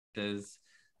is.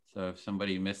 So if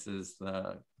somebody misses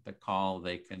the call,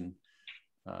 they can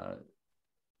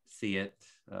see it.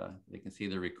 They can see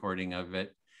the recording of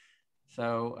it.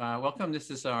 So welcome. This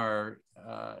is our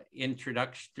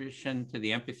introduction to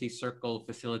the Empathy Circle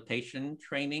Facilitation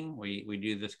Training. We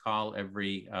do this call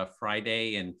every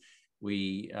Friday, and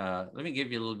let me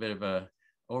give you a little bit of a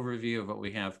overview of what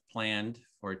we have planned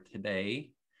for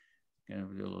today. Going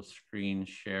to do a little screen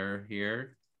share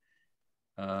here.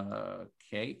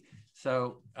 Okay,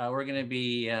 so we're going to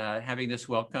be having this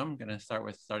welcome. I'm going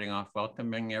to starting off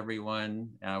welcoming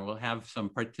everyone. We'll have some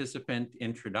participant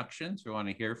introductions. We want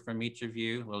to hear from each of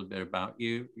you, a little bit about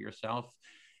yourself.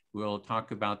 We'll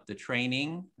talk about the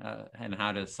training and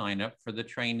how to sign up for the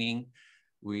training.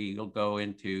 We'll go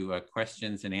into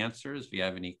questions and answers. If you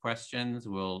have any questions,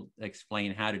 we'll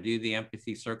explain how to do the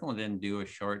empathy circle and then do a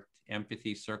short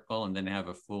empathy circle and then have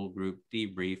a full group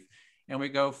debrief. And we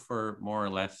go for more or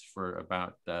less for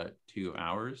about 2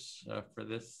 hours for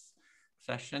this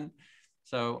session.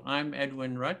 So I'm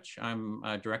Edwin Rutch. I'm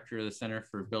director of the Center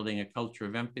for Building a Culture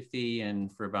of Empathy.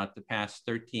 And for about the past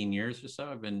 13 years or so,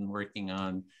 I've been working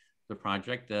on the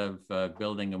project of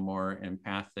building a more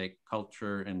empathic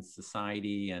culture and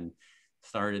society, and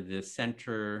started this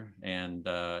center. And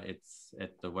it's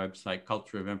at the website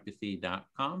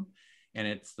cultureofempathy.com. And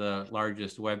it's the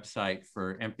largest website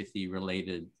for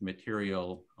empathy-related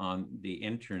material on the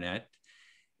internet.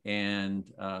 And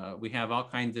we have all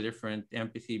kinds of different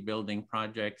empathy building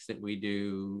projects that we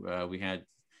do.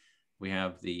 We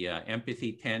have the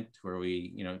empathy tent, where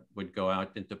we would go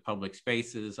out into public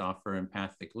spaces, offer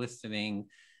empathic listening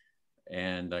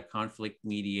and conflict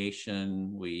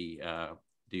mediation. We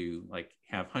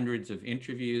have hundreds of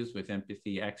interviews with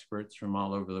empathy experts from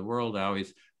all over the world. I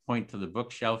always point to the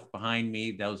bookshelf behind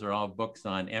me. Those are all books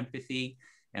on empathy,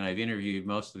 and I've interviewed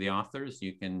most of the authors.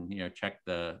 You can check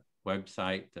the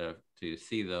website to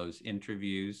see those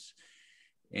interviews.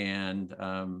 And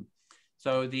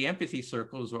so the Empathy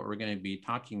Circle is what we're going to be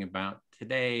talking about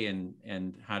today,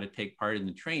 and how to take part in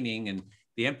the training. And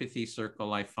the Empathy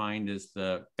Circle, I find, is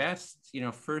the best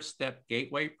first step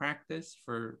gateway practice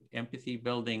for empathy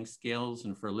building skills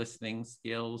and for listening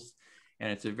skills.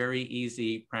 And it's a very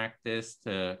easy practice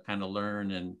to kind of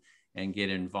learn and get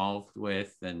involved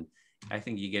with. And I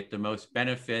think you get the most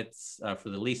benefits for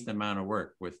the least amount of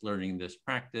work with learning this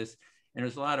practice. And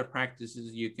there's a lot of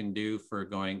practices you can do for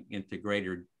going into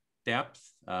greater depth,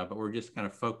 but we're just kind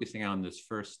of focusing on this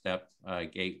first step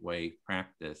gateway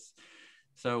practice.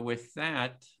 So with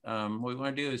that, what we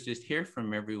want to do is just hear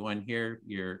from everyone here,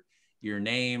 your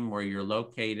name, where you're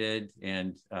located,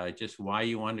 and just why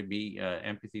you want to be an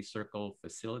Empathy Circle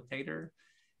facilitator.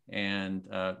 And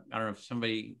I don't know if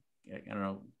somebody,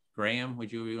 Graham,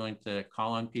 would you be willing to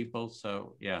call on people?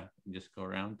 So yeah, just go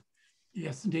around.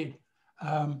 Yes, indeed.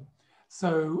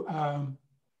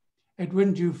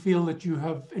 Edwin, do you feel that you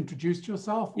have introduced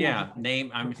yourself? Yeah,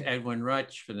 I'm okay. Edwin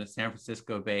Rutch from the San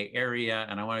Francisco Bay Area,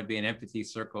 and I want to be an Empathy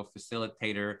Circle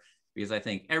facilitator because I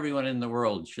think everyone in the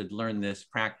world should learn this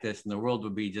practice, and the world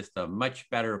would be just a much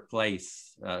better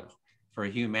place for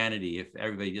humanity if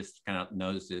everybody just kind of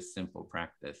knows this simple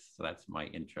practice. So that's my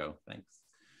intro. Thanks.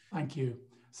 Thank you.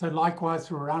 So likewise,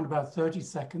 for around about 30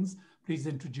 seconds, please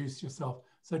introduce yourself.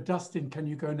 So Dustin, can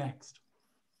you go next?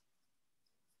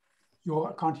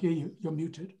 I can't hear you. You're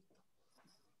muted.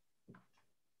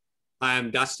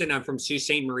 I'm Dustin. I'm from Sault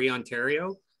Ste. Marie,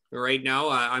 Ontario. Right now,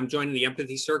 I'm joining the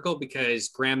Empathy Circle because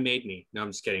Graham made me. No,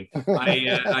 I'm just kidding.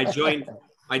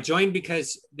 I joined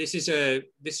because this is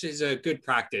a good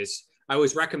practice. I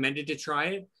was recommended to try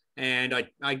it, and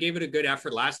I gave it a good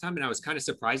effort last time, and I was kind of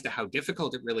surprised at how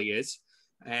difficult it really is.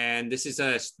 And this is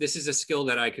a skill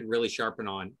that I could really sharpen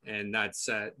on, and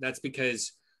that's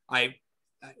because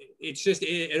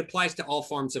it applies to all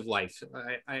forms of life.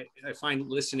 I find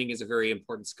listening is a very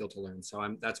important skill to learn.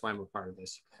 So that's why I'm a part of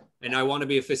this. And I want to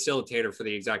be a facilitator for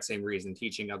the exact same reason,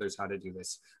 teaching others how to do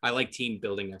this. I like team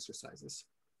building exercises.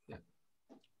 Yeah.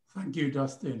 Thank you,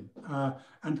 Dustin.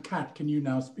 And Kat, can you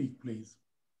now speak, please?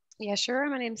 Yeah, sure.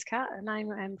 My name's Kat, and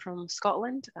I'm from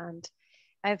Scotland, and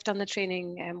I've done the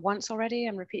training once already.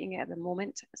 I'm repeating it at the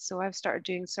moment. So I've started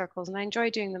doing circles, and I enjoy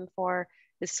doing them for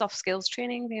the soft skills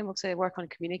training, being able to work on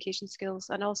communication skills,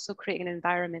 and also creating an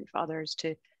environment for others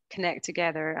to connect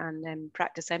together and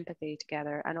practice empathy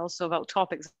together, and also about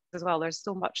topics as well. There's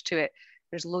so much to it.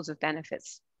 There's loads of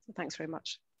benefits. So thanks very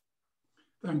much.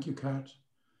 Thank you, Kat.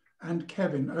 And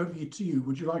Kevin, over to you.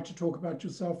 Would you like to talk about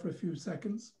yourself for a few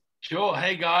seconds? Sure.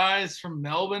 Hey guys, from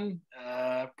Melbourne.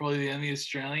 Probably the only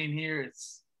Australian here.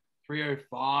 It's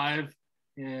 3:05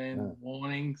 in the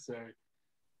morning. So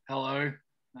hello.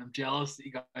 I'm jealous that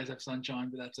you guys have sunshine,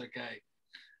 but that's okay.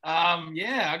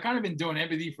 Yeah, I've kind of been doing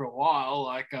empathy for a while.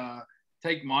 Like,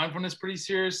 take mindfulness pretty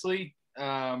seriously.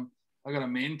 I got a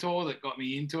mentor that got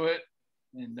me into it,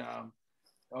 and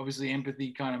obviously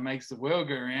empathy kind of makes the world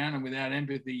go around, and without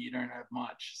empathy, you don't have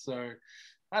much. So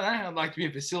I don't know. I'd like to be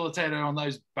a facilitator on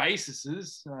those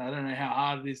bases. I don't know how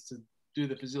hard it is to do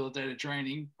the facilitator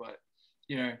training, but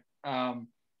you know,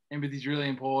 empathy is really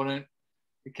important.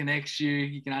 It connects you.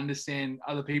 You can understand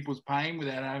other people's pain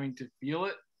without having to feel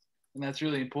it. And that's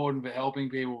really important for helping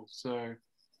people. So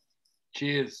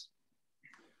cheers.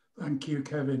 Thank you,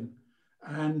 Kevin.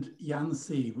 And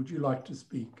Yancy, would you like to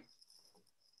speak?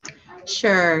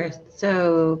 Sure.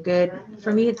 So good.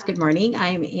 For me, it's good morning.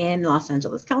 I'm in Los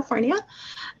Angeles, California.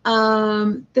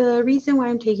 The reason why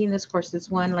I'm taking this course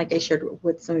is one, like I shared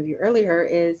with some of you earlier,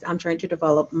 is I'm trying to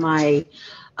develop my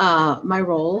my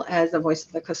role as a voice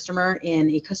of the customer in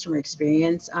a customer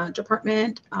experience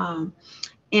department.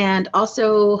 And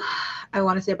also, I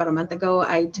want to say about a month ago,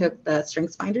 I took the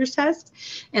Strengths Finders test,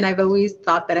 and I've always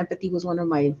thought that empathy was one of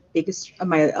my biggest,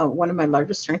 one of my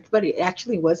largest strengths, but it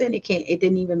actually wasn't. It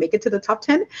didn't even make it to the top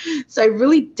 10. So I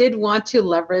really did want to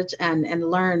leverage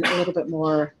and learn a little bit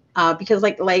more because,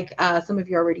 like some of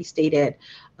you already stated,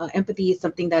 empathy is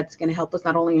something that's going to help us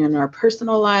not only in our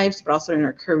personal lives but also in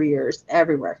our careers,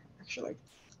 everywhere, actually.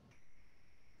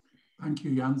 Thank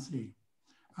you, Yancy.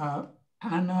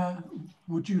 Anna,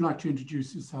 would you like to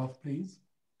introduce yourself, please?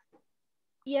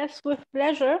 Yes, with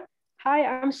pleasure. Hi,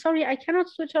 I'm sorry, I cannot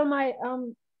switch on my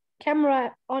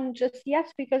camera on just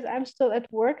yet because I'm still at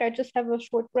work. I just have a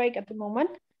short break at the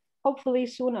moment. Hopefully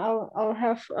soon I'll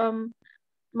have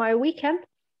my weekend.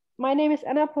 My name is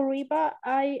Anna Poriba.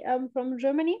 I am from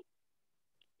Germany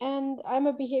and I'm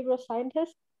a behavioral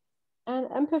scientist. And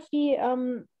empathy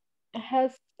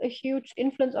has a huge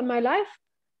influence on my life,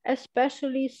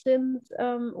 especially since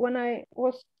when I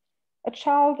was a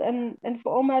child and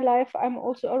for all my life, I'm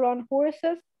also around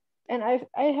horses. And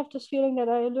I have this feeling that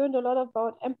I learned a lot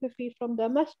about empathy from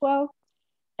them as well.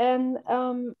 And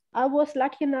I was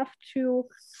lucky enough to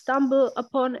stumble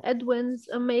upon Edwin's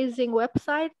amazing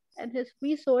website and his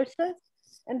resources.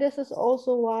 And this is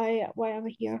also why I'm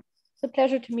here. It's a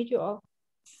pleasure to meet you all.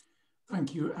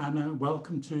 Thank you, Anna.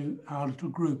 Welcome to our little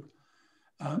group.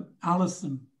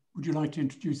 Alison, would you like to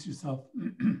introduce yourself?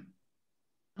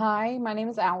 Hi, my name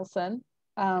is Allison.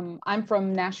 I'm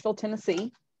from Nashville,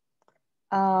 Tennessee.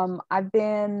 I've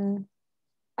been,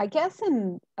 I guess,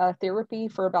 in therapy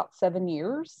for about 7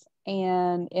 years,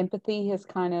 and empathy has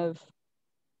kind of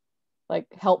like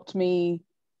helped me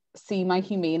see my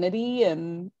humanity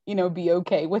and, you know, be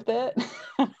okay with it.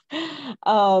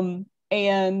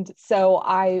 And so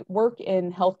I work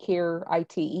in healthcare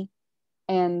IT.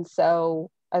 And so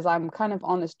as I'm kind of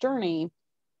on this journey,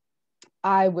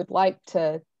 I would like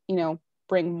to, you know,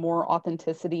 bring more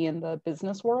authenticity in the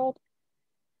business world.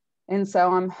 And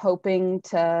so I'm hoping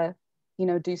to, you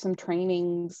know, do some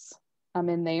trainings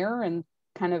in there and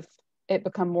kind of it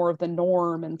become more of the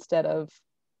norm instead of,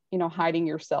 you know, hiding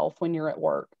yourself when you're at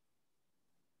work.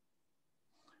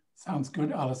 Sounds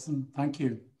good, Alison. Thank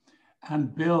you.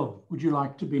 And Bill, would you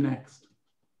like to be next?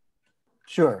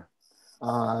 Sure.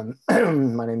 My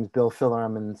name is Bill Filler.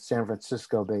 I'm in San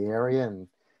Francisco Bay Area in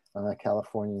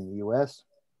California in the US.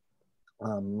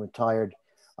 I'm retired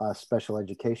special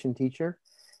education teacher,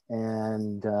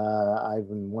 and I've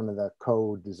been one of the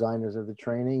co-designers of the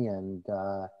training, and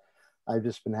I've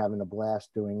just been having a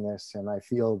blast doing this, and I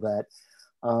feel that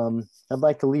I'd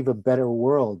like to leave a better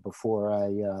world before I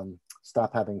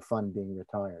stop having fun being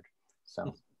retired.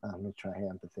 So I'm going to try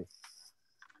empathy.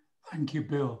 Thank you,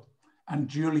 Bill. And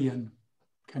Julian,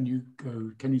 can you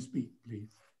speak, please?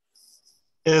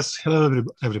 Yes, hello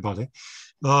everybody.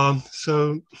 I'm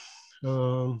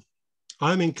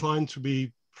inclined to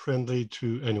be friendly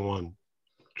to anyone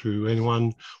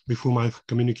with whom I've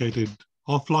communicated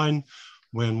offline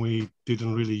when we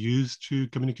didn't really use to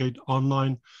communicate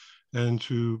online, and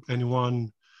to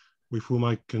anyone with whom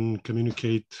I can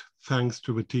communicate thanks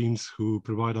to the teams who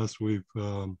provide us with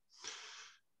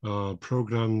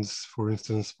programs, for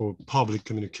instance, for public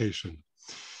communication.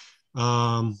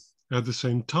 At the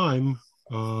same time,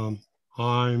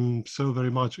 I'm so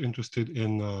very much interested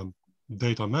in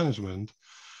data management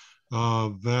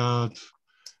that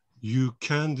you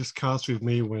can discuss with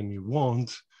me when you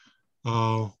want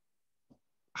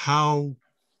how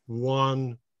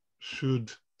one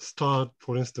should start.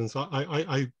 For instance,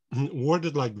 I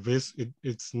worded like this.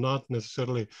 It's not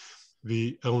necessarily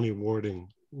the only wording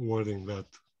that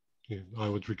I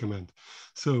would recommend.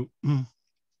 So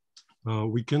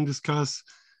we can discuss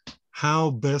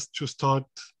how best to start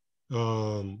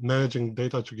managing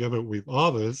data together with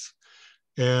others,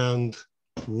 and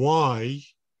why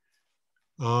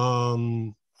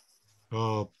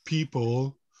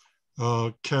people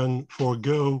can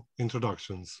forego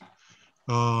introductions.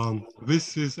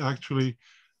 This is actually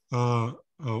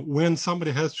when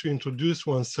somebody has to introduce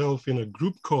oneself in a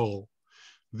group call,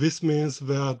 this means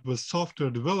that the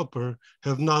software developer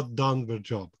have not done their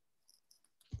job.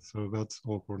 So that's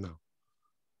all for now.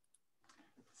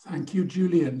 Thank you,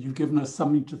 Julian. You've given us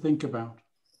something to think about.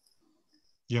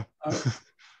 Yeah.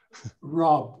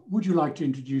 Rob, would you like to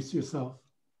introduce yourself?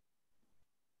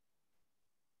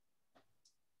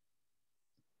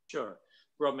 Sure.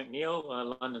 Rob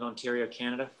McNeil, London, Ontario,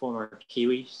 Canada, former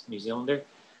Kiwi, New Zealander.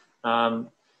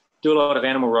 Do a lot of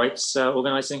animal rights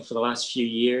organizing for the last few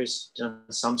years, done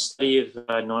some study of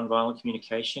nonviolent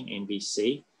communication,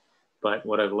 NVC. But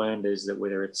what I've learned is that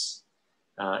whether it's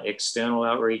external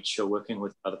outreach or working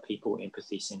with other people,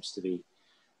 empathy seems to be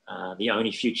the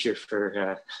only future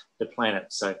for the planet.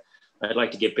 So I'd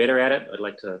like to get better at it. I'd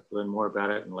like to learn more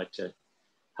about it and like to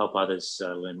help others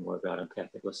learn more about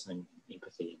empathic listening,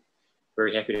 empathy.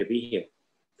 Very happy to be here.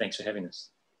 Thanks for having us.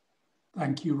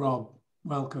 Thank you, Rob.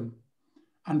 Welcome.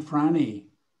 And Franny.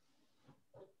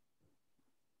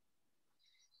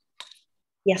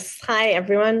 Yes, hi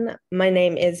everyone. My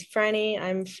name is Franny.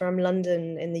 I'm from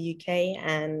London in the UK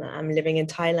and I'm living in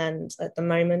Thailand at the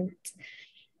moment.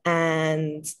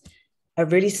 And a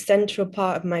really central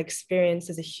part of my experience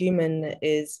as a human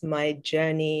is my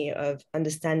journey of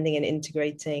understanding and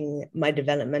integrating my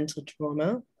developmental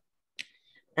trauma.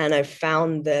 And I've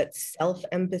found that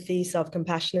self-empathy,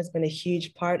 self-compassion has been a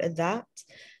huge part of that.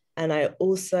 And I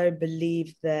also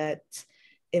believe that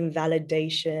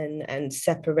invalidation and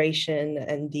separation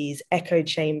and these echo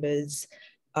chambers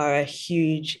are a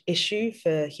huge issue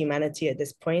for humanity at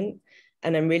this point.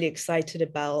 And I'm really excited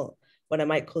about what I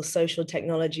might call social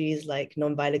technologies like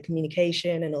nonviolent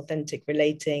communication and authentic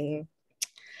relating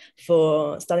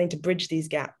for starting to bridge these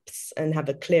gaps and have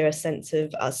a clearer sense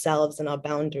of ourselves and our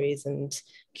boundaries and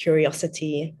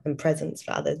curiosity and presence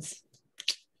for others.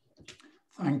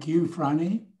 Thank you,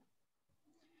 Franny.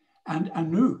 And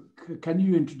Anouk, can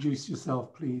you introduce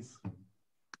yourself, please?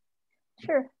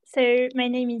 Sure. So my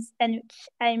name is Anouk.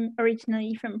 I'm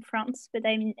originally from France, but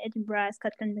I'm in Edinburgh,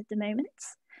 Scotland at the moment.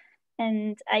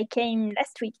 And I came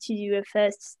last week to do a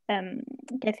first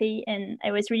cafe, and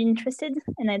I was really interested,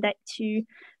 and I'd like to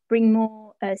bring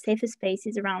more safer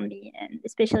spaces around me, and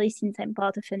especially since I'm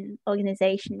part of an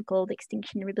organization called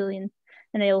Extinction Rebellion,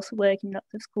 and I also work in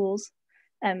lots of schools.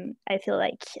 I feel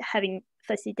like having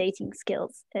facilitating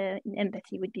skills in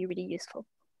empathy would be really useful.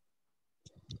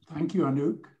 Thank you,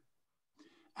 Anouk.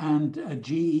 And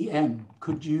GEM,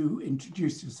 could you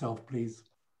introduce yourself, please?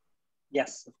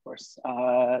 Yes, of course.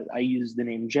 I use the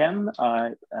name Jem.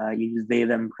 I use they,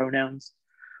 them pronouns.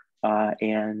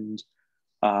 And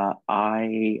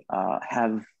I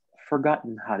have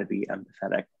forgotten how to be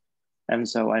empathetic. And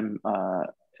so I'm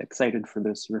excited for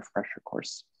this refresher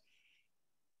course.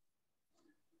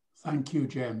 Thank you,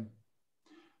 Jem.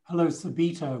 Hello,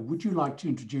 Sabita. Would you like to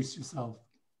introduce yourself?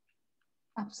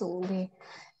 Absolutely.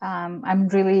 I'm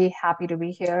really happy to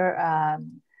be here.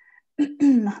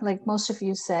 Like most of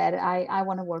you said, I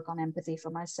want to work on empathy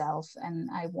for myself, and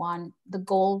I want the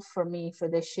goal for me for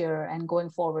this year and going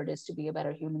forward is to be a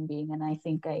better human being. And I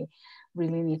think I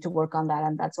really need to work on that.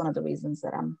 And that's one of the reasons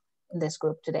that I'm in this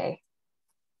group today.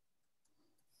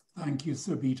 Thank you,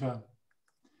 Sabita.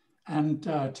 And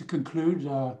to conclude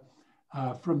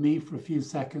from me for a few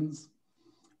seconds,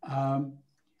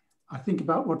 I think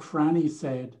about what Franny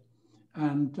said,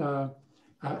 and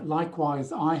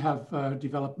likewise, I have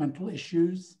developmental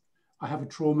issues. I have a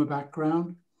trauma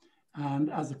background, and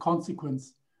as a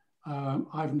consequence,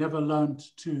 I've never learned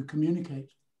to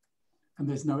communicate. And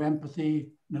there's no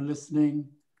empathy, no listening,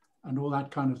 and all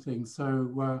that kind of thing.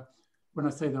 So when I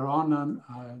say there are none,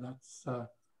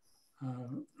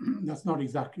 that's not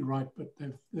exactly right, but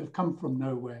they've come from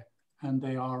nowhere, and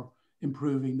they are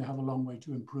improving. They have a long way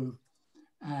to improve.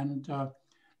 And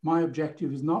my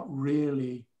objective is not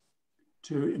really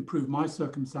to improve my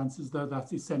circumstances, though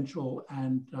that's essential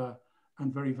and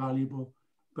very valuable.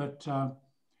 But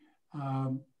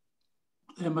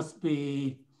there must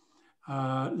be,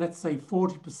 let's say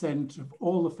 40% of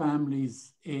all the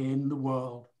families in the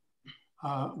world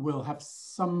will have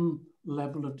some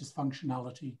level of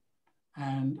dysfunctionality.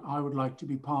 And I would like to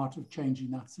be part of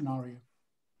changing that scenario.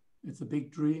 It's a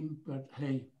big dream, but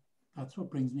hey, that's what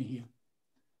brings me here.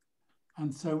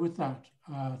 And so with that,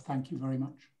 thank you very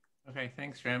much. Okay,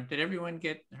 thanks, Ram. Did everyone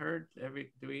get heard?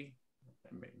 Maybe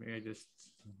I just,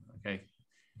 okay.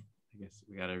 I guess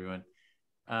we got everyone.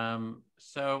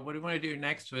 So what we want to do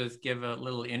next was give a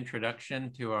little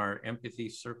introduction to our Empathy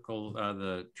Circle,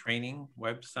 the training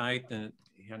website. And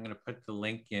I'm going to put the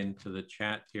link into the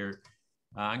chat here.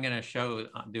 I'm going to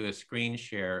do a screen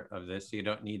share of this, so you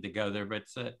don't need to go there, but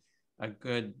it's a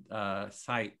good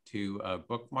site to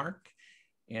bookmark.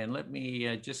 And let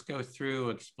me just go through,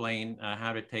 explain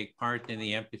how to take part in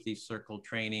the Empathy Circle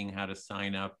training, how to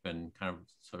sign up, and kind of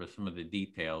sort of some of the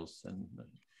details. And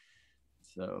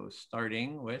so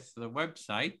starting with the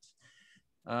website.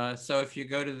 So if you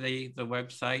go to the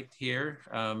website here,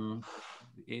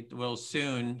 it will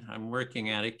soon, I'm working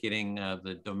at it, getting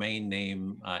the domain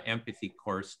name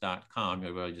empathycourse.com.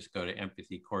 You'll just go to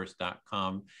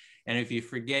empathycourse.com. And if you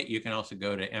forget, you can also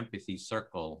go to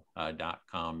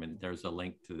empathycircle.com, and there's a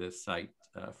link to this site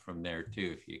from there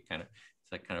too. If you kind of,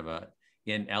 it's like kind of a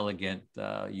inelegant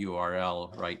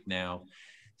URL right now.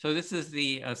 So this is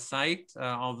the site.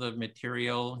 All the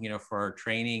material, for our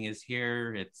training is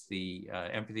here. It's the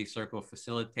Empathy Circle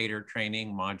Facilitator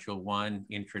Training, Module 1,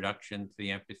 Introduction to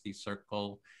the Empathy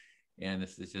Circle. And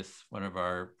this is just one of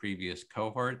our previous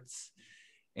cohorts.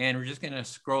 And we're just going to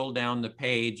scroll down the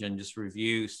page and just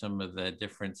review some of the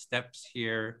different steps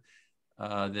here.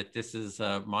 That this is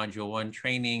Module 1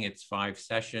 training. It's 5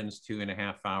 sessions,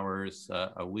 2.5 hours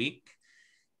a week.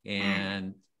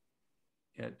 And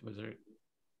was there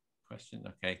question?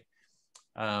 Okay.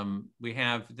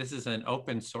 This is an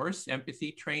open source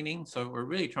empathy training. So what we're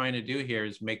really trying to do here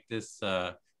is make this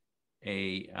a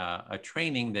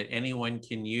training that anyone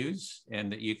can use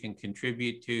and that you can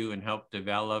contribute to and help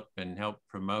develop and help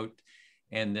promote.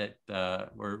 And that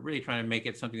we're really trying to make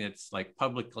it something that's like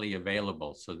publicly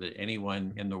available so that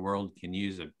anyone in the world can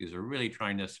use it, because we're really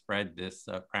trying to spread this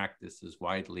practice as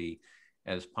widely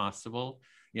as possible.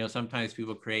 Sometimes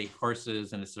people create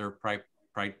courses and it's their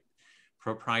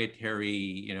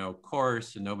proprietary,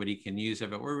 course, and nobody can use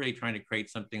it, but we're really trying to create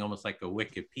something almost like a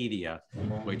Wikipedia,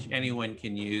 which anyone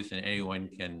can use and anyone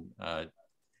can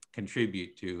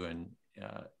contribute to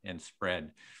and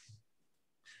spread.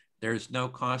 There's no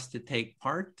cost to take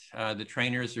part. The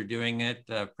trainers are doing it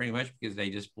pretty much because they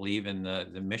just believe in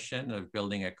the mission of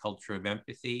building a culture of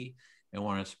empathy and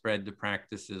want to spread the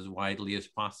practice as widely as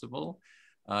possible.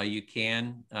 You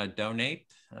can donate.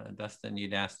 Dustin,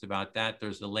 you'd asked about that.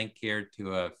 There's a link here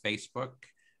to a Facebook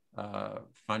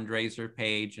fundraiser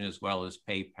page, and as well as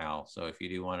PayPal. So if you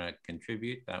do want to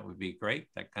contribute, that would be great.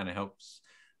 That kind of helps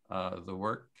the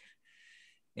work.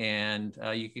 And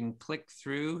you can click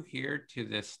through here to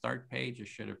this start page. I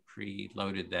should have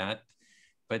preloaded that.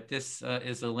 But this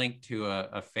is a link to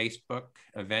a Facebook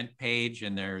event page,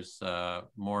 and there's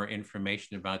more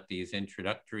information about these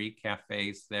introductory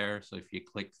cafes there. So if you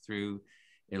click through,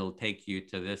 it'll take you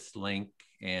to this link,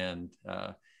 and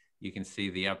you can see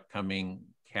the upcoming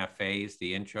cafes,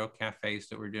 the intro cafes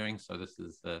that we're doing. So this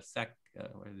is the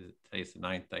today's the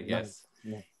 9th, I guess.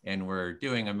 Yeah. And we're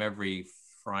doing them every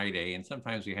Friday, and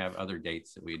sometimes we have other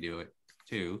dates that we do it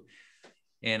too.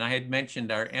 And I had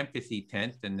mentioned our empathy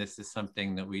tent, and this is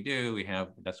something that we do.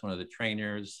 That's one of the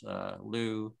trainers,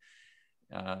 Lou,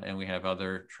 and we have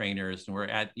other trainers. And we're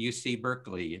at UC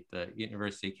Berkeley, at the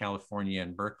University of California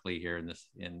in Berkeley here in the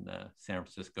San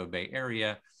Francisco Bay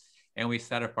Area. And we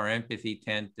set up our empathy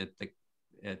tent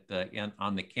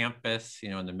on the campus,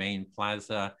 in the main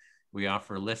plaza. We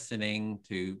offer listening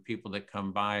to people that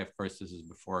come by. Of course, this is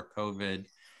before COVID.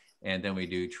 And then we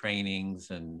do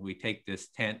trainings, and we take this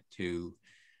tent to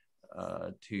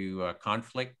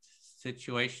conflict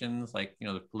situations, like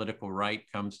the political right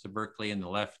comes to Berkeley and the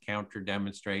left counter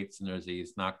demonstrates, and there's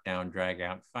these knockdown, drag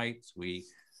out fights. We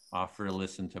offer to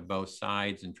listen to both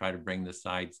sides and try to bring the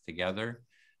sides together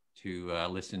to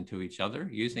listen to each other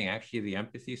using actually the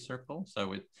empathy circle.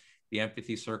 So the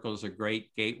empathy circle is a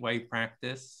great gateway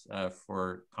practice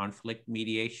for conflict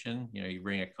mediation. You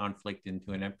bring a conflict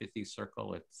into an empathy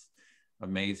circle. It's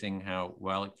amazing how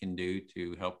well it can do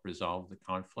to help resolve the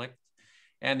conflict.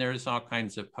 And there's all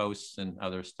kinds of posts and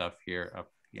other stuff here.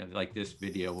 Like this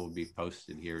video will be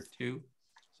posted here too.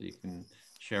 So you can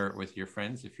share it with your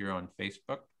friends if you're on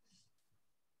Facebook.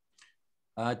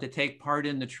 To take part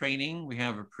in the training, we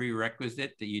have a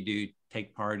prerequisite that you do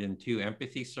take part in 2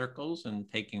 empathy circles, and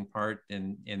taking part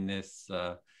in this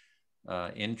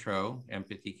intro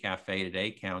Empathy Cafe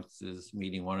today counts as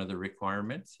meeting one of the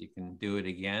requirements. You can do it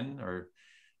again or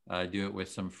do it with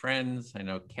some friends. I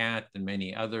know Kat and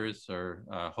many others are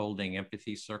holding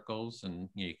empathy circles, and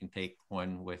you can take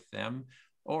one with them,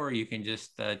 or you can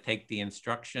just take the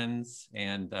instructions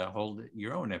and hold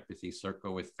your own empathy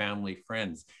circle with family,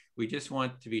 friends. We just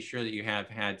want to be sure that you have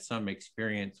had some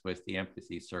experience with the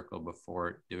empathy circle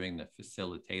before doing the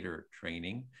facilitator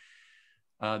training.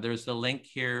 There's a link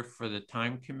here for the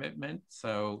time commitment.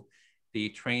 So the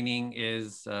training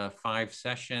is 5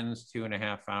 sessions,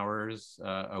 2.5 hours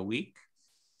a week.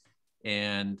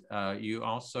 And you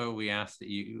also, we ask that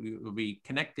you will be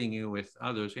connecting you with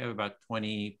others. We have about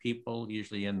 20 people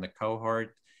usually in the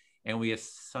cohort, and we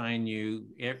assign you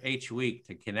each week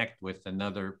to connect with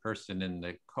another person in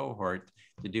the cohort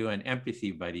to do an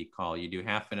empathy buddy call. You do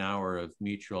half an hour of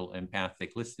mutual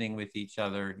empathic listening with each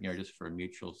other, you know, just for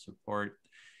mutual support.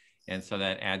 And so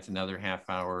that adds another half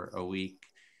hour a week.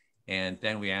 And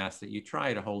then we ask that you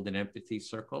try to hold an empathy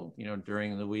circle, you know,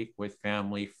 during the week with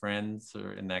family, friends,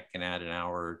 and that can add an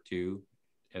hour or two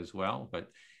as well, but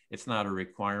it's not a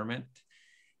requirement.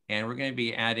 And we're going to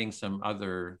be adding some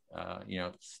other, you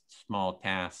know, small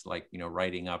tasks like, you know,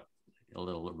 writing up a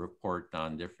little report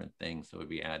on different things. So we'll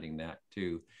be adding that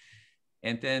too.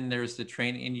 And then there's the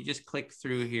training, and you just click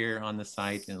through here on the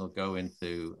site and it'll go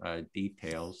into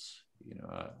details, you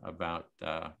know, about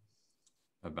the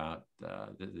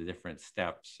different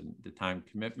steps and the time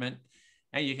commitment.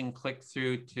 And you can click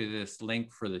through to this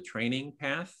link for the training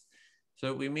path. So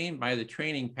what we mean by the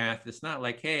training path, it's not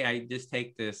like, hey, I just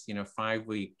take this, you know,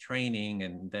 5-week training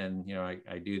and then, you know,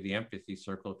 I do the empathy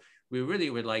circle. We really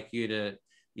would like you to,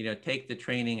 you know, take the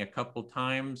training a couple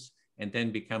times and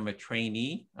then become a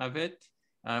trainee of it.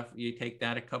 You take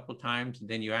that a couple times and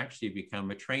then you actually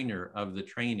become a trainer of the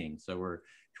training. So we're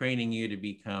training you to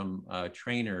become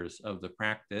trainers of the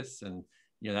practice. And,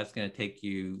 you know, that's going to take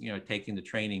you, you know, taking the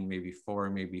training maybe 4,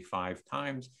 maybe 5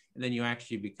 times, and then you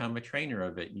actually become a trainer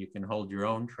of it. You can hold your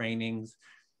own trainings,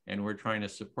 and we're trying to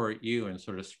support you in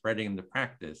sort of spreading the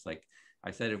practice. Like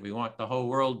I said, if we want the whole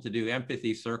world to do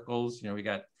empathy circles, you know, we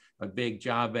got a big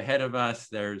job ahead of us.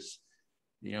 There's,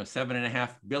 you know, 7.5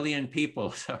 billion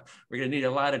people. So we're going to need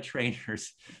a lot of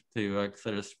trainers to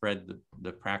sort of spread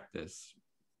the practice.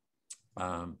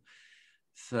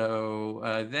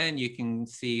 Then you can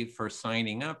see for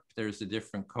signing up, there's a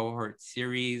different cohort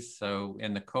series. So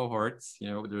in the cohorts, you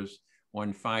know, there's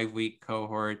one 5-week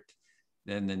cohort,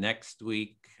 then the next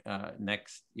week, then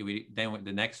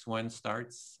the next one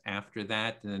starts after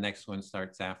that, and the next one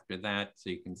starts after that. So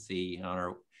you can see on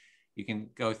our, you can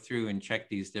go through and check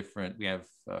these different, we have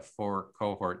 4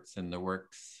 cohorts in the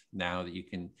works now that you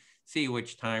can see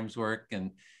which times work.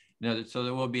 And you know, so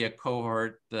there will be a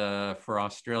cohort for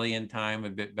Australian time,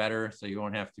 a bit better. So you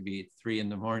won't have to be at 3 in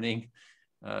the morning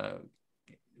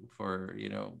for, you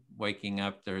know, waking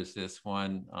up. There's this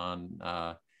one on,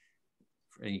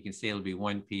 and you can see it'll be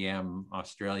 1 p.m.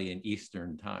 Australian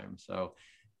Eastern time. So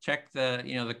check the,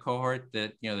 you know, the cohort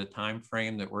that, you know, the time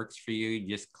frame that works for you. You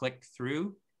just click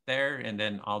through there, and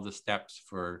then all the steps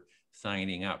for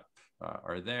signing up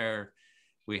are there.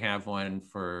 We have one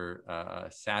for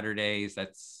Saturdays.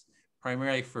 That's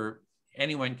primarily for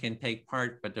anyone can take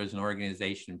part, but there's an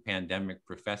organization, Pandemic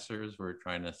Professors. We're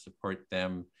trying to support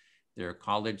them. There are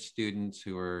college students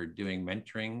who are doing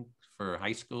mentoring for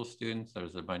high school students.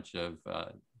 There's a bunch of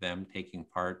them taking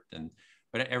part,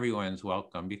 but everyone's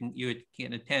welcome. You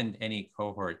can attend any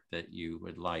cohort that you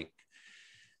would like.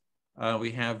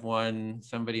 We have one,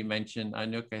 somebody mentioned,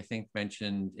 Anouk, I think,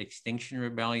 mentioned Extinction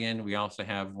Rebellion. We also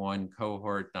have one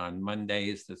cohort on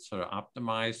Mondays that's sort of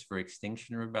optimized for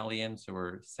Extinction Rebellion. So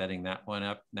we're setting that one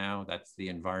up now. That's the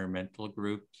environmental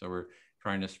group. So we're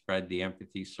trying to spread the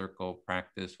empathy circle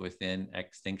practice within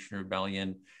Extinction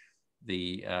Rebellion.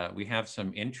 We have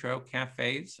some intro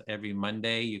cafes every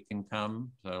Monday. You can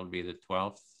come. So it'll be the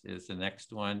 12th is the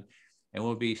next one. And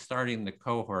we'll be starting the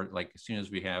cohort like as soon as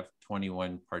we have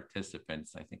 21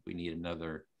 participants. I think we need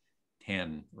another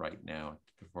 10 right now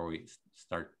before we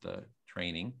start the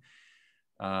training.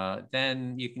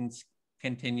 Then you can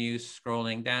continue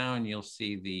scrolling down. You'll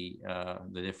see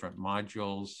the different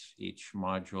modules. Each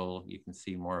module, you can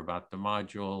see more about the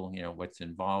module, you know, what's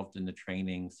involved in the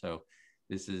training. So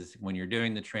this is, when you're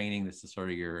doing the training, this is sort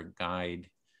of your guide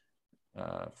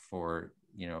for,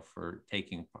 you know, for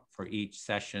each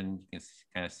session. You can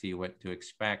kind of see what to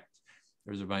expect.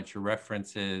 There's a bunch of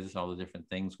references, all the different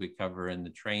things we cover in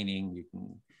the training. You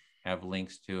can have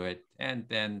links to it. And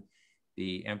then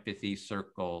the Empathy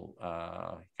Circle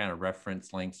kind of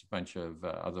reference links, a bunch of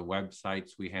other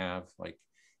websites we have, like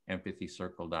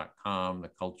empathycircle.com,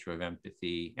 the Culture of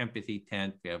Empathy, Empathy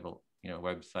Tent, we have a, you know,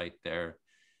 website there.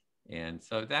 And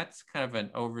so that's kind of an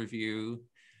overview.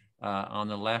 On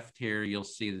the left here, you'll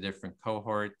see the different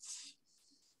cohorts.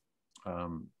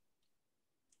 You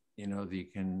know, you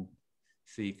can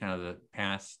see kind of the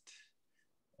past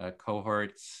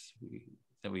cohorts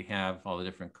that we have, all the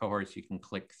different cohorts you can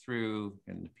click through,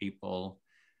 and the people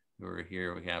who are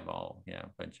here, we have all, yeah, a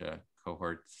bunch of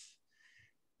cohorts.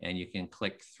 And you can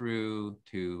click through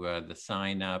to the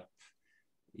sign up.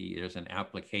 There's an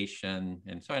application.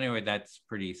 And so anyway, that's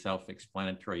pretty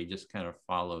self-explanatory. You just kind of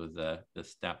follow the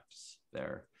steps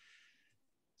there.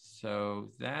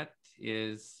 So that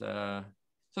is, so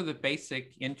the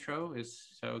basic intro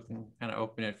is, so we can kind of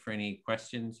open it for any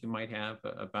questions you might have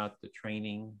about the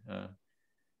training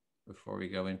before we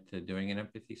go into doing an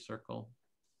empathy circle.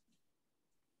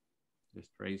 Just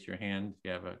raise your hand if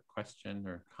you have a question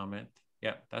or comment.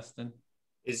 Yeah, Dustin?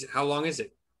 How long is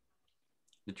it?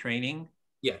 The training?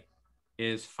 Yeah.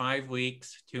 Is 5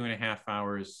 weeks, 2.5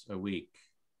 hours a week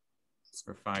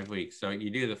for 5 weeks. So you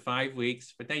do the 5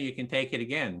 weeks, but then you can take it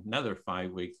again, another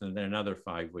 5 weeks, and then another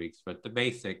 5 weeks. But the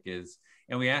basic is,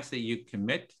 and we ask that you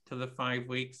commit to the 5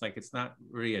 weeks, like it's not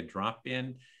really a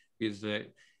drop-in, because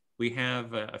we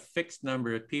have a fixed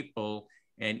number of people,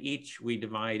 and each we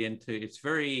divide into, it's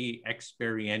very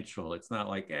experiential. It's not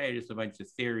like, hey, just a bunch of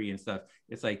theory and stuff.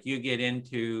 It's like you get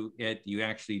into it, you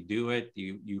actually do it,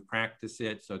 you practice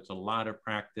it. So it's a lot of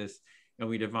practice. And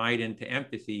we divide into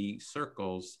empathy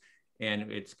circles.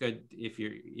 And it's good if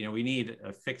we need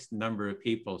a fixed number of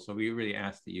people. So we really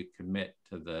ask that you commit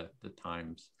to the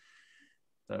times.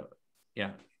 So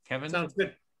yeah, Kevin? Sounds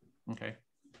good. Okay.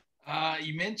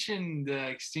 You mentioned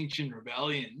Extinction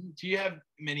Rebellion. Do you have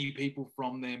many people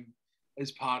from them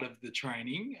as part of the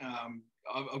training?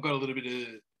 I've got a little bit of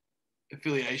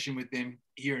affiliation with them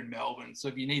here in Melbourne. So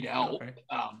if you need help, okay.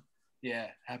 Yeah,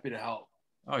 happy to help.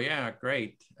 Oh yeah,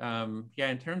 great. Yeah,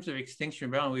 in terms of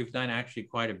Extinction Rebellion, we've done actually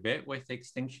quite a bit with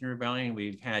Extinction Rebellion.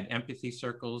 We've had empathy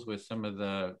circles with some of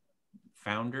the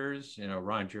founders,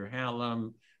 Roger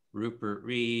Hallam, Rupert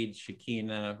Reed,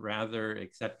 Shakina Rather,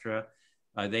 etc.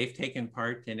 They've taken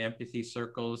part in empathy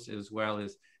circles, as well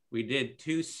as we did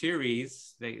 2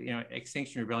 series.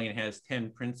 Extinction Rebellion has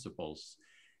 10 principles.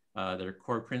 Their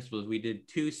core principles. We did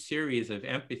 2 series of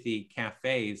empathy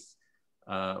cafes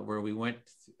where we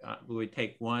would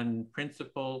take one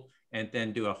principle and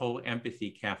then do a whole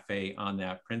empathy cafe on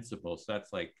that principle. So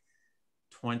that's like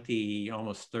 20,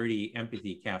 almost 30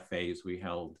 empathy cafes we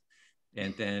held.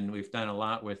 And then we've done a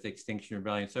lot with Extinction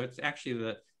Rebellion. So it's actually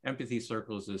the empathy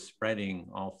circles is spreading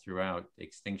all throughout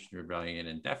Extinction Rebellion,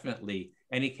 and definitely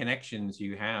any connections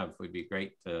you have would be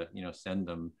great to, send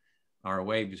them our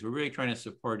way, because we're really trying to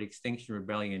support Extinction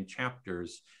Rebellion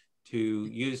chapters to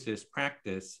use this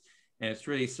practice. And it's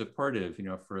really supportive,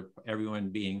 for everyone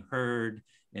being heard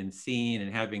and seen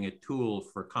and having a tool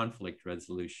for conflict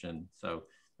resolution. So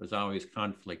there's always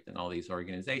conflict in all these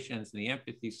organizations, and the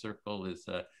empathy circle is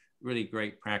a really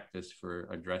great practice for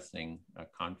addressing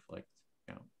conflict.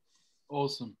 Yeah.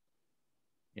 Awesome.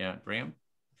 Yeah, Graham?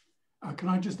 Can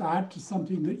I just add to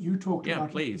something that you talked about? Yeah,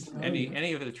 please.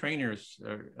 Any of the trainers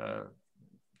or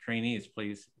trainees,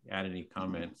 please add any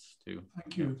comments too.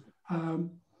 Thank you.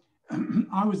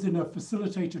 I was in a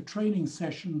facilitator training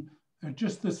session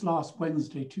just this last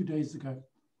Wednesday, 2 days ago.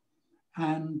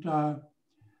 And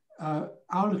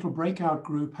our little breakout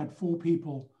group had 4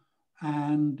 people.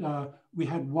 And we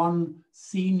had one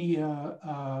senior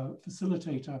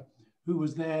facilitator who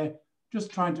was there just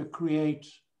trying to create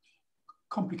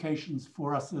complications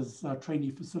for us as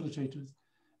trainee facilitators.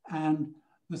 And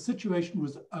the situation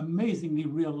was amazingly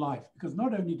real life, because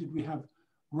not only did we have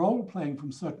role playing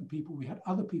from certain people, we had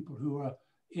other people who were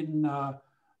in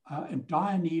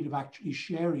dire need of actually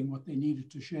sharing what they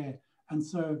needed to share. And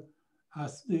so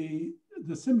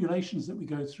the simulations that we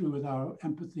go through with our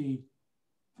empathy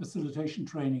facilitation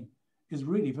training is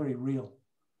really very real.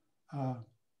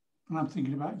 And I'm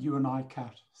thinking about you and I,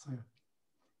 Kat. So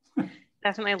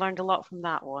definitely learned a lot from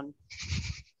that one.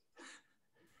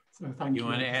 So thank you. You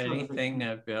want to add anything,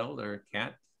 Bill or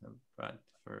Kat,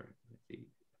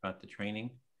 about the training?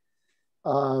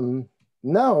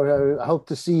 No, I hope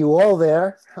to see you all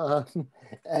there.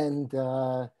 And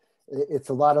it's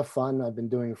a lot of fun. I've been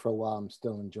doing it for a while. I'm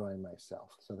still enjoying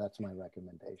myself. So that's my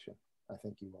recommendation. I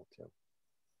think you will too.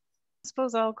 I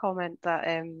suppose I'll comment that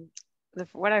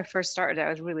when I first started, I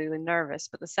was really, really nervous,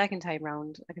 but the second time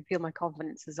round, I can feel my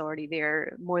confidence is already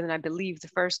there more than I believed the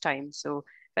first time. So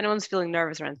if anyone's feeling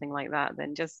nervous or anything like that,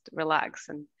 then just relax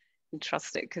and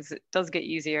trust it, because it does get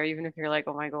easier, even if you're like,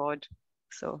 oh my God.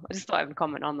 So I just thought I would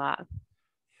comment on that.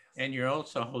 And you're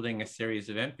also holding a series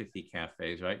of empathy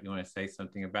cafes, right? You want to say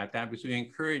something about that? Because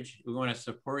we want to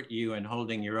support you in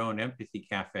holding your own empathy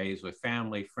cafes with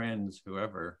family, friends,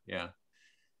 whoever. Yeah.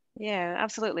 Yeah,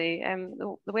 absolutely.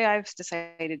 The way I've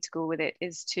decided to go with it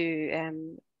is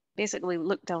to basically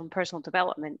look down personal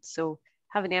development. So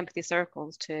having the empathy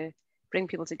circles to bring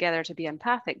people together to be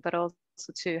empathic, but also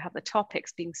to have the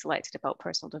topics being selected about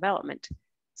personal development.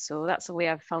 So that's the way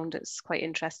I've found it's quite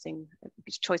interesting,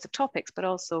 choice of topics, but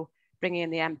also bringing in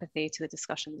the empathy to the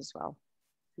discussions as well.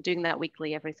 I'm doing that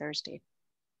weekly every Thursday.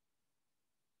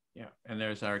 Yeah, and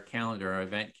there's our calendar, our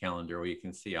event calendar, where you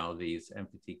can see all these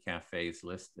empathy cafes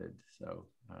listed. So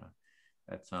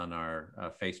that's on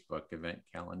our Facebook event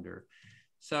calendar.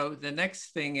 So the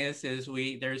next thing is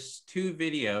there's 2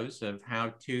 videos of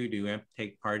how to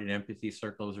take part in empathy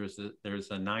circles. There's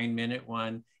a 9-minute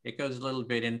one. It goes a little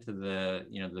bit into the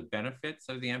the benefits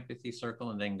of the empathy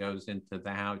circle, and then goes into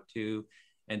the how-to.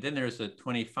 And then there's a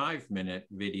 25-minute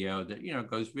video that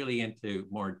goes really into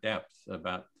more depth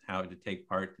about how to take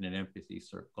part in an empathy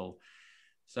circle.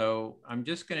 So I'm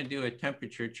just going to do a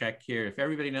temperature check here. If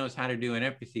everybody knows how to do an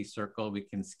empathy circle, we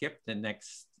can skip the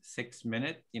next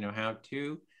 6-minute, how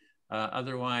to.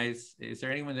 Otherwise, is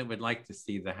there anyone that would like to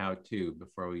see the how to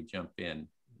before we jump in?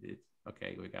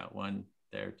 Okay, we got 1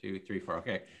 there, 2, 3, 4.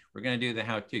 Okay, we're going to do the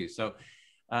how to. So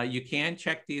you can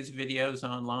check these videos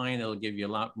online. It'll give you a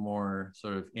lot more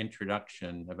sort of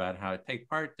introduction about how to take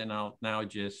part. And I'll now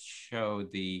just show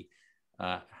the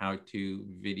how to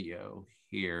video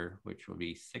here, which will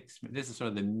be 6 minutes. This is sort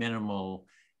of the minimal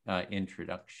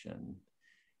introduction.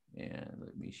 And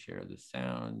let me share the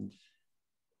sound,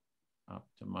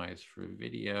 optimize for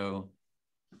video.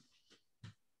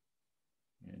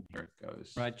 And here it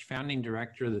goes. Raj, founding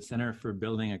director of the Center for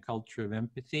Building a Culture of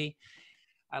Empathy.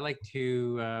 I'd like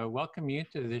to welcome you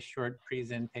to this short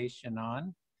presentation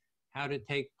on how to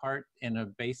take part in a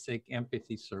basic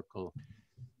empathy circle.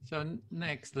 So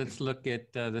next, let's look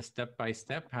at the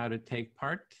step-by-step how to take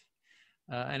part.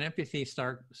 An empathy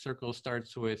circle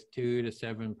starts with 2 to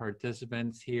 7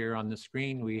 participants. Here on the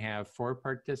screen, we have 4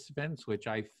 participants, which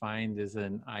I find is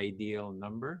an ideal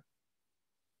number.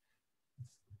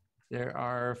 There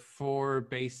are 4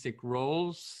 basic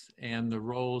roles, and the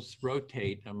roles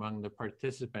rotate among the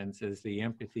participants as the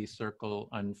empathy circle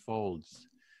unfolds.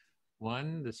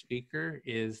 1, the speaker,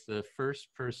 is the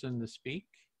first person to speak.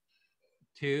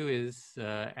 2 is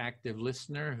active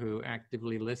listener who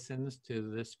actively listens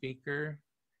to the speaker.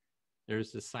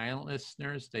 There's the silent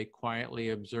listeners, they quietly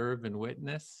observe and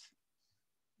witness.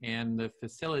 And the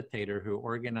facilitator who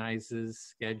organizes,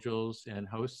 schedules, and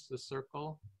hosts the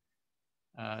circle.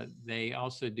 They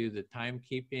also do the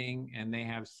timekeeping, and they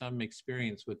have some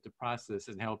experience with the process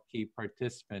and help keep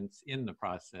participants in the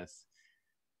process.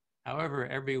 However,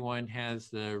 everyone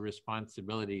has the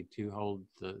responsibility to hold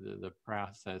the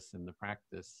process and the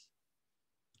practice.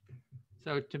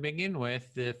 So to begin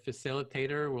with, the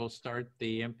facilitator will start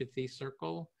the empathy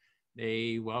circle.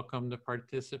 They welcome the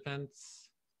participants.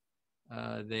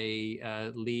 They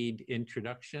lead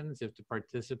introductions if the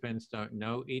participants don't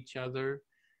know each other.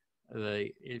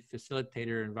 The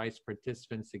facilitator invites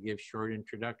participants to give short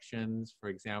introductions, for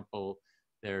example,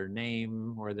 their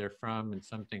name, where they're from, and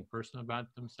something personal about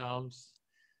themselves.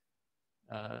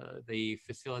 The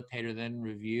facilitator then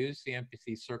reviews the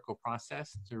empathy circle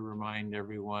process to remind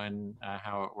everyone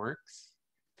how it works.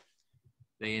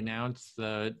 They announce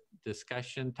the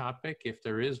discussion topic, if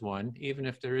there is one. Even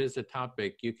if there is a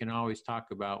topic, you can always talk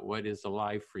about what is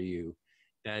alive for you.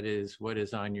 That is what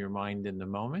is on your mind in the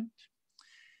moment.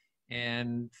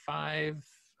 And 5,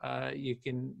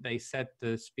 they set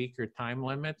the speaker time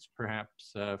limits,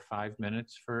 perhaps 5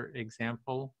 minutes, for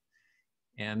example.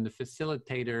 And the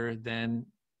facilitator then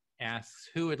asks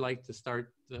who would like to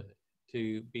start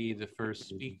to be the first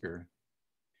speaker.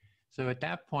 So at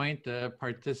that point, the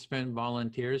participant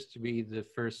volunteers to be the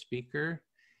first speaker.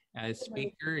 As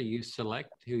speaker, you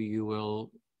select who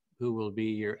will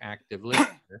be your active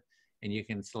listener, and you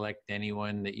can select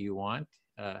anyone that you want.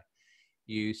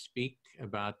 You speak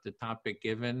about the topic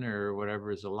given or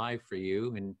whatever is alive for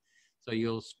you. And so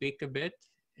you'll speak a bit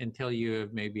until you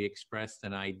have maybe expressed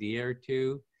an idea or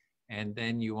 2, and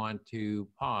then you want to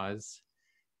pause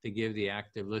to give the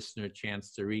active listener a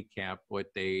chance to recap what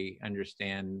they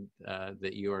understand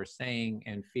that you are saying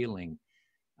and feeling.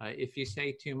 If you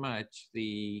say too much,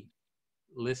 the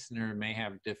listener may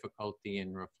have difficulty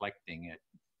in reflecting it.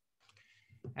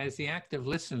 As the active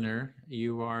listener,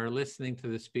 you are listening to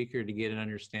the speaker to get an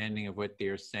understanding of what they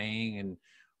are saying and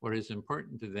what is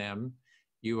important to them.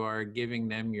 You are giving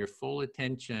them your full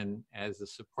attention as a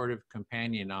supportive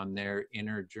companion on their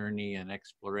inner journey and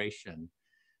exploration.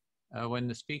 When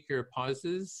the speaker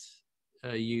pauses,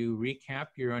 you recap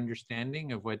your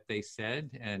understanding of what they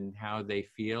said and how they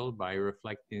feel by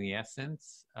reflecting the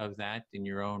essence of that in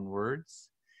your own words.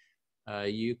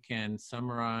 You can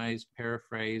summarize,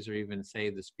 paraphrase, or even say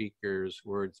the speaker's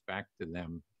words back to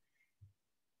them.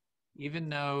 Even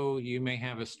though you may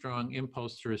have a strong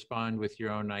impulse to respond with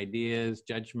your own ideas,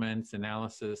 judgments,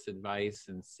 analysis, advice,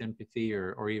 and sympathy,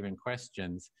 or even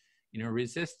questions,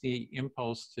 resist the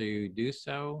impulse to do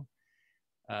so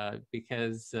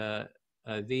because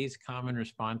these common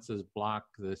responses block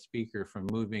the speaker from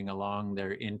moving along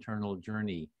their internal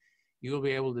journey. You will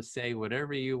be able to say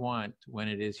whatever you want when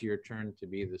it is your turn to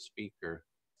be the speaker.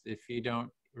 If you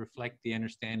don't reflect the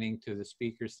understanding to the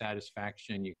speaker's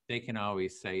satisfaction, they can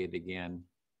always say it again.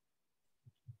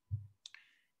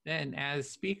 Then as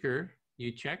speaker,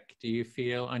 you check, do you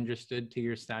feel understood to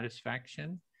your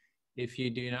satisfaction? If you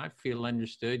do not feel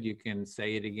understood, you can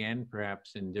say it again,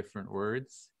 perhaps in different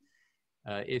words.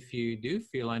 If you do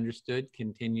feel understood,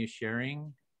 continue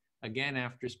sharing. Again,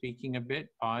 after speaking a bit,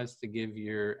 pause to give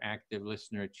your active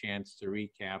listener a chance to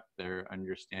recap their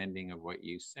understanding of what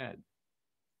you said.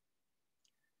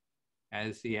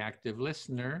 As the active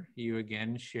listener, you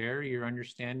again share your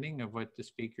understanding of what the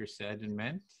speaker said and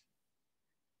meant.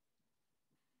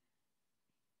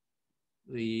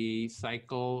 The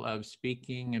cycle of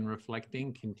speaking and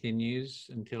reflecting continues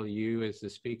until you, as the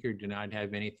speaker, do not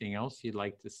have anything else you'd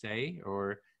like to say,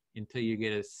 or until you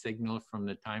get a signal from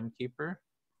the timekeeper.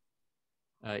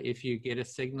 If you get a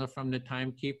signal from the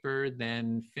timekeeper,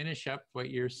 then finish up what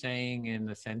you're saying in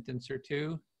a sentence or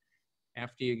two.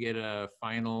 After you get a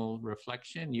final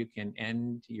reflection, you can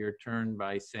end your turn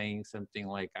by saying something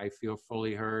like, "I feel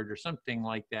fully heard," or something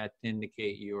like that to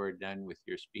indicate you are done with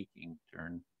your speaking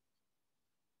turn.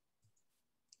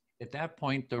 At that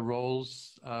point, the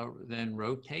roles then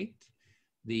rotate.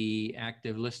 The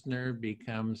active listener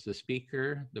becomes the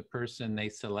speaker. The person they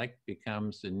select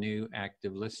becomes the new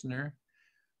active listener.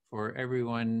 For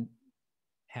everyone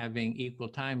having equal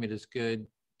time, it is good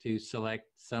to select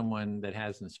someone that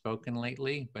hasn't spoken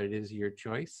lately, but it is your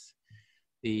choice.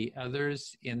 The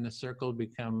others in the circle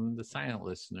become the silent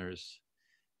listeners.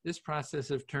 This process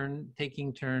of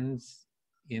taking turns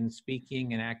in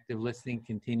speaking and active listening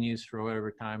continues for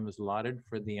whatever time is allotted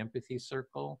for the empathy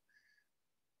circle.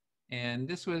 And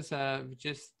this was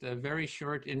just a very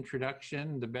short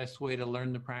introduction. The best way to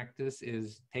learn the practice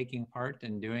is taking part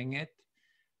and doing it.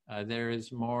 There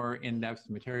is more in-depth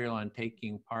material on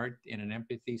taking part in an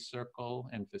empathy circle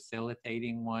and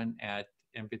facilitating one at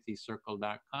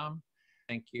empathycircle.com.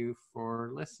 Thank you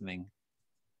for listening.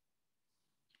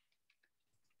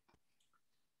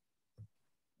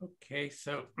 Okay,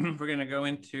 so we're going to go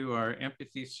into our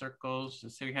empathy circles.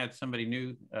 Let's say we had somebody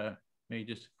new, maybe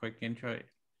just a quick intro.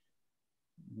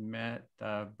 Matt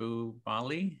Boo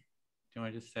Bali. Do you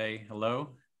want to just say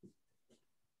hello?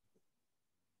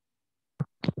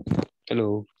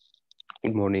 Hello,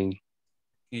 good morning.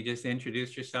 Can you just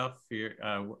introduce yourself,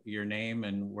 your name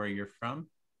and where you're from?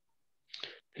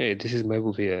 Hey, this is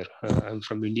Mahbub here. I'm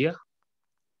from India.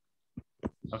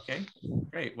 Okay,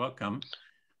 great, welcome.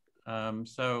 We're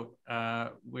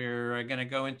going to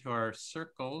go into our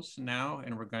circles now,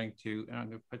 and we're going to, I'm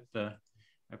going to put to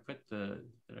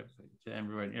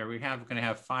everyone here. We're going to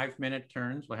have 5-minute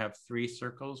turns. We'll have 3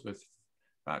 circles with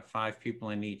about 5 people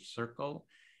in each circle.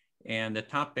 And the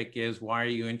topic is, why are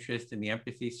you interested in the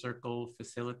Empathy Circle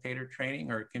Facilitator Training?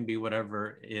 Or it can be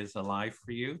whatever is alive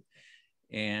for you.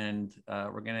 And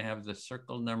we're going to have the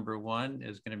circle number 1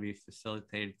 is going to be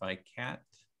facilitated by Kat.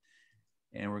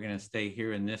 And we're going to stay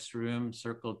here in this room.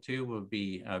 Circle 2 will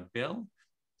be Bill,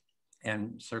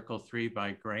 and circle 3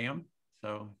 by Graham.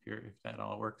 So if that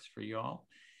all works for you all.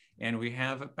 And we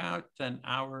have about an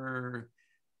hour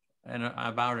and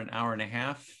about an hour and a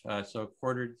half. So a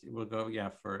quarter, we'll go,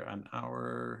 for an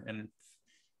hour and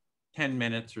 10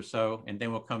 minutes or so. And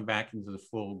then we'll come back into the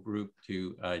full group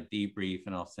to debrief,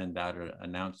 and I'll send out an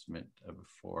announcement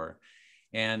before.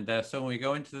 And so when we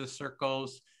go into the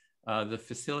circles, the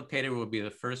facilitator will be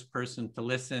the first person to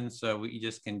listen. So you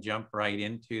just can jump right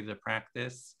into the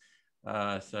practice.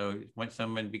 So when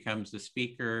someone becomes the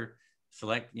speaker,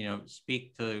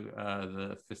 speak to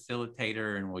the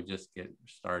facilitator, and we'll just get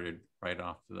started right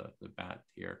off the bat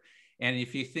here. And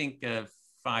if you think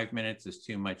 5 minutes is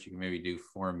too much, you can maybe do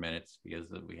 4 minutes, because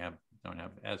we don't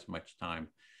have as much time.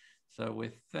 So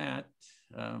with that,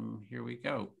 here we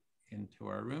go into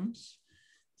our rooms.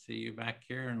 See you back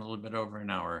here in a little bit over an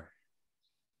hour.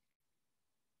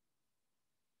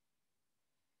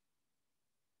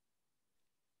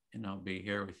 And I'll be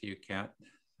here with you, Kat.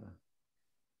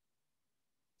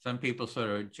 Some people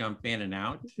sort of jump in and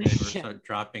out, and we're sort of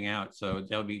dropping out. So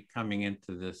they'll be coming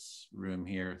into this room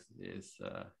here. It's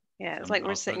like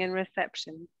we're sitting in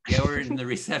reception. Yeah, we're in the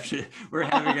reception. We're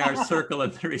having our circle in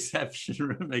the reception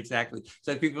room, exactly.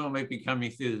 So people might be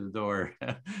coming through the door.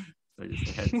 So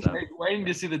just a heads up. Waiting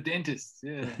to see the dentist.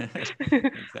 Yeah. Exactly.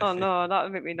 Oh no, that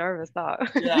would make me nervous. That.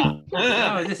 Yeah.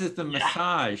 No, this is the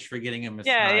massage for getting a massage.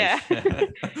 Yeah.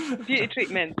 Beauty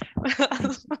treatment.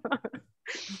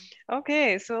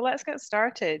 Okay, so let's get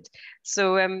started.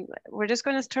 So we're just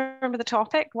going to turn to the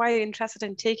topic. Why are you interested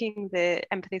in taking the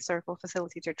Empathy Circle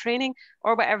Facilitator Training,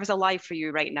 or whatever's alive for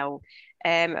you right now?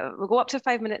 We'll go up to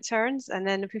 5-minute turns, and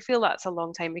then if we feel that's a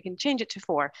long time, we can change it to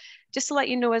 4. Just to let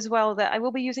you know as well that I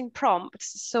will be using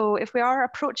prompts. So if we are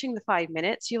approaching the 5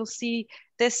 minutes, you'll see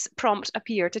this prompt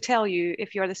appear to tell you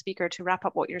if you're the speaker to wrap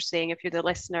up what you're saying, if you're the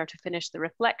listener to finish the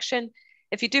reflection.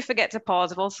 If you do forget to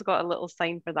pause, I've also got a little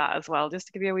sign for that as well, just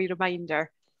to give you a wee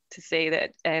reminder to say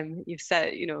that you've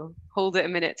said, hold it a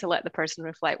minute to let the person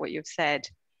reflect what you've said.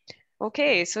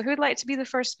 Okay, so who'd like to be the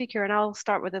first speaker? And I'll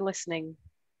start with the listening.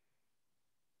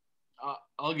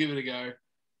 I'll give it a go.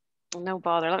 No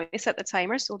bother. Let me set the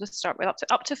timer. So we'll just start with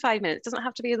up to 5 minutes. Doesn't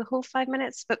have to be the whole 5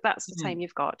 minutes, but that's the time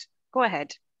you've got. Go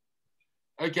ahead.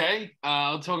 Okay,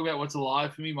 I'll talk about what's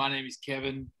alive for me. My name is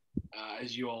Kevin,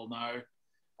 as you all know.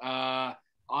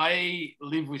 I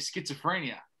live with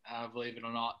schizophrenia, believe it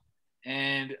or not.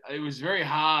 And it was very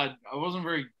hard. I wasn't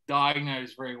very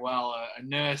diagnosed very well. A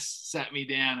nurse sat me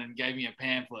down and gave me a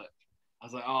pamphlet. I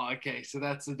was like, oh, okay, so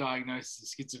that's the diagnosis of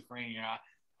schizophrenia.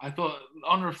 I thought,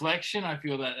 on reflection, I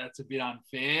feel that that's a bit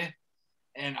unfair.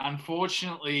 And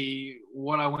unfortunately,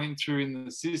 what I went through in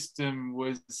the system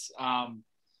was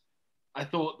I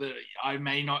thought that I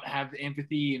may not have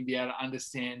empathy and be able to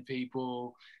understand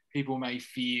people. People may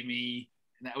fear me,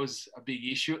 and that was a big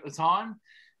issue at the time.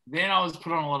 Then I was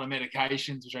put on a lot of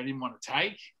medications, which I didn't want to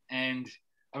take, and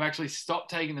I've actually stopped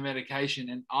taking the medication.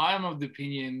 And I'm of the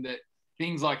opinion that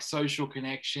things like social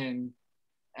connection,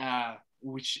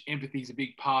 which empathy is a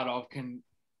big part of, can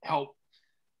help,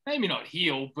 maybe not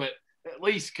heal, but at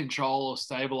least control or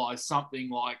stabilize something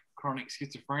like chronic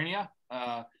schizophrenia.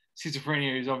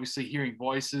 Schizophrenia is obviously hearing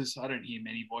voices. I don't hear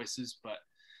many voices, but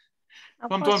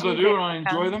sometimes I do, and I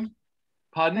enjoy them.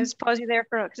 Pardon? Just pause you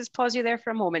there for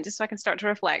a moment, just so I can start to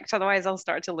reflect. Otherwise, I'll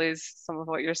start to lose some of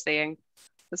what you're saying.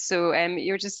 So,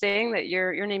 you're just saying that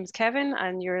your name's Kevin,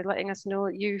 and you're letting us know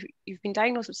you've been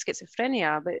diagnosed with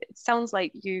schizophrenia, but it sounds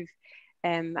like you've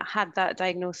had that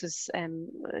diagnosis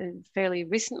fairly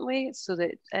recently. So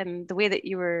that the way that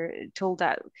you were told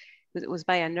that was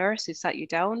by a nurse who sat you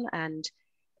down, and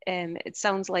it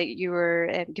sounds like you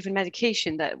were given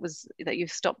medication that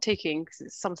you've stopped taking because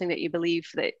it's something that you believe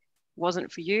that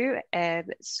wasn't for you.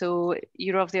 So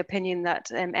you're of the opinion that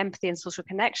empathy and social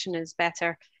connection is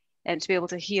better to be able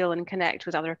to heal and connect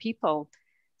with other people.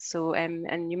 So,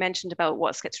 and you mentioned about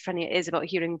what schizophrenia is, about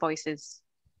hearing voices.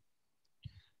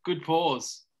 Good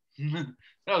pause.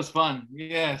 That was fun.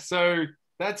 Yeah, so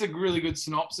that's a really good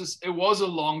synopsis. It was a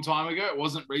long time ago. It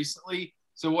wasn't recently.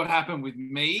 So what happened with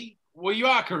me? Well, you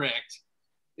are correct.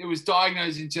 It was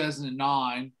diagnosed in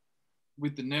 2009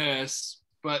 with the nurse,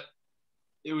 but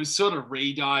it was sort of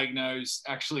re-diagnosed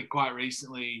actually quite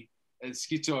recently as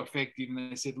schizoaffective.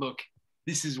 And they said, look,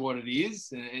 this is what it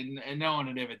is. And no one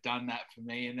had ever done that for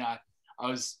me. And I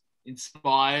was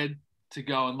inspired to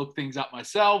go and look things up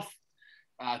myself,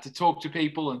 to talk to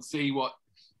people and see what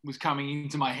was coming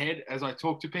into my head as I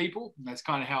talk to people. And that's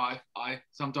kind of how I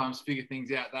sometimes figure things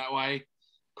out that way.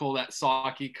 Call that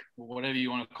psychic or whatever you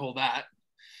want to call that.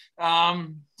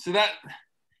 So that,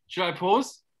 should I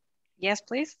pause? Yes,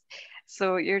 please.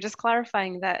 So you're just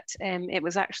clarifying that it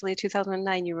was actually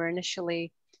 2009 you were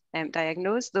initially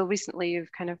diagnosed, though recently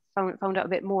you've kind of found out a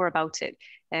bit more about it,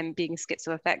 being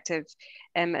schizoaffective.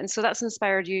 And so that's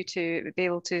inspired you to be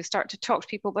able to start to talk to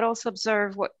people, but also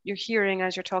observe what you're hearing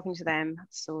as you're talking to them.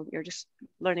 So you're just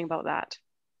learning about that.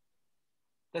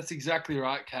 That's exactly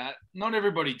right, Kat. Not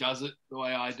everybody does it the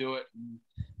way I do it. And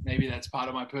maybe that's part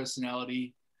of my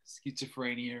personality,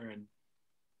 schizophrenia and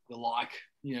the like,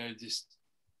 just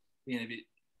being a bit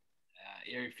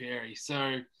airy-fairy.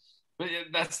 So, but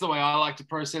that's the way I like to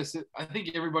process it. I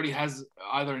think everybody has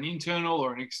either an internal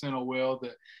or an external world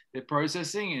that they're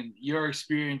processing, and your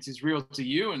experience is real to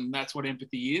you, and that's what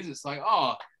empathy is. It's like,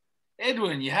 oh,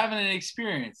 Edwin, you're having an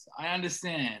experience. I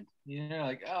understand.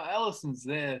 Like, oh, Allison's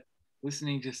there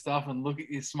listening to stuff and look at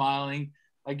you smiling.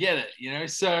 I get it,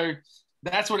 So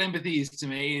that's what empathy is to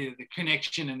me, the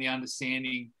connection and the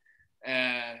understanding.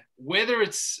 Whether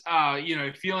it's,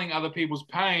 feeling other people's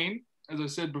pain, as I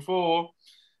said before,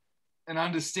 and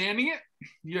understanding it,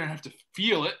 you don't have to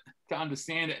feel it to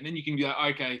understand it. And then you can be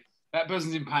like, okay, that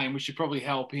person's in pain. We should probably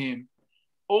help him.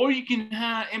 Or you can,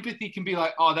 empathy can be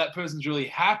like, oh, that person's really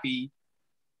happy.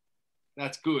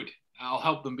 That's good. I'll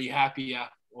help them be happier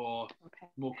or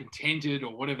more contented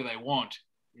or whatever they want,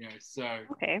 so.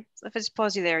 Okay, so if I just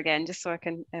pause you there again, just so I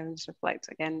can just reflect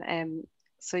again.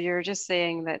 So you're just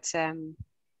saying that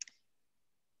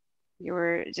you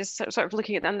were just sort of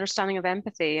looking at the understanding of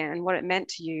empathy and what it meant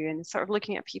to you, and sort of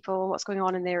looking at people, what's going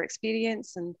on in their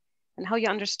experience, and and how you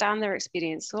understand their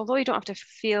experience. So although you don't have to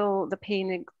feel the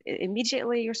pain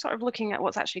immediately, you're sort of looking at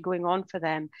what's actually going on for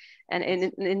them, and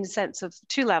in the sense of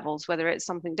two levels, whether it's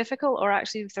something difficult or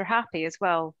actually if they're happy as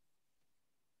well.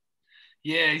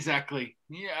 Yeah, exactly.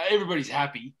 Yeah, everybody's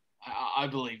happy. I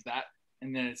believe that.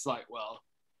 And then it's like, well,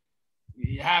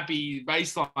 you're happy,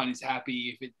 baseline is happy.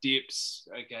 If it dips,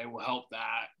 okay, we'll help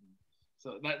that.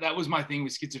 So that was my thing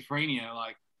with schizophrenia.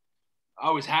 Like, I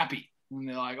was happy. And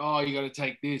they're like, oh, you got to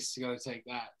take this, you got to take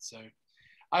that. So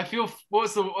I feel,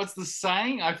 what's the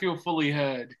saying? I feel fully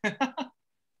heard. Yes,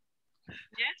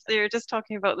 so you're just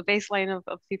talking about the baseline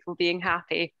of people being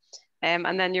happy.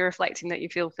 And then you're reflecting that you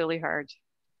feel fully heard.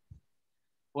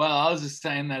 Well, I was just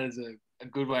saying that as a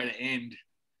good way to end.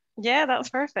 Yeah, that's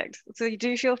perfect. So you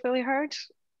do feel fully heard?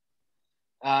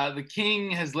 The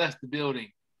king has left the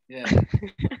building. Yeah.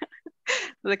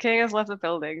 The king has left the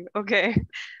building. Okay.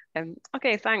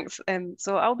 Okay, thanks.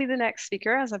 So I'll be the next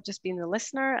speaker, as I've just been the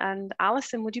listener. And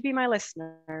Alison, would you be my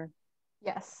listener?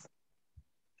 Yes.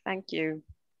 Thank you.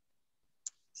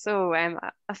 So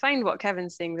I find what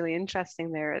Kevin's saying really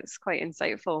interesting there. It's quite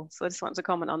insightful. So I just want to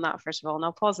comment on that first of all, and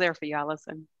I'll pause there for you,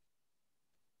 Alison.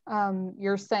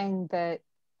 You're saying that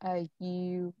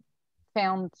you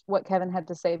found what Kevin had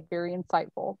to say very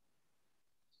insightful.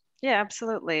 Yeah,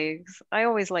 absolutely. I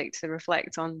always like to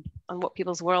reflect on what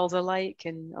people's worlds are like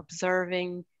and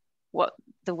observing what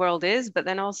the world is, but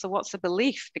then also what's the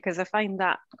belief, because I find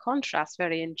that contrast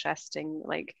very interesting,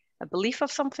 like a belief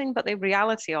of something, but the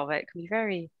reality of it can be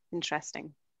very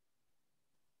interesting.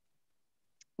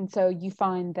 And so you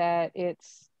find that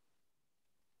it's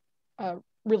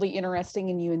really interesting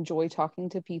and you enjoy talking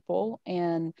to people.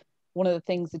 And one of the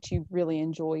things that you really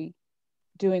enjoy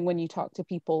doing when you talk to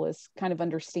people is kind of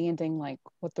understanding like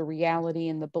what the reality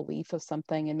and the belief of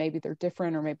something, and maybe they're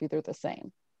different or maybe they're the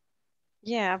same.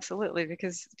 Yeah, absolutely,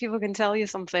 because people can tell you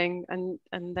something and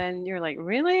then you're like,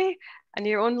 really? And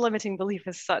your own limiting belief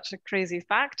is such a crazy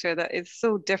factor that it's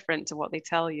so different to what they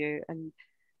tell you, and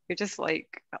you're just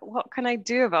like, what can I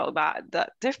do about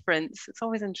that difference? It's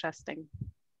always interesting.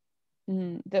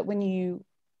 That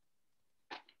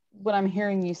what I'm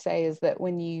hearing you say is that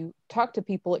when you talk to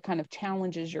people, it kind of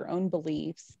challenges your own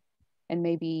beliefs and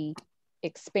maybe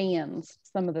expands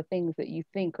some of the things that you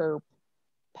think are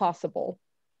possible.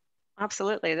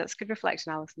 Absolutely. That's good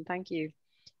reflection, Alison. Thank you.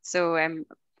 So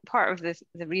part of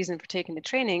the reason for taking the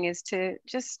training is to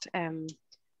just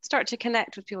start to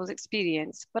connect with people's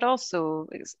experience, but also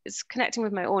it's connecting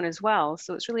with my own as well.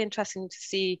 So it's really interesting to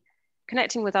see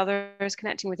connecting with others,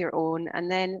 connecting with your own,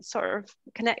 and then sort of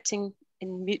connecting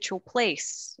in mutual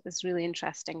place is really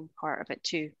interesting part of it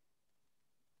too.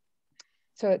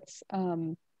 So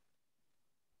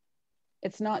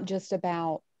it's not just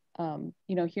about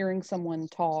hearing someone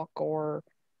talk or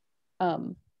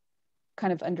kind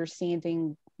of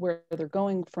understanding where they're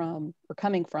going from or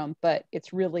coming from, but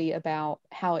it's really about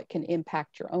how it can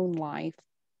impact your own life,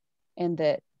 and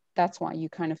that's why you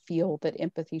kind of feel that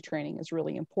empathy training is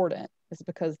really important, is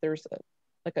because there's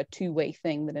a two-way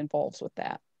thing that involves with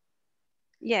that.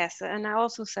 Yes, and I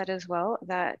also said as well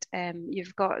that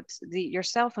you've got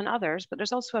yourself and others, but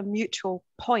there's also a mutual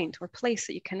point or place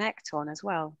that you connect on as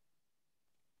well.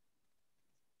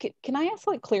 Can I ask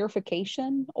like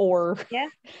clarification, or yeah,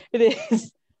 it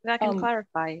is? I can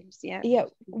clarify. Yeah. Yeah.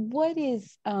 What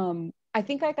is? I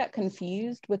think I got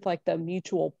confused with like the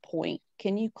mutual point.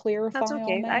 Can you clarify? That's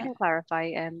okay. On that? I can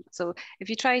clarify. So if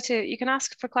you you can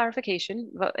ask for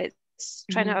clarification, but it's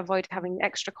trying to avoid having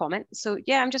extra comment. So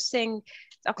yeah, I'm just saying,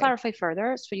 I'll clarify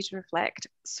further. It's for you to reflect.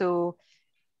 So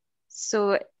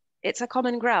it's a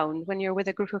common ground when you're with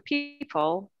a group of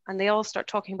people and they all start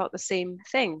talking about the same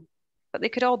thing, but they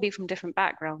could all be from different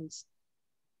backgrounds.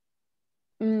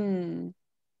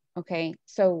 Okay.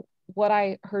 So what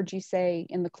I heard you say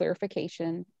in the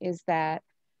clarification is that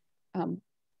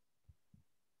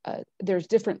there's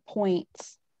different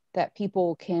points that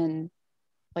people can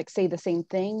like say the same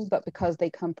thing, but because they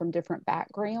come from different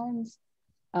backgrounds,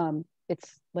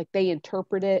 it's like they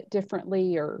interpret it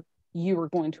differently, or you are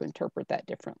going to interpret that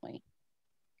differently.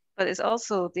 But it's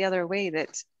also the other way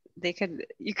that you could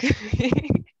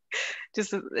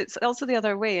just, it's also the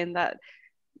other way in that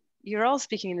you're all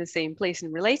speaking in the same place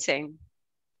and relating.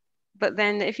 But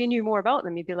then if you knew more about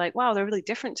them, you'd be like, wow, they're really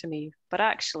different to me, but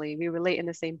actually we relate in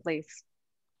the same place.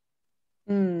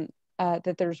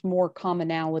 That there's more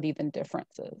commonality than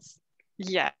differences.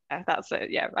 Yeah, that's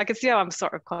it. Yeah, I can see how I'm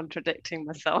sort of contradicting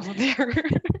myself there.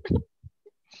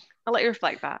 I'll let you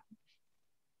reflect that.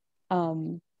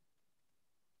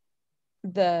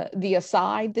 The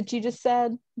aside that you just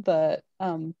said, that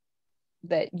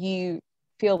you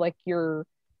feel like you're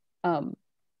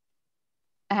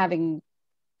having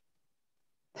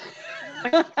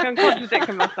I'm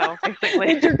contradicting myself,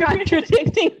 basically. you're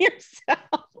contradicting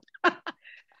yourself.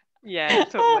 Yeah,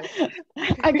 totally.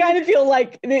 I kind of feel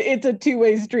like it's a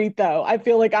two-way street, though. I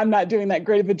feel like I'm not doing that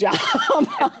great of a job.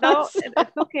 No,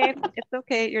 it's okay. It's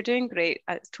okay. You're doing great.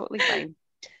 It's totally fine.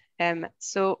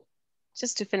 So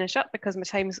just to finish up, because my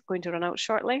time is going to run out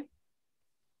shortly,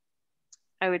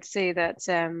 I would say that,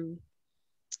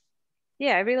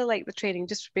 yeah, I really like the training,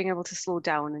 just for being able to slow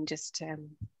down and just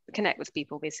connect with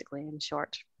people, basically, in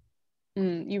short.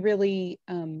 You really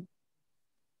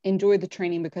enjoy the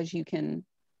training because you can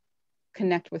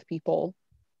connect with people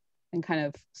and kind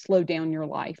of slow down your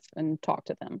life and talk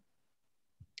to them.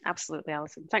 Absolutely,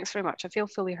 Alison. Thanks very much. I feel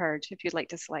fully heard. If you'd like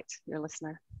to select your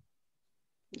listener,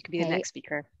 you could be the next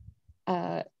speaker.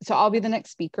 So I'll be the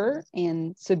next speaker,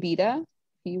 and Sabita, if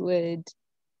you would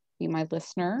be my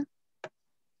listener.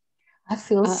 I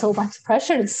feel so much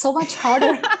pressure. It's so much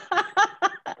harder.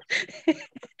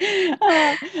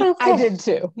 I did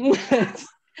too.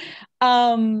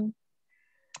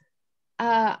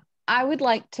 I would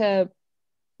like to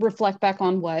reflect back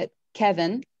on what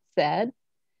Kevin said.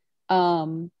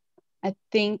 I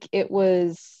think it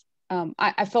was,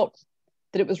 I felt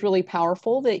that it was really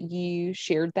powerful that you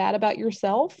shared that about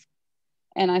yourself.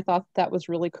 And I thought that was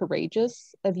really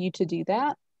courageous of you to do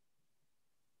that.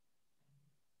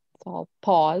 So I'll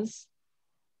pause.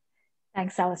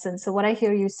 Thanks, Alison. So what I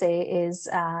hear you say is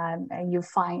you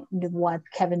find what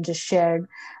Kevin just shared,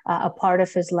 a part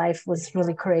of his life was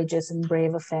really courageous and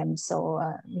brave of him. So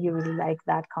you really like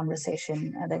that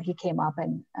conversation that he came up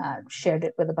and shared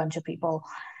it with a bunch of people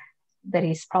that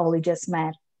he's probably just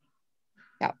met.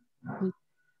 Yeah.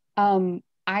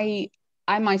 I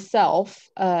myself,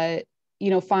 find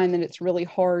that it's really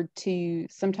hard to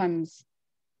sometimes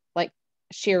like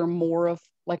share more of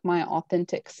like my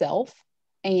authentic self,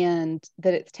 and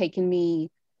that it's taken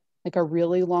me like a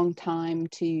really long time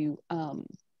to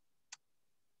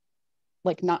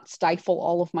like not stifle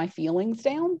all of my feelings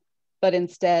down, but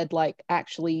instead like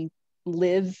actually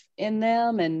live in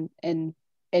them and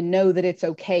know that it's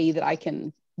okay that I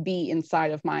can be inside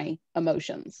of my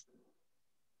emotions.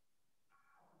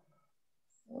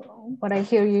 What I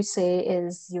hear you say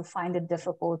is you find it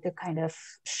difficult to kind of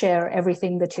share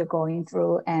everything that you're going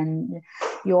through, and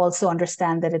you also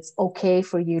understand that it's okay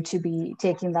for you to be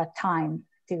taking that time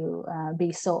to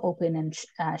be so open and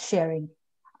sharing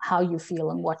how you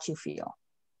feel and what you feel.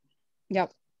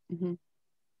 Yep.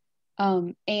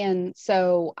 And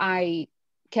so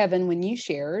Kevin, when you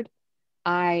shared,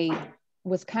 I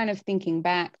was kind of thinking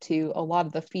back to a lot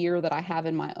of the fear that I have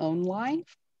in my own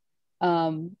life.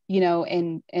 And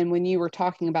when you were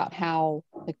talking about how,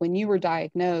 like, when you were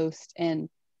diagnosed and,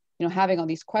 having all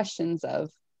these questions of,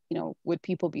 would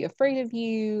people be afraid of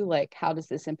you? Like, how does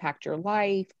this impact your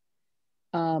life?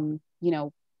 Kind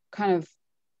of,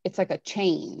 it's like a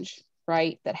change,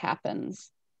 right, that happens.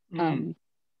 And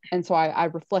so I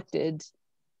reflected,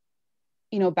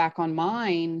 back on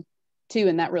mine too,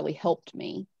 and that really helped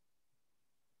me.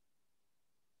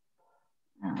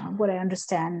 What I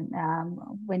understand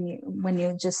when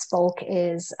you just spoke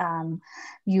is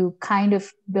you kind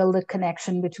of build a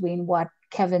connection between what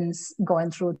Kevin's going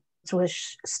through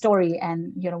his story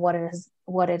and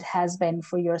what it has been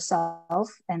for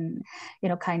yourself, and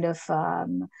kind of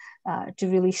to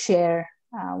really share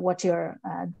what you're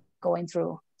going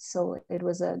through. So it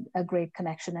was a great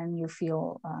connection, and you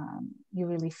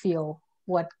really feel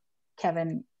what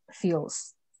Kevin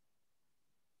feels.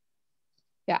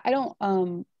 Yeah, I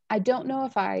don't know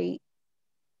if I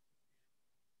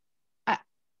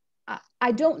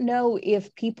don't know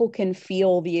if people can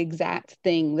feel the exact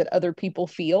thing that other people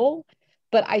feel,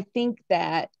 but I think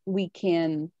that we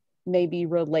can maybe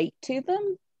relate to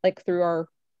them, like through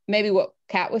maybe what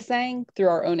Kat was saying, through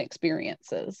our own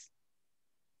experiences.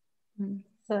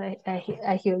 So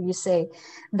I hear you say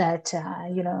that,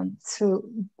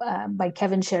 through by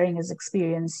Kevin sharing his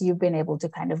experience, you've been able to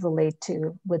kind of relate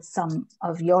with some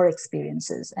of your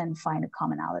experiences and find a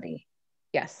commonality.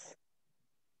 Yes.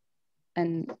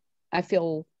 And I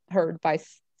feel heard by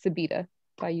Sabita,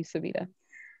 by you, Sabita.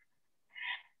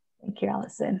 Thank you,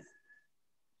 Alison.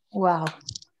 Wow.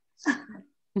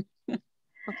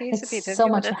 Okay, it's Sabita, so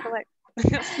much.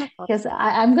 Because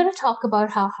I'm going to talk about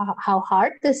how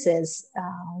hard this is.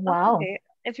 Wow. Okay.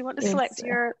 If you want to select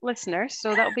your listener,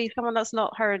 so that'll be someone that's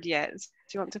not heard yet. Do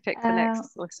you want to pick the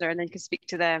next listener, and then you can speak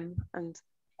to them? And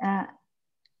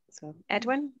so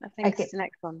Edwin, I think is the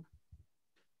next one.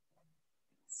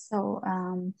 So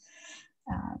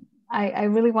I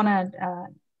really want to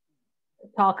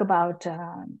talk about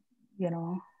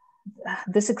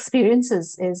this experience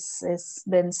is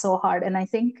been so hard. And I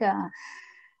think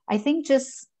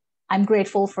just I'm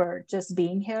grateful for just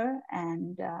being here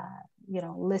and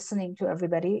listening to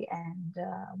everybody. And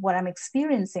what I'm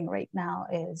experiencing right now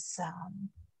is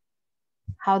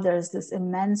how there's this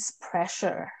immense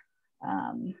pressure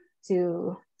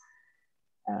to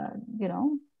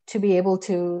be able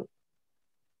to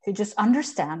just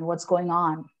understand what's going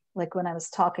on. Like when I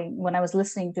was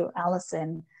listening to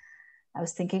Allison, I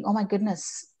was thinking, oh my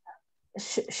goodness,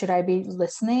 should I be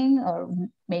listening or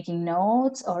making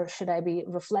notes, or should I be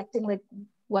reflecting? Like,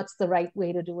 what's the right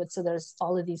way to do it? So there's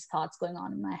all of these thoughts going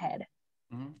on in my head.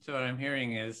 Mm-hmm. So what I'm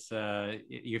hearing is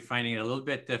you're finding it a little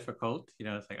bit difficult.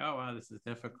 It's like, oh, wow, this is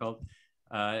difficult.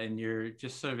 And you're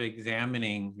just sort of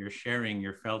you're sharing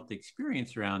your felt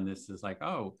experience around this is like,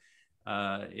 oh,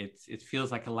 it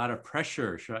feels like a lot of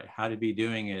pressure, how to be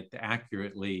doing it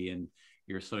accurately. And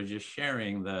you're sort of just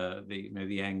sharing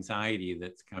the anxiety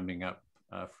that's coming up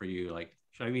for you. Like,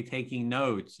 should I be taking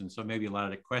notes? And so maybe a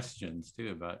lot of questions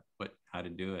too about how to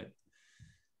do it.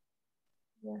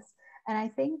 Yes. And I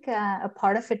think a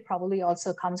part of it probably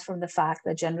also comes from the fact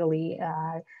that generally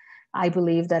I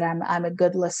believe that I'm a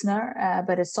good listener,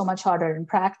 but it's so much harder in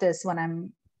practice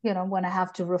when when I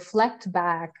have to reflect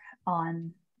back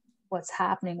on what's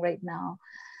happening right now.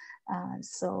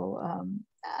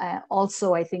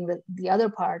 I think that the other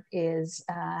part is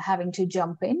having to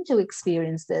jump in to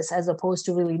experience this, as opposed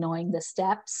to really knowing the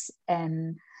steps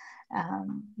and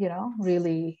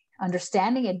really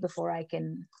understanding it before I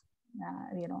can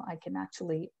I can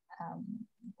actually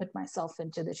put myself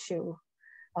into the shoe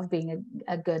of being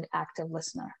a good active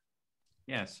listener.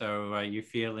 Yeah, so you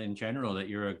feel in general that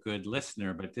you're a good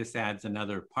listener, but this adds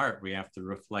another part. We have to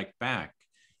reflect back.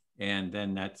 And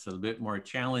then that's a bit more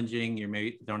challenging. You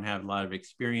maybe don't have a lot of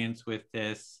experience with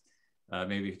this.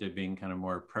 Maybe if there'd been kind of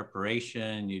more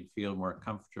preparation, you'd feel more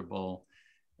comfortable.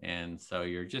 And so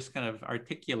you're just kind of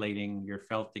articulating your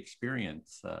felt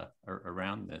experience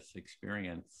around this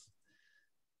experience.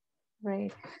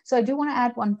 Right. So I do want to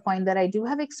add one point that I do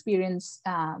have experience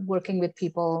working with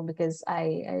people, because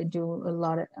I do a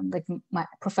lot of, like,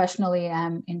 professionally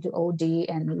I'm into OD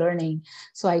and learning.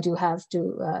 So I do have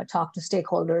to talk to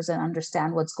stakeholders and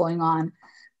understand what's going on.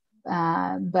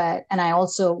 And I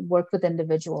also work with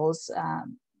individuals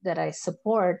that I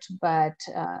support, but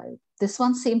this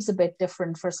one seems a bit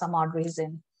different for some odd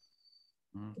reason.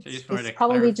 So you just it's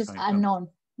probably just unknown.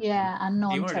 Yeah,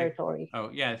 unknown territory.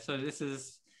 So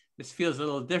this feels a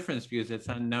little different because it's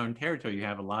unknown territory. You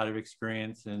have a lot of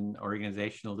experience in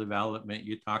organizational development.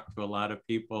 You talk to a lot of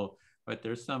people, but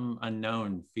there's some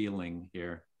unknown feeling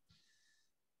here.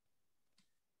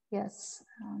 Yes.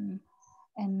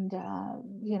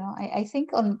 I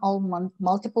think on all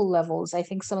multiple levels, I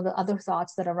think some of the other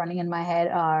thoughts that are running in my head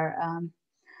are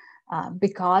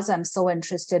because I'm so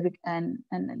interested, and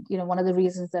one of the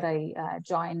reasons that I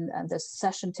joined this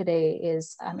session today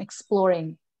is I'm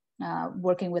exploring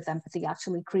working with empathy,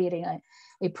 actually creating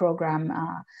a program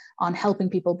on helping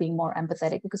people being more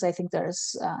empathetic, because I think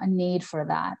there's a need for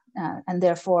that. And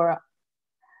therefore,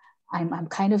 I'm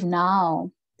kind of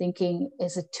now thinking,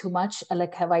 is it too much?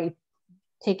 Like, have I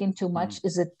taken too much?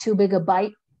 Is it too big a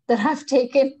bite that I've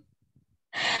taken?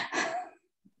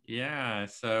 Yeah,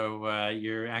 so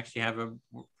you actually have a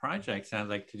project, sounds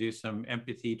like, to do some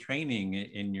empathy training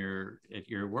at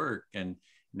your work. And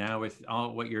now with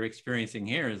all what you're experiencing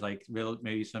here is like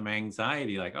maybe some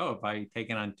anxiety, like, oh, if I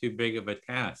taken on too big of a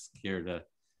task here to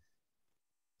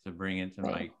bring into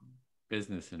my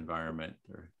business environment.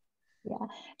 Yeah,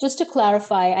 just to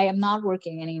clarify, I am not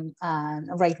working any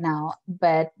right now,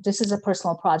 but this is a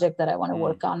personal project that I want to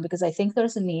work on, because I think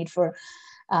there's a need for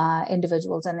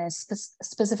individuals, and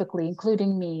specifically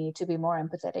including me, to be more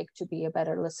empathetic, to be a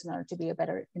better listener, to be a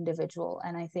better individual.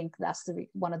 And I think that's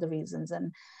one of the reasons.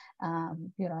 And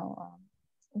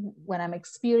when I'm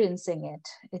experiencing it,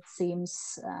 it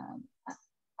seems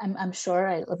I'm sure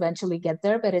I'll eventually get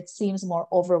there, but it seems more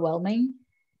overwhelming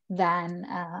than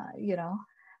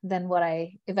than what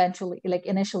I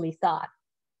initially thought.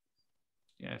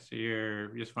 Yeah, so you're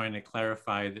just wanting to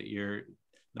clarify that you're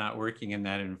not working in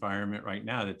that environment right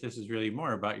now, that this is really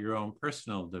more about your own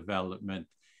personal development,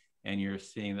 and you're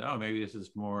seeing that, oh, maybe this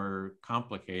is more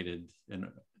complicated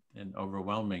and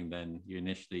overwhelming than you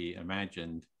initially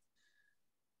imagined.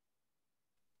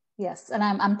 Yes, and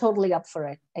I'm totally up for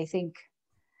it. I think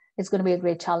it's going to be a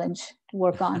great challenge to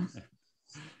work on.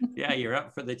 Yeah, you're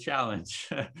up for the challenge.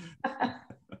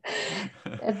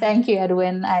 Thank you,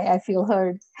 Edwin. I feel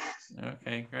heard.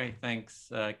 Okay, great. Thanks.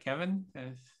 Kevin?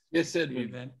 Yes,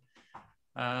 Edwin.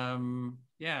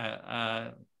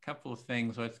 A couple of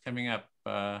things. What's coming up?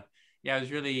 Yeah, it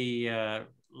was really a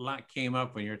lot came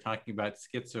up when you were talking about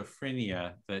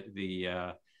schizophrenia.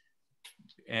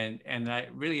 And I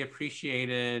really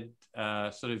appreciated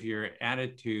sort of your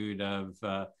attitude of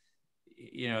that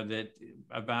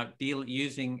about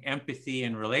using empathy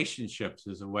in relationships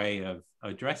as a way of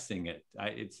addressing it.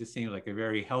 It just seems like a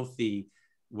very healthy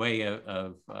way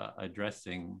of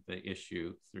addressing the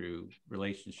issue through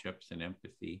relationships and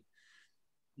empathy.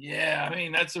 Yeah, I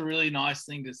mean, that's a really nice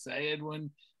thing to say,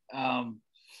 Edwin.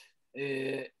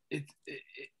 It's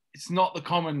not the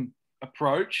common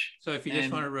approach. So if you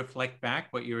just want to reflect back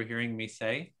what you were hearing me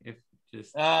say, it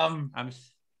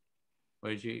sounds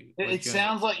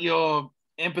like you're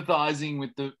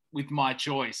empathizing with my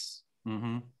choice.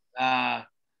 Mm-hmm. I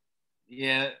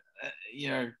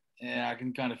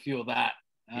can kind of feel that.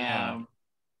 Yeah.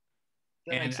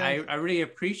 And I really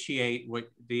appreciate what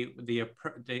the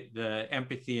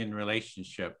empathy and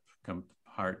relationship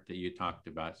part that you talked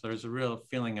about. So there's a real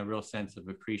sense of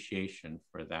appreciation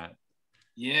for that.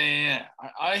 Yeah.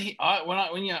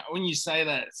 When you say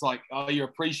that, it's like, oh, you're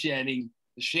appreciating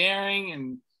the sharing,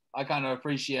 and I kind of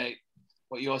appreciate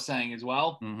what you're saying as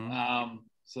well. Mm-hmm.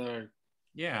 So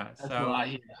yeah, that's what I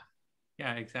hear.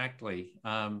 Yeah, exactly.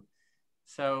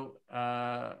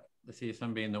 Let's see,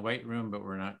 somebody in the weight room, but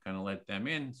we're not going to let them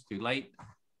in. It's too late.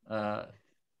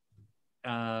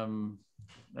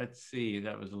 Let's see,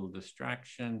 that was a little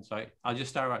distraction. So I'll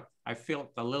just start out. I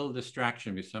felt a little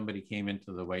distraction because somebody came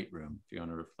into the weight room. If you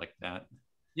want to reflect that.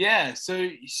 Yeah, so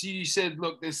you said,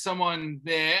 look, there's someone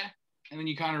there, and then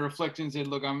you kind of reflected and said,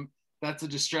 look, that's a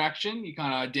distraction. You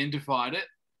kind of identified it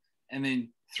and then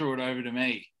threw it over to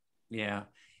me. Yeah.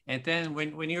 And then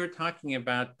when you were talking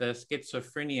about the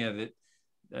schizophrenia,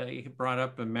 that you brought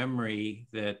up a memory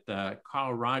that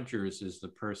Carl Rogers is the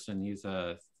person. He's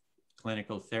a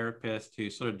clinical therapist who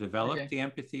sort of developed the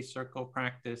Empathy Circle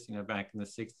practice, back in the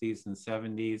 60s and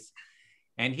 70s.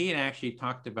 And he had actually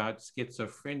talked about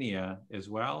schizophrenia as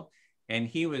well. And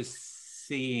he was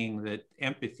seeing that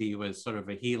empathy was sort of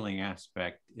a healing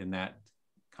aspect in that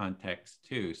context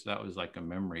too. So that was like a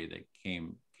memory that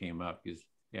came up.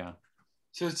 Yeah.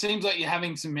 So it seems like you're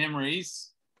having some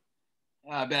memories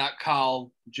about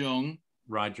Carl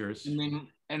Rogers.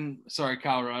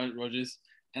 Carl Rogers,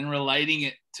 and relating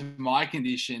it to my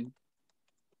condition,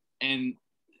 and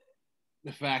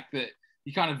the fact that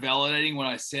you're kind of validating what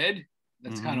I said.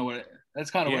 That's kind of what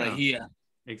what I hear.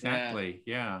 Exactly.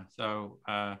 Yeah. So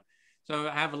so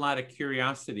I have a lot of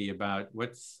curiosity about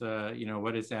what is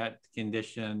that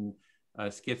condition,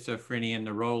 schizophrenia, and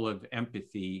the role of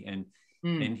empathy. And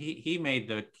he made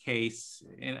the case,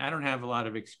 and I don't have a lot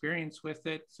of experience with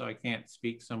it, so I can't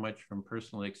speak so much from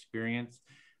personal experience,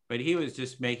 but he was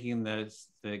just making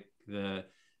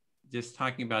just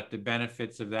talking about the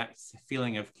benefits of that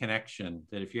feeling of connection,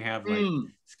 that if you have like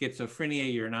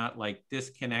schizophrenia, you're not like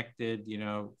disconnected,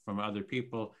 from other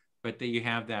people, but that you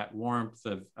have that warmth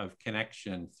of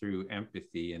connection through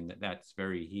empathy, and that's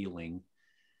very healing.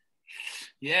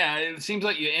 Yeah, it seems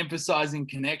like you're emphasizing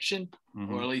connection,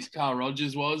 or at least Carl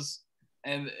Rogers was,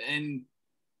 and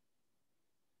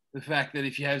the fact that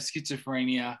if you have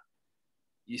schizophrenia,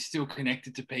 you're still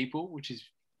connected to people, which is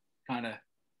kind of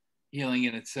healing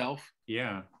in itself.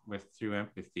 Yeah, through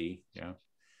empathy. Yeah.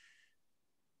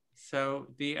 So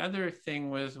the other thing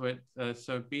was what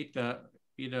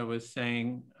Bita was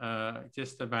saying,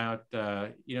 just about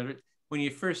when you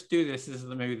first do this is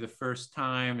maybe the first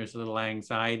time, there's a little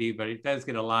anxiety, but it does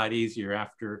get a lot easier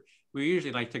after. We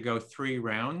usually like to go 3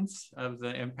 rounds of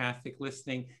the empathic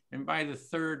listening. And by the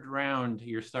 3rd round,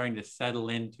 you're starting to settle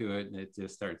into it, and it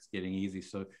just starts getting easy.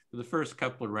 So for the first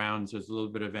couple of rounds, there's a little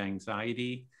bit of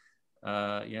anxiety.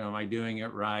 Am I doing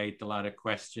it right? A lot of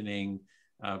questioning,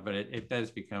 but it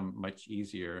does become much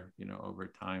easier, over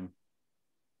time.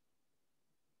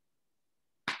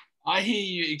 I hear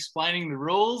you explaining the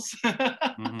rules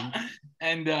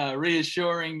and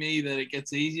reassuring me that it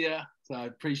gets easier. So I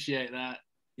appreciate that.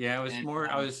 Yeah, it was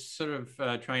I was sort of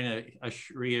trying to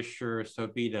reassure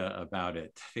Sobita about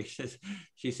it.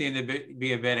 She seemed to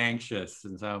be a bit anxious.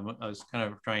 And so I was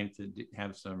kind of trying to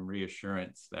have some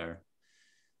reassurance there.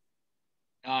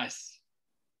 Nice.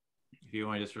 If you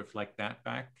want to just reflect that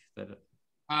back.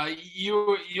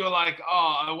 You're like,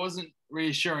 oh, I wasn't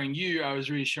reassuring you, I was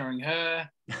reassuring her.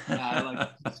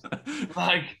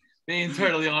 Like being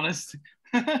totally honest.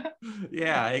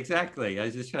 Yeah, exactly. I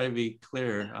was just trying to be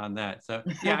clear on that. So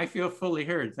yeah, I feel fully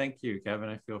heard. Thank you, Kevin.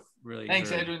 I feel really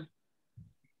Thanks, heard. Edwin.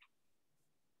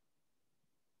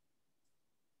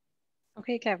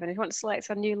 Okay, Kevin, if you want to select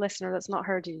a new listener that's not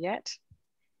heard you yet.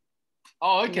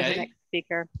 Oh, okay. You're the next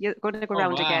speaker. You're going to go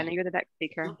around again, and you're the next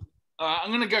speaker. I'm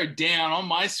going to go down. On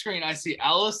my screen, I see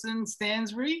Alison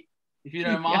Stansbury, if you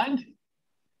don't mind.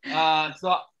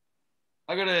 So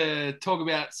I got to talk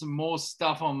about some more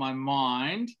stuff on my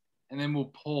mind, and then we'll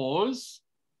pause,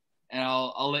 and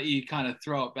I'll let you kind of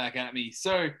throw it back at me.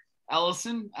 So,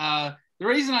 Alison, the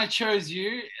reason I chose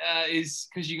you is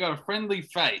because you got a friendly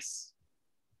face.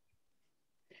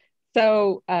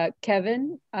 So,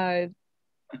 Kevin,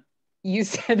 you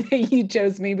said that you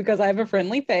chose me because I have a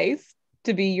friendly face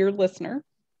to be your listener.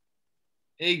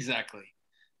 Exactly.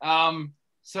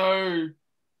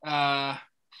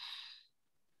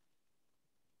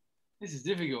 This is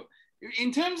difficult.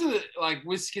 In terms of like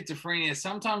with schizophrenia,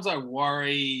 sometimes I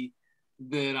worry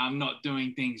that I'm not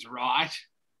doing things right.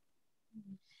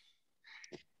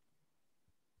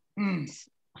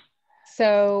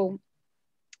 So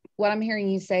what I'm hearing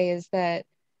you say is that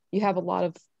you have a lot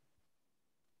of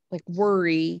like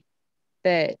worry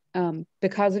that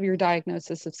because of your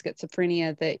diagnosis of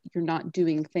schizophrenia, that you're not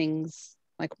doing things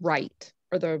like right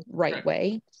or the right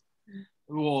way.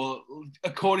 Or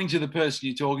according to the person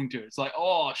you're talking to, it's like,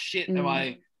 oh shit, have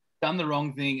I done the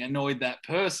wrong thing, annoyed that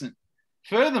person?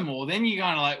 Furthermore, then you're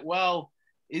kind of like, well,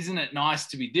 isn't it nice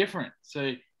to be different?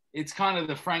 So it's kind of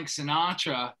the Frank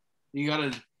Sinatra, you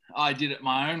got to, I did it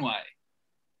my own way.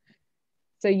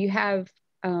 So you have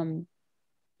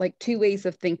like two ways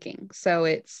of thinking. So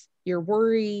it's your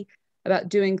worry about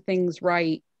doing things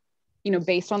right, you know,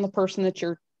 based on the person that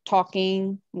you're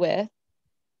talking with.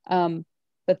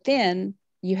 But then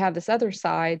you have this other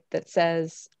side that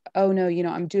says, oh no, you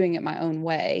know, I'm doing it my own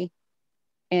way.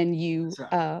 And you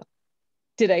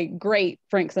did a great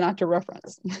Frank Sinatra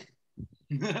reference.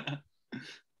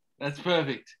 That's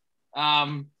perfect.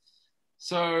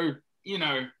 So, you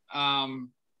know, I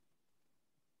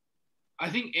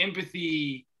think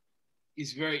empathy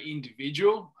is very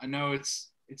individual. I know it's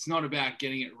not about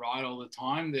getting it right all the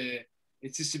time.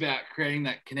 It's just about creating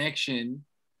that connection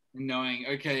and knowing,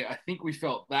 okay, I think we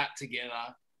felt that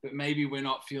together, but maybe we're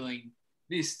not feeling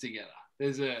this together.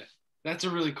 That's a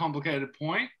really complicated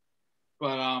point,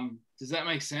 but does that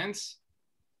make sense?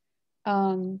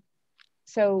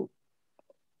 So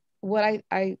what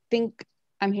I think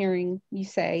I'm hearing you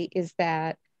say is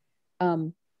that,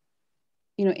 you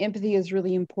know, empathy is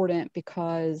really important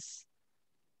because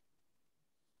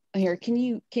here, can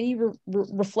you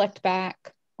reflect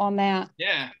back on that?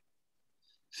 Yeah.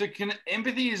 So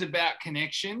empathy is about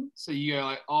connection. So you go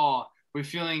like, oh, we're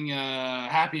feeling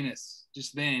happiness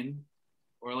just then,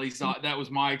 or at least that was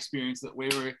my experience, that we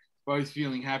were both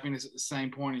feeling happiness at the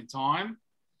same point in time.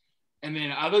 And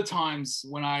then other times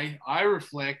when I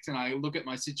reflect and I look at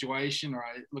my situation, or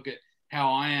I look at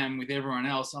how I am with everyone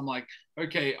else, I'm like,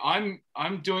 okay, I'm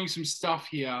doing some stuff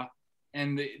here,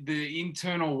 and the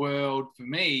internal world for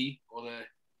me, or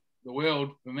the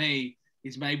world for me,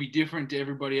 is maybe different to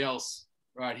everybody else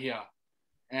right here.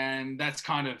 And that's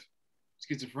kind of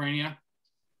schizophrenia.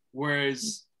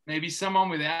 Whereas maybe someone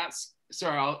without,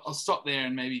 sorry, I'll stop there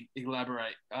and maybe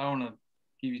elaborate. I don't want to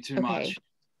give you too much.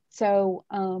 So,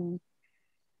 so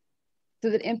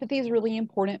that empathy is really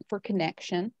important for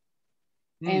connection,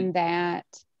 and that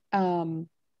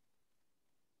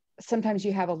sometimes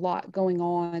you have a lot going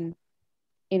on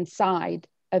inside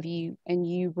of you, and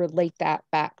you relate that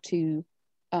back to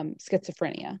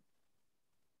schizophrenia.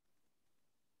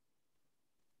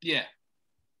 Yeah.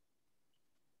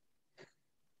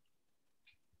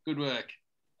 Good work.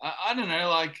 I don't know,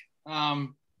 like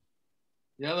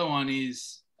the other one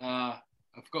is, I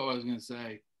forgot what I was going to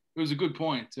say. It was a good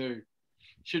point too.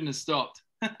 Shouldn't have stopped.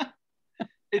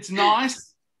 It's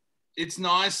nice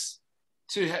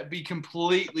to be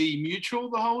completely neutral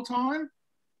the whole time.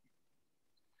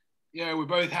 You know, we're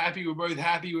both happy, we're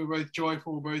both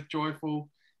joyful,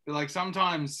 But like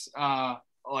sometimes,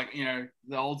 like, you know,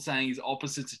 the old saying is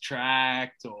opposites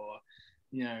attract, or,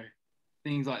 you know,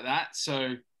 things like that.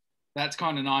 So that's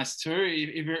kind of nice too.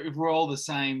 If we're all the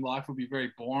same, life would be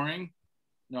very boring.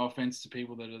 No offense to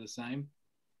people that are the same.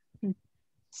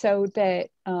 So that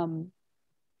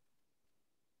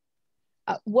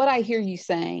what I hear you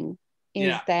saying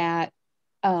is that,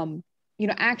 you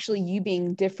know, actually you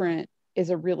being different is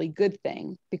a really good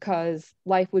thing, because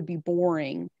life would be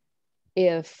boring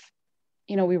if,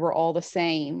 you know, we were all the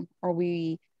same, or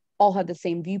we all had the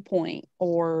same viewpoint,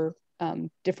 or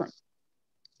different,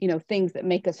 you know, things that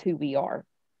make us who we are.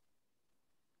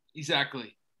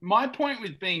 Exactly. My point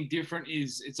with being different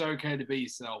is it's okay to be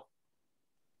yourself.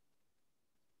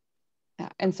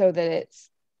 And so that it's,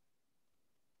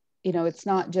 you know, it's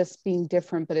not just being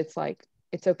different, but it's like,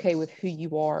 it's okay with who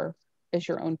you are as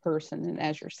your own person and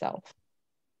as yourself.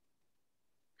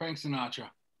 Frank Sinatra.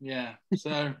 Yeah.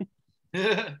 So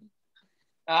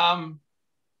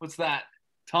What's that?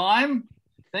 Time.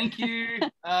 Thank you.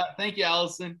 Thank you,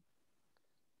 Alison.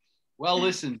 Well,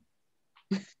 listen.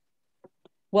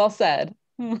 Well said.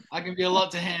 I can be a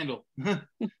lot to handle.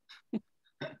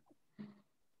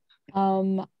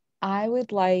 I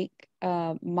would like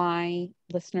my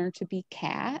listener to be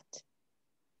Kat.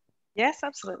 Yes,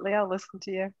 absolutely. I'll listen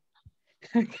to you.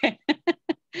 Okay.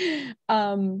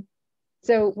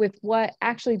 So with what,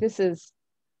 actually this is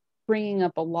bringing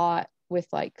up a lot with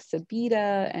like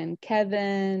Sabita and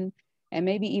Kevin, and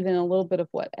maybe even a little bit of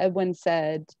what Edwin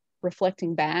said,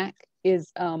 reflecting back,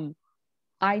 is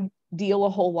I deal a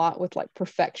whole lot with like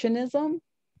perfectionism.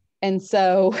 And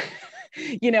so,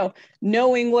 you know,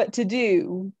 knowing what to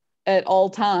do at all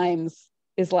times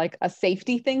is like a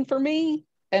safety thing for me,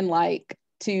 and like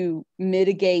to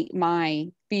mitigate my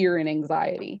fear and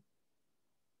anxiety.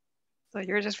 So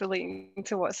you're just relating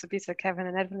to what Sabita, Kevin,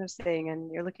 and Edwin are saying,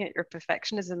 and you're looking at your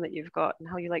perfectionism that you've got and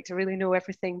how you like to really know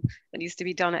everything that needs to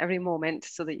be done at every moment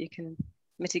so that you can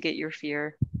mitigate your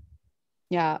fear.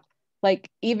 Yeah. Like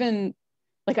even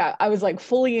like I was like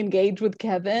fully engaged with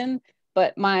Kevin,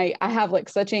 but I have like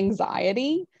such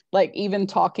anxiety, like even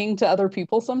talking to other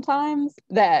people sometimes,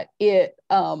 that it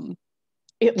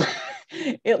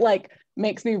it like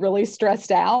makes me really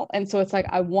stressed out. And so it's like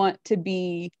I want to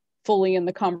be fully in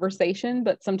the conversation,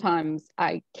 but sometimes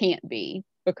I can't be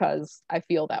because I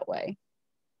feel that way.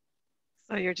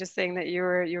 So you're just saying that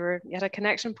you had a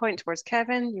connection point towards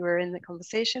Kevin, you were in the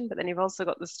conversation, but then you've also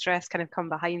got the stress kind of come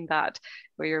behind that,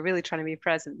 where you're really trying to be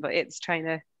present, but it's trying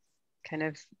to kind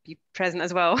of be present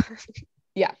as well.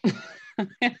 Yeah.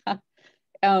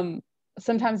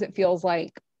 Sometimes it feels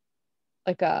like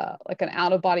an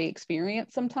out of body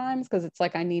experience sometimes, because it's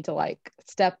like I need to like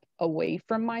step away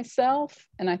from myself,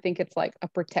 and I think it's like a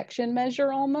protection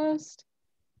measure almost,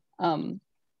 you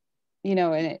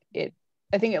know, and it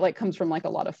I think it like comes from like a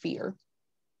lot of fear.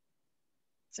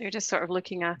 So you're just sort of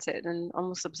looking at it and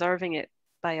almost observing it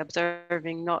by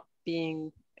observing, not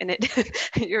being in it.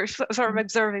 You're sort of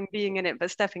observing being in it,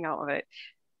 but stepping out of it.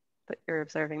 But you're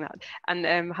observing that.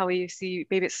 And how you see,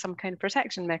 maybe it's some kind of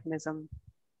protection mechanism.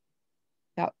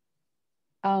 Yeah.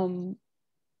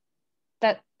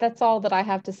 That's all that I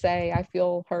have to say. I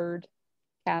feel heard,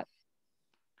 Kat.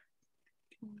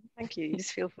 Thank you. You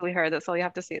just feel fully heard. That's all you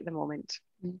have to say at the moment.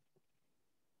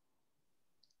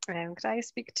 Could I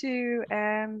speak to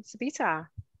Sabita?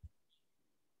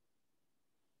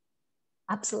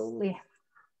 Absolutely.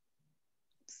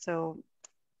 So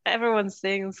everyone's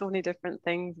saying so many different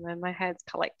things, and then my head's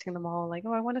collecting them all, like,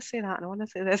 oh, I want to say that and I want to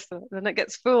say this, and then it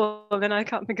gets full and then I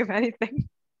can't think of anything.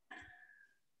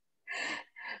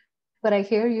 What I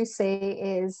hear you say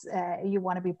is you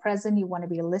want to be present, you want to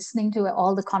be listening to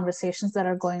all the conversations that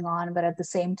are going on, but at the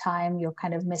same time, you're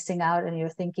kind of missing out, and you're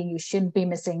thinking you shouldn't be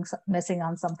missing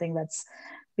on something that's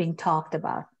being talked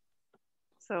about.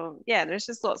 So yeah, there's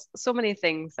just so many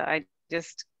things that I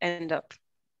just end up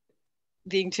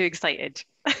being too excited.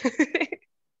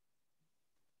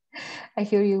 I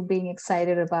hear you being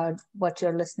excited about what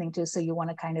you're listening to, so you want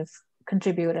to kind of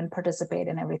contribute and participate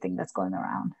in everything that's going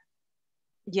around.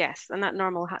 Yes, and that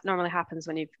normally happens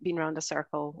when you've been around a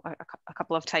circle a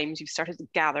couple of times. You've started to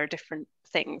gather different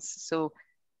things. So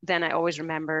then I always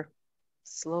remember,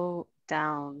 slow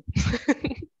down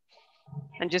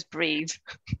and just breathe.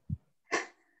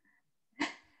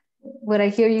 What I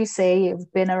hear you say,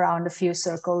 you've been around a few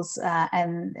circles,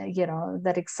 and you know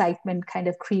that excitement kind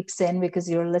of creeps in because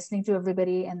you're listening to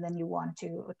everybody, and then you want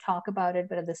to talk about it,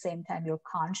 but at the same time you're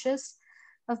conscious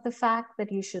of the fact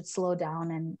that you should slow down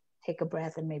and take a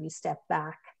breath and maybe step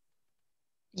back.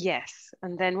 Yes,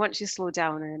 and then once you slow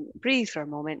down and breathe for a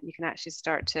moment, you can actually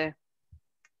start to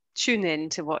tune in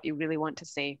to what you really want to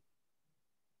say.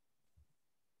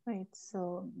 Right.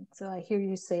 So I hear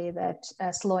you say that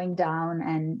slowing down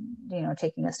and, you know,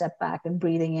 taking a step back and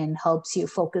breathing in helps you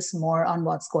focus more on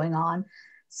what's going on,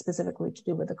 specifically to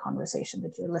do with the conversation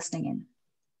that you're listening in.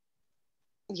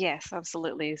 Yes,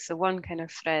 absolutely. So one kind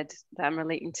of thread that I'm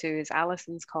relating to is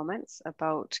Alison's comments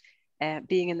about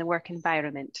being in the work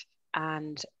environment,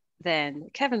 and then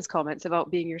Kevin's comments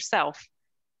about being yourself.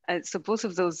 So both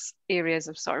of those areas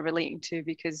I'm sort of relating to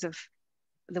because of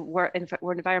the work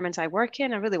environment I work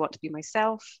in. I really want to be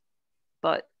myself,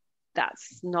 but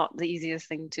that's not the easiest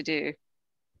thing to do.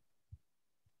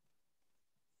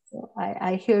 So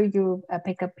I hear you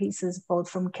pick up pieces both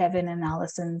from Kevin and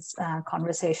Alison's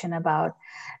conversation about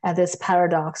this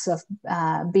paradox of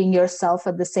being yourself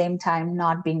at the same time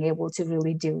not being able to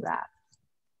really do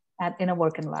that in a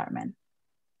work environment.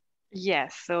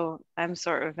 Yes, so I'm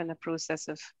sort of in the process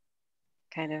of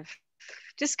kind of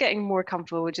just getting more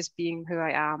comfortable with just being who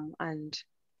I am and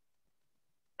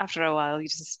after a while, you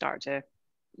just start to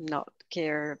not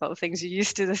care about things you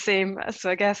used to the same.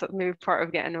 So I guess that's maybe part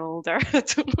of getting older. I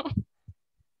don't know.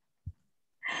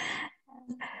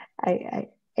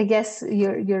 I guess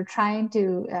you're trying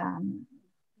to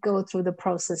go through the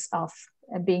process of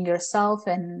being yourself,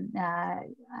 and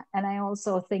I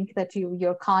also think that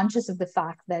you're conscious of the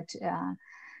fact that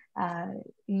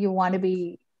you want to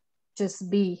be just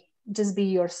be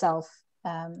yourself.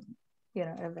 You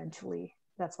know, eventually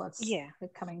that's what's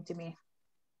coming to me.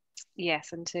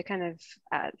 Yes, and to kind of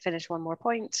finish one more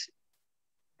point,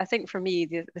 I think for me,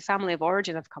 the family of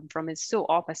origin I've come from is so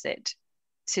opposite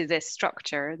to this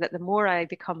structure that the more I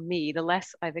become me, the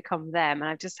less I become them. And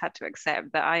I've just had to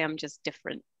accept that I am just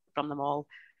different from them all.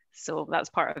 So that's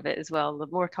part of it as well. The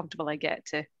more comfortable I get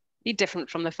to be different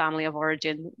from the family of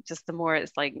origin, just the more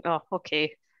it's like, oh,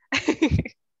 okay.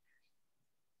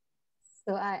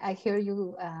 So I hear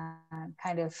you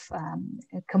kind of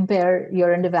compare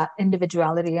your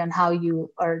individuality and how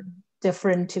you are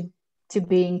different to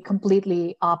being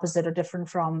completely opposite or different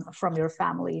from your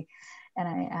family. And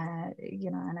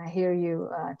I hear you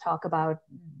talk about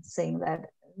saying that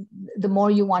the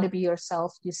more you want to be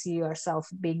yourself, you see yourself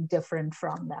being different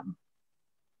from them.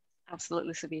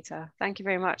 Absolutely, Savita. Thank you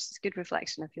very much. It's a good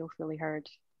reflection. I feel fully heard.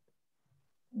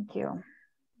 Thank you.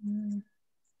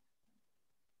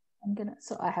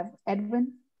 So I have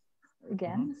Edwin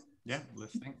again. Yeah,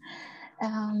 listening.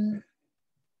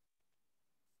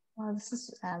 Well, this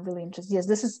is really interesting.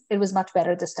 Yes, it was much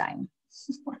better this time.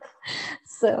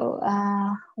 So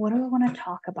what do I want to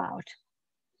talk about?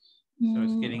 So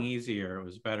it's getting easier. It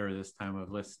was better this time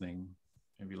of listening,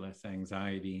 maybe less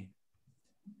anxiety.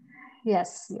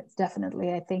 Yes,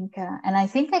 definitely. I think, and I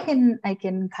think I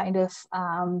can kind of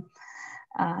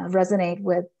resonate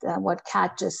with what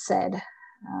Kat just said.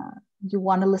 You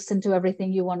want to listen to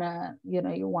everything. You want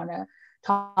to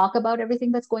talk about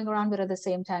everything that's going around, but at the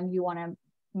same time, you want to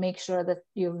make sure that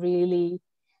you're really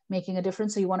making a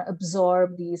difference. So you want to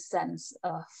absorb the sense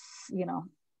of,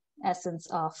 essence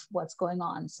of what's going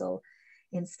on. So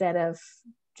instead of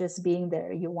just being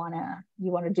there, you want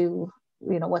to do,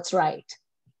 what's right.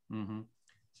 Mm-hmm.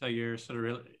 So you're sort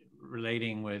of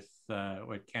relating with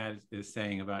what Kat is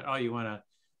saying about, you want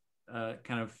to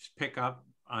kind of pick up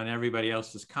on everybody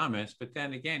else's comments, but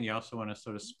then again, you also want to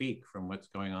sort of speak from what's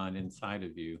going on inside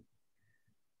of you.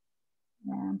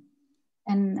 Yeah,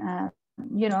 and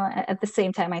at the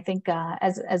same time, I think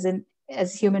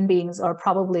as human beings, or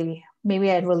probably maybe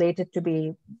I'd related to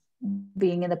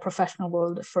being in the professional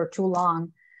world for too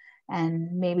long,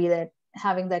 and maybe that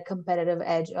having that competitive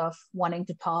edge of wanting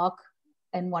to talk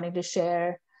and wanting to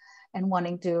share and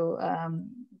wanting to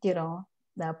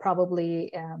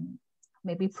probably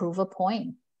maybe prove a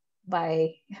point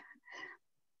by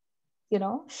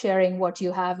sharing what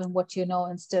you have and what you know,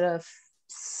 instead of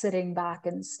sitting back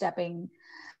and stepping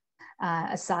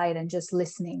aside and just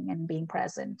listening and being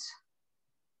present.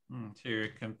 So you're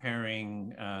comparing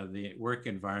the work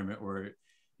environment where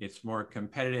it's more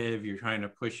competitive, you're trying to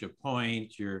push a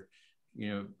point, you're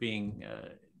being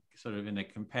sort of in a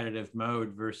competitive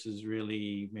mode, versus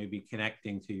really maybe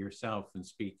connecting to yourself and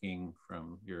speaking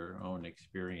from your own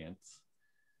experience.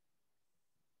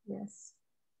 Yes.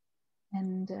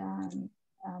 And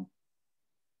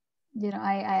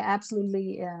I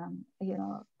absolutely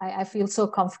I feel so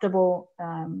comfortable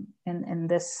in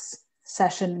this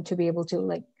session to be able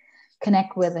to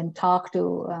connect with and talk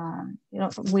to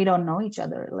we don't know each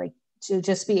other, to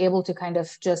just be able to kind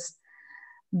of just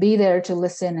be there to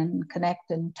listen and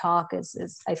connect and talk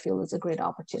is I feel is a great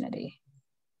opportunity.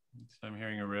 So I'm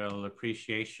hearing a real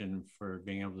appreciation for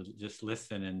being able to just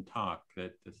listen and talk,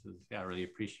 that this is really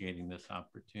appreciating this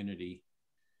opportunity.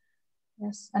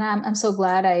 Yes, and I'm so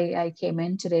glad I came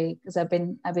in today, because I've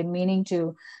been meaning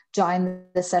to join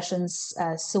the sessions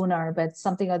sooner, but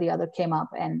something or the other came up,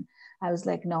 and I was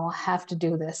like, no, I have to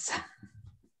do this.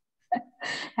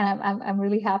 And I'm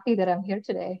really happy that I'm here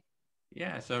today.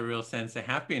 Yeah, so a real sense of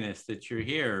happiness that you're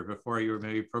here. Before you were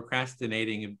maybe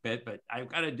procrastinating a bit, but I've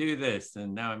got to do this,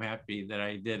 and now I'm happy that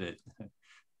I did it.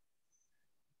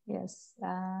 Yes,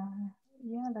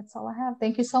 yeah, that's all I have.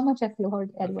 Thank you so much, Edwin.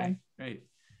 Okay, great.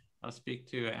 I'll speak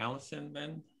to Allison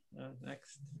then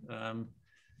next. I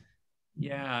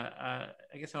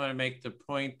guess I want to make the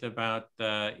point about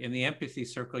in the empathy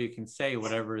circle, you can say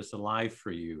whatever is alive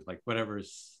for you, like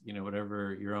whatever's,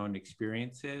 whatever your own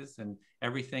experience is, and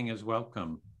everything is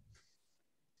welcome.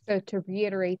 So to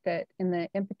reiterate that in the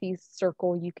empathy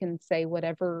circle, you can say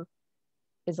whatever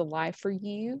is alive for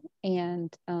you,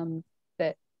 and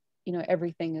that,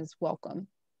 everything is welcome.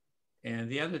 And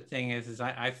the other thing is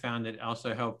I found it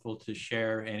also helpful to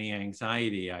share any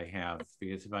anxiety I have,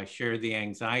 because if I share the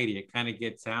anxiety, it kind of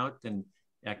gets out and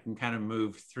I can kind of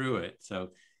move through it. So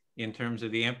in terms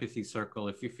of the empathy circle,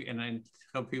 if you, and I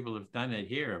hope people have done it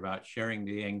here about sharing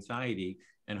the anxiety,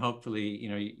 and hopefully, you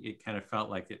know, it kind of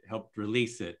felt like it helped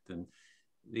release it. And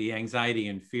the anxiety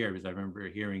and fear, because I remember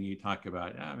hearing you talk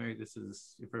about, maybe this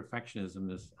is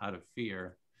perfectionism is out of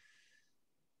fear.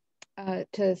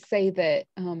 To say that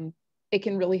it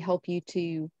can really help you to,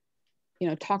 you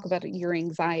know, talk about your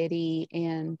anxiety.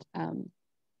 And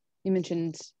you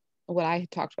mentioned what I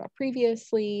had talked about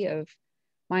previously of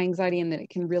my anxiety, and that it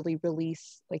can really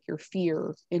release like your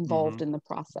fear involved in the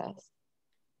process.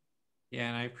 Yeah,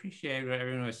 and I appreciate what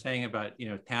everyone was saying about, you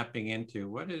know, tapping into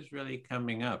what is really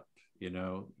coming up, you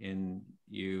know, in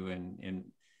you. And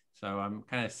so I'm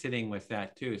kind of sitting with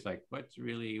that too. It's like, what's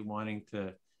really wanting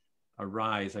to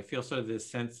arise? I feel sort of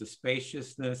this sense of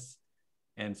spaciousness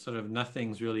and sort of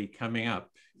nothing's really coming up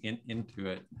into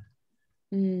it.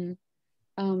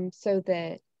 So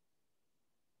that,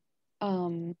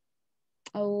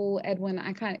 oh,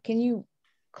 Edwin, can you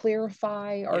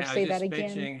clarify or say that again?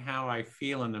 Mentioning how I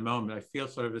feel in the moment. I feel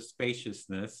sort of a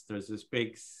spaciousness. There's this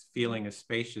big feeling of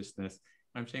spaciousness.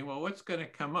 I'm saying, well, what's going to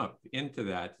come up into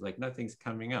that? Like nothing's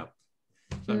coming up.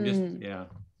 So I'm just, yeah.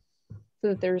 So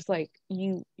that there's like,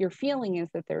 your feeling is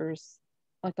that there's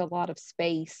like a lot of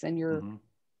space, and you're,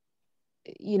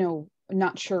 you know,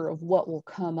 not sure of what will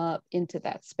come up into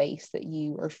that space that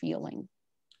you are feeling.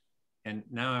 And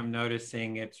now I'm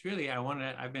noticing it's really,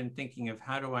 I've been thinking of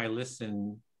how do I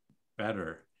listen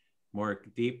better, more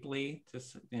deeply, to,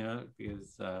 you know,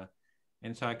 because,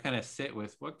 and so I kind of sit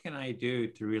with what can I do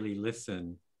to really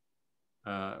listen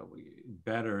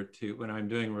better to when I'm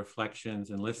doing reflections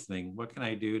and listening, what can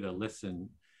I do to listen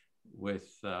with,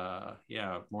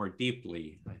 more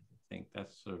deeply? I think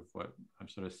that's sort of what I'm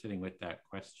sort of sitting with, that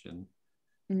question.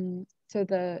 So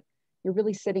you're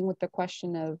really sitting with the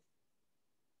question of,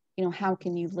 you know, how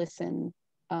can you listen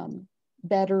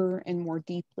better and more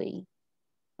deeply?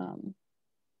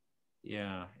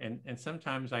 Yeah, and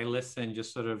sometimes I listen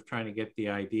just sort of trying to get the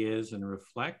ideas and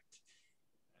reflect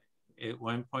at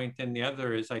one point, and the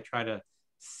other is I try to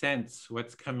sense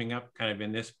what's coming up kind of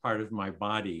in this part of my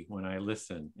body when I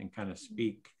listen and kind of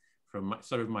speak from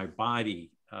sort of my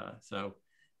body. So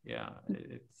yeah,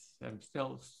 I'm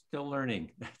still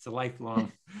learning. It's a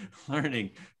lifelong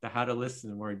learning to how to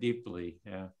listen more deeply.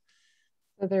 Yeah.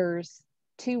 So there's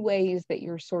two ways that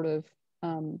you're sort of,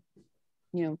 you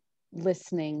know,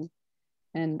 listening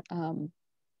and,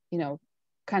 you know,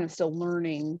 kind of still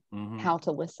learning how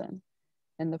to listen.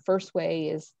 And the first way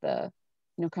is the,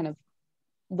 you know, kind of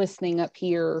listening up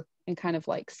here and kind of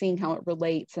like seeing how it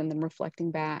relates and then reflecting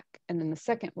back. And then the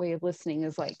second way of listening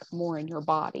is like more in your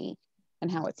body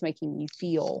and how it's making you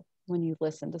feel when you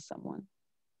listen to someone.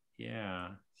 Yeah.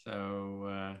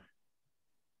 So,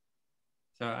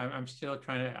 so I'm still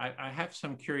trying to, I have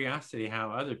some curiosity how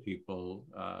other people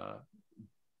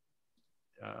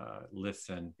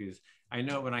listen, because I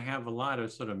know when I have a lot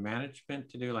of sort of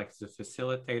management to do, like as a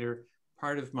facilitator,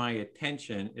 part of my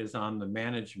attention is on the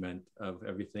management of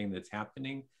everything that's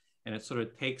happening. And it sort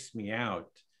of takes me out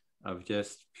of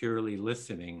just purely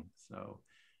listening. So,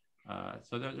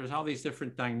 so there's all these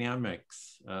different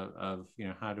dynamics of, you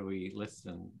know, how do we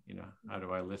listen? You know, how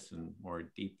do I listen more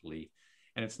deeply?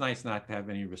 And it's nice not to have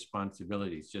any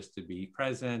responsibilities, just to be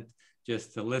present,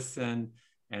 just to listen,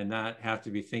 and not have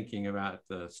to be thinking about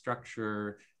the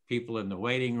structure, people in the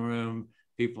waiting room,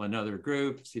 people in other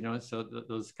groups, you know, so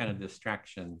those kind of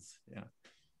distractions. Yeah.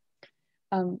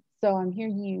 So I'm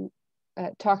hearing you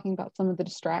talking about some of the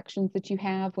distractions that you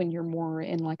have when you're more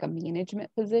in like a management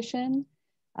position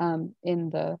in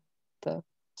the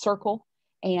circle,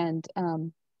 and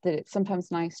that it's sometimes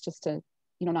nice just to,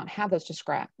 you know, not have those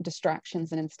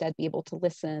distractions and instead be able to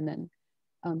listen and,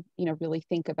 you know, really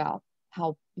think about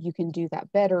how you can do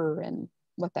that better and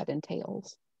what that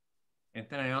entails. And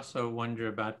then I also wonder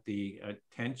about the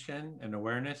attention and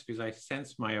awareness, because I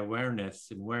sense my awareness,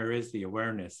 and where is the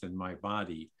awareness in my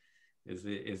body? Is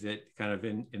it kind of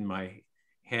in my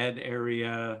head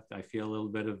area? I feel a little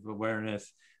bit of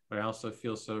awareness, but I also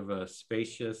feel sort of a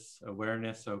spacious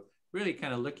awareness. So really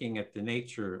kind of looking at the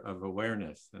nature of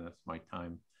awareness, and that's my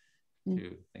time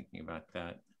to thinking about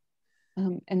that.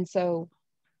 And so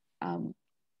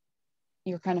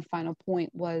your kind of final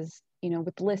point was, you know,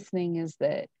 with listening is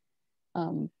that,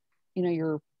 you know,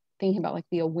 you're thinking about like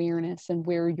the awareness and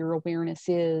where your awareness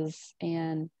is,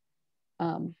 and,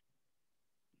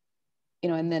 you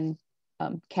know, and then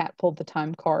Kat pulled the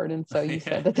time card, and so you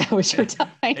said that was your time.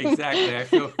 Exactly. I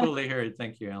feel fully heard.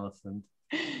 Thank you, Allison.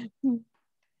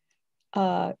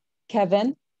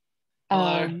 Kevin.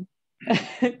 Hello.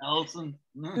 Allison.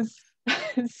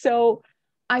 So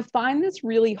I find this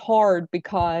really hard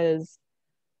because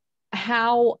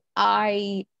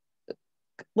I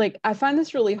find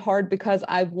this really hard because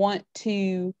I want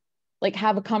to like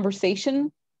have a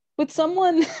conversation with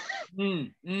someone.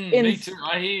 Me too.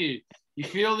 I hear you. You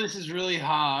feel this is really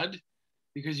hard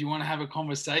because you want to have a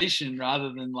conversation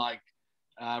rather than like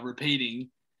repeating.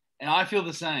 And I feel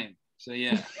the same. So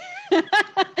yeah.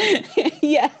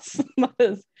 Yes.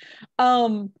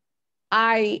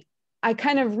 I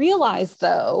kind of realized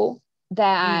though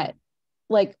that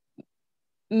like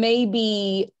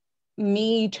maybe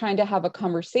me trying to have a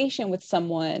conversation with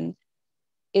someone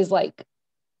is like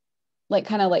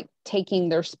kind of like taking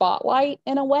their spotlight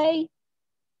in a way.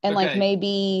 And like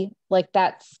maybe like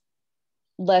that's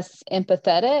less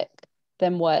empathetic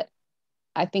than what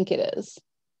I think it is.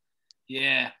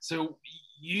 Yeah. So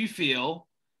you feel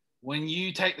when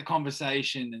you take the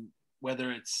conversation, and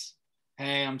whether it's,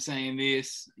 hey, I'm saying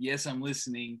this, yes, I'm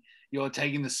listening, you're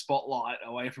taking the spotlight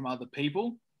away from other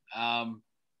people,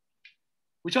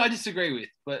 which I disagree with,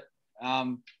 but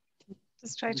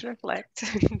just try to reflect.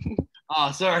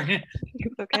 Oh, sorry.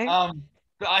 It's okay.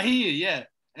 But I hear you, yeah.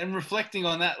 And reflecting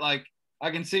on that, like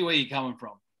I can see where you're coming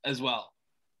from as well.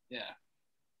 Yeah.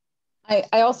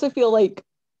 I also feel like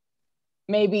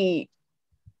maybe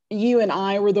you and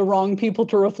I were the wrong people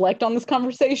to reflect on this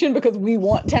conversation because we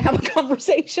want to have a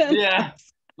conversation. Yeah.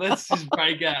 Let's just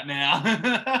break out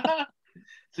now.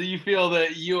 So you feel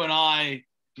that you and I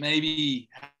maybe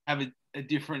have a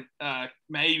different,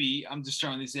 maybe, I'm just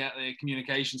throwing this out there,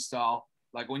 communication style.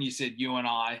 Like when you said you and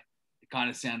I, it kind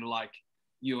of sounded like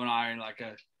you and I are in like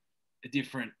a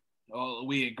different, or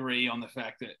we agree on the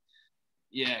fact that,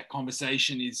 yeah,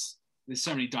 conversation is, there's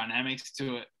so many dynamics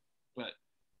to it, but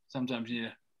sometimes you need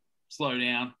to slow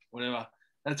down, whatever.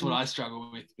 That's what I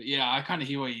struggle with. But yeah, I kind of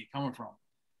hear where you're coming from.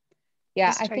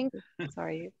 Yeah,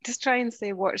 just try and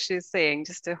say what she's saying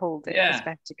just to hold it as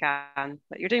best you can.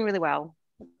 But you're doing really well.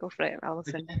 Go for it,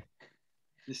 Alison.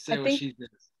 Just say what she says.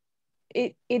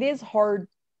 It is hard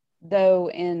though,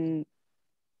 and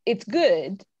it's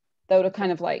good though to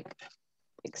kind of like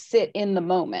sit in the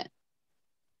moment.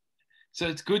 So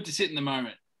it's good to sit in the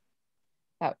moment.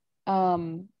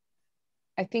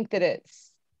 I think that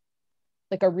it's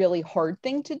like a really hard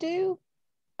thing to do,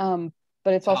 but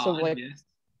it's also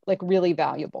like really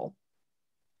valuable.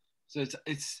 So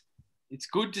it's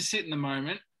good to sit in the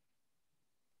moment.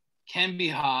 Can be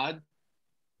hard,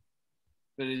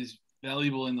 but it is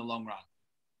valuable in the long run.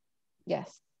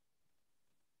 Yes.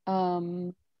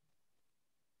 And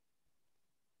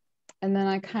then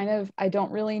I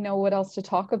don't really know what else to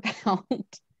talk about.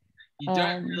 You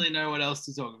don't really know what else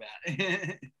to talk about.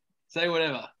 Say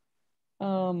whatever.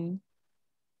 I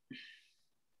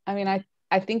mean,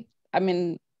 I've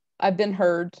been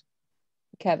heard,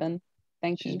 Kevin.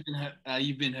 Thank you.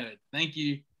 You've been heard. Thank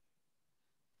you.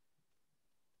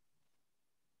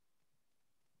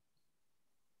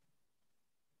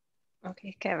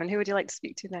 Okay, Kevin, who would you like to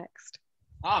speak to next?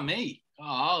 Me.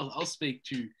 I'll speak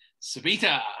to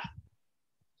Savita.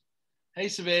 Hey,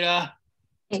 Savita.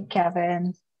 Hey,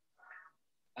 Kevin.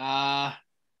 I'm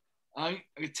going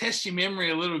to test your memory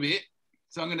a little bit,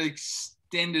 so I'm going to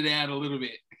extend it out a little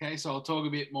bit. Okay, so I'll talk a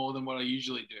bit more than what I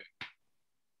usually do.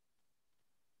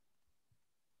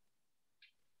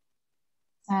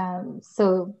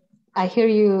 So I hear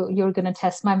you're going to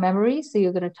test my memory, so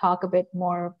you're going to talk a bit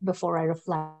more before I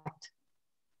reflect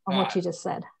on what you just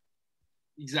said.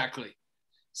 Exactly.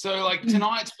 So like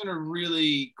tonight's been a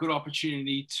really good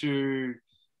opportunity to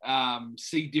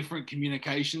see different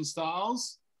communication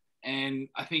styles. And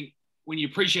I think when you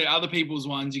appreciate other people's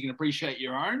ones, you can appreciate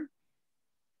your own.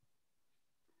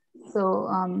 So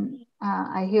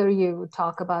I hear you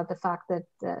talk about the fact that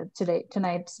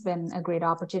tonight's been a great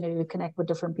opportunity to connect with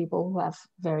different people who have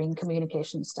varying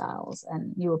communication styles,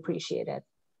 and you appreciate it.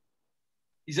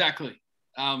 Exactly.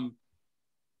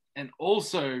 And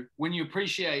also, when you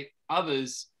appreciate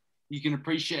others, you can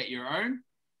appreciate your own.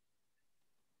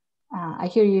 I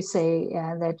hear you say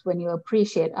that when you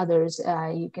appreciate others,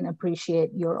 you can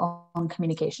appreciate your own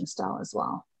communication style as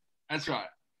well. That's right.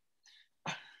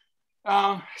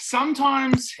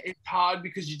 Sometimes it's hard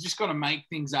because you just got to make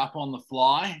things up on the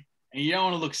fly, and you don't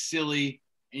want to look silly,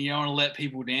 and you don't want to let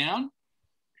people down.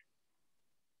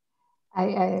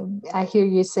 I hear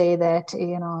you say that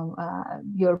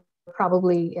you're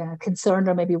probably concerned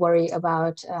or maybe worried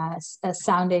about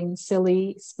sounding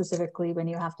silly, specifically when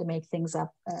you have to make things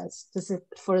up specific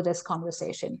for this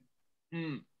conversation.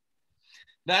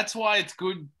 That's why it's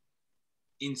good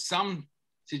in some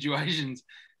situations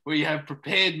where you have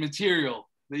prepared material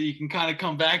that you can kind of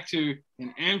come back to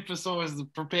and emphasize the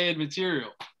prepared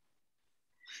material?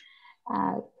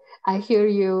 I hear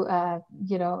you,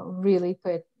 really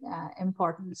put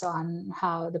importance on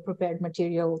how the prepared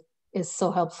material is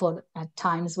so helpful at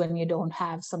times when you don't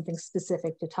have something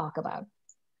specific to talk about.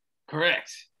 Correct.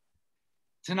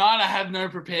 Tonight I have no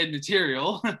prepared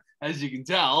material, as you can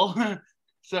tell.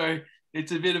 So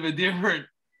it's a bit of a different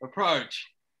approach.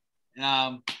 So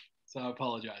I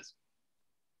apologize.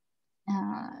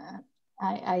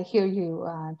 I hear you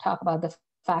talk about the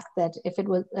fact that if it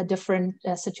was a different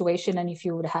situation and if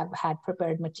you would have had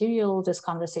prepared material, this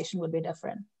conversation would be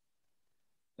different.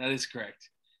 That is correct.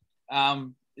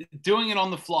 Doing it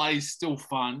on the fly is still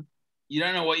fun. You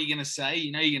don't know what you're going to say.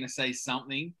 You know you're going to say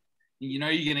something. You know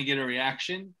you're going to get a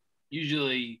reaction.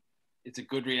 Usually it's a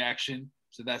good reaction,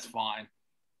 so that's fine.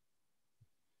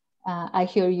 I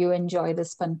hear you enjoy the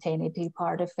spontaneity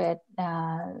part of it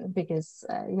because,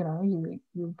 you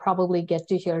probably get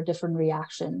to hear different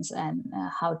reactions and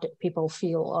how people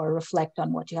feel or reflect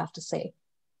on what you have to say.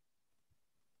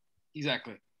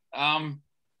 Exactly.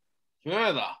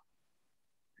 Further,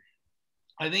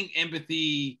 I think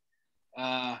empathy,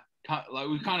 we're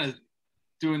kind of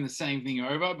doing the same thing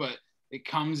over, but it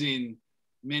comes in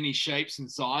many shapes and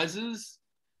sizes.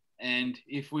 And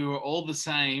if we were all the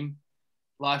same,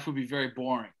 life would be very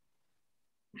boring.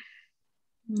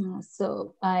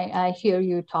 So I hear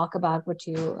you talk about what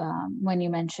you, when you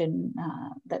mention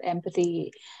that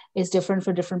empathy is different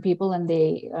for different people and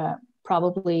they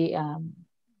probably,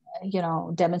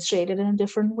 demonstrate it in a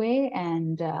different way.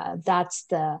 And that's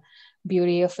the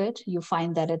beauty of it. You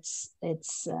find that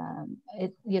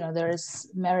there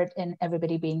is merit in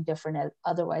everybody being different.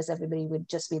 Otherwise, everybody would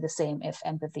just be the same if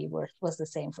empathy was the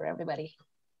same for everybody.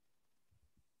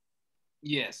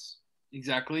 Yes,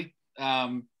 exactly.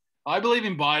 I believe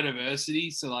in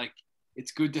biodiversity. So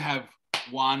it's good to have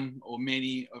one or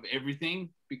many of everything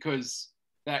because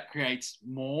that creates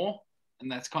more.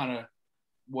 And that's kind of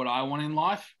what I want in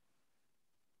life.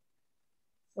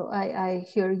 So I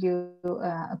hear you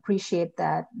appreciate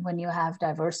that when you have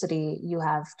diversity, you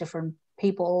have different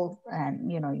people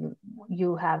and,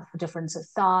 you have difference of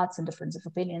thoughts and difference of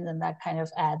opinions, and that kind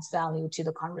of adds value to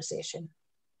the conversation.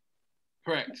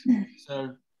 Correct.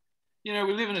 So, we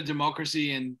live in a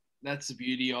democracy and that's the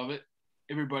beauty of it.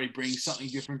 Everybody brings something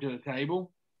different to the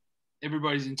table.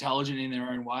 Everybody's intelligent in their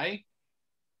own way.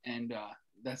 And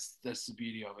that's the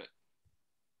beauty of it.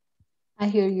 I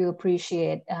hear you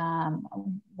appreciate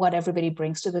what everybody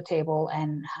brings to the table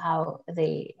and how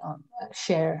they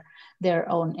share their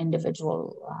own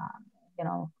individual,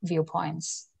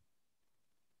 viewpoints.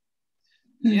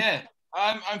 Yeah,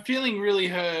 I'm feeling really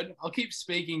heard. I'll keep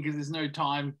speaking because there's no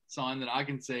time sign that I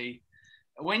can see.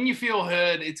 When you feel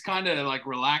heard, it's kind of like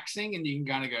relaxing and you can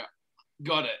kind of go,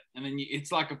 got it. And then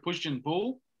it's like a push and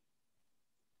pull.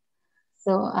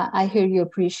 So I hear you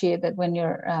appreciate that when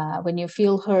you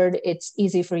feel heard, it's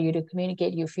easy for you to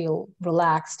communicate. You feel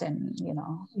relaxed, and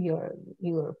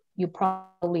you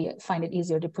probably find it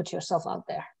easier to put yourself out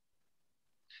there.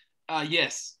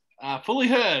 Yes, fully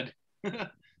heard.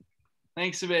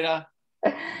 Thanks, Sabita.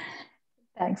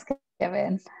 Thanks,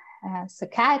 Kevin. So,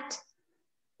 Kat.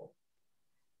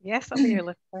 Yes, I'll be your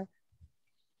listener.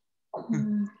 What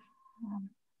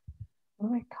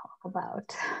do I talk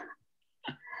about?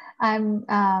 I'm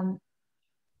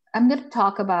going to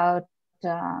talk about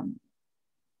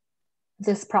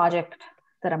this project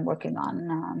that I'm working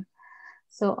on.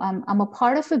 So I'm a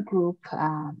part of a group.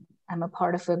 I'm a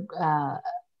part of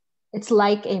it's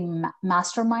like a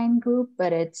mastermind group,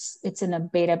 but it's in a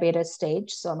beta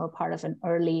stage. So I'm a part of an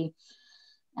early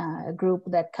group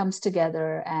that comes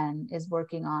together and is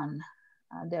working on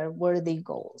their worthy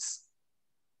goals.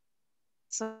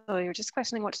 So you're just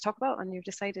questioning what to talk about, and you've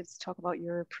decided to talk about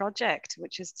your project,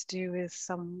 which is to do with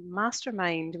some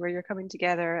mastermind where you're coming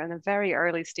together in a very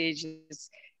early stages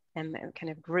and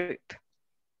kind of group.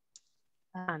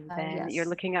 And then yes. You're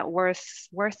looking at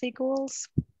worthy goals.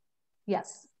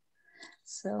 Yes.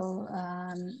 So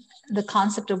the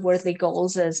concept of worthy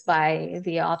goals is by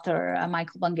the author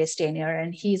Michael Bungay-Stanier,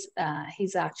 and he's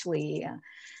actually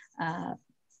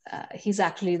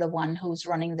the one who's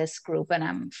running this group, and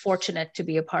I'm fortunate to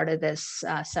be a part of this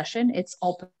session. It's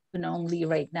open only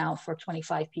right now for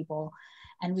 25 people,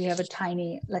 and we have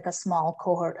a small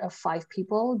cohort of 5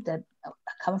 people that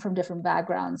come from different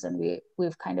backgrounds, and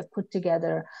we've kind of put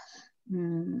together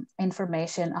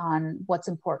information on what's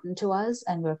important to us,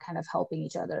 and we're kind of helping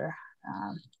each other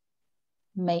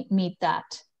meet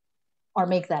that or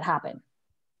make that happen.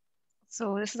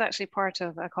 So this is actually part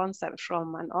of a concept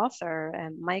from an author,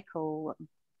 Michael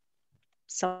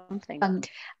something. And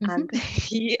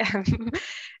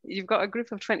you've got a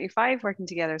group of 25 working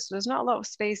together, so there's not a lot of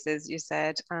spaces, you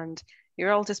said, and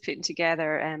you're all just putting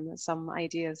together some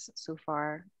ideas so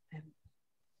far.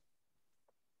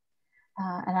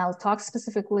 And I'll talk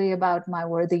specifically about my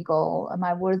worthy goal.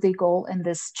 My worthy goal in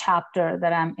this chapter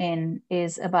that I'm in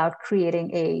is about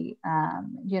creating a,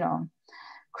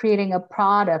 creating a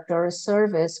product or a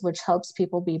service which helps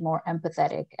people be more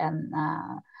empathetic. And,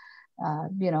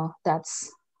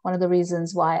 that's one of the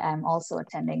reasons why I'm also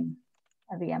attending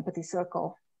the Empathy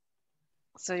Circle.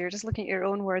 So you're just looking at your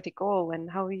own worthy goal and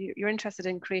how you're interested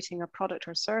in creating a product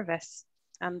or service.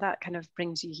 And that kind of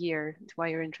brings you here to why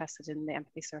you're interested in the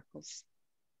empathy circles.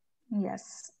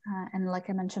 Yes. And like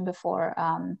I mentioned before,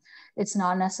 it's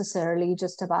not necessarily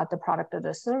just about the product or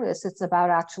the service. It's about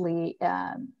actually,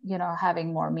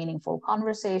 having more meaningful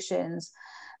conversations,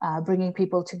 bringing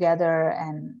people together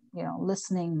and,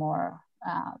 listening more,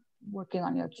 working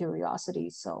on your curiosity.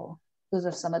 So those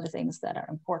are some of the things that are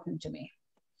important to me.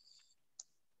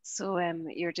 So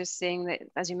you're just saying that,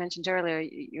 as you mentioned earlier,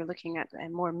 you're looking at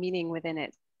more meaning within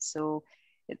it. So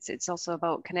it's also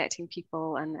about connecting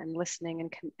people and listening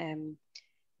and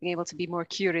being able to be more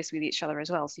curious with each other as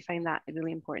well. So you find that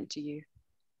really important to you.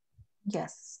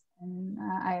 Yes. And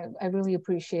I really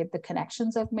appreciate the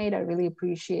connections I've made. I really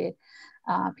appreciate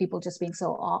people just being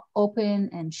so open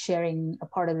and sharing a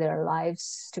part of their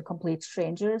lives to complete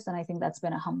strangers. And I think that's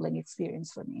been a humbling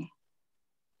experience for me.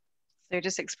 So you're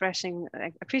just expressing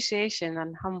appreciation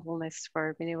and humbleness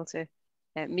for being able to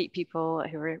meet people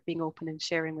who are being open and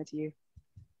sharing with you.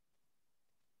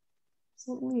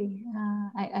 Absolutely.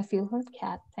 I feel heard,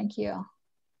 Kat. Thank you.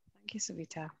 Thank you,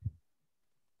 Savita.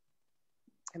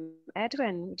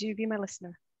 Edwin, would you be my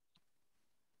listener?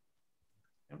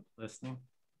 Yep, listening.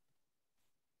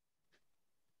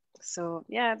 So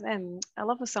yeah, I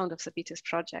love the sound of Savita's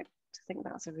project. I think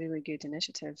that's a really good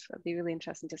initiative. It'd be really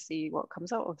interesting to see what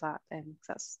comes out of that.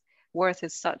 That's Worth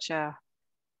is such a,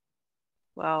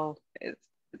 well,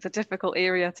 it's a difficult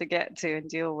area to get to and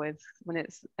deal with when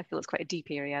I feel it's quite a deep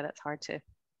area that's hard to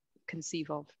conceive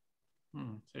of.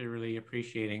 So you're really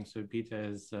appreciating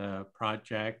Savita's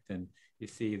project, and you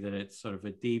see that it's sort of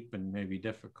a deep and maybe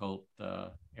difficult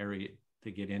area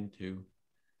to get into.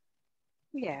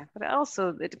 Yeah, but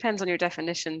it depends on your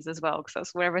definitions as well, because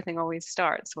that's where everything always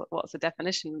starts. What's the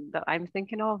definition that I'm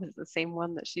thinking of? Is it the same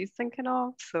one that she's thinking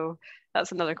of? So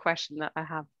that's another question that I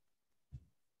have.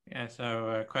 Yeah, so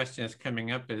a question that's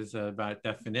coming up is about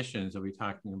definitions. Are we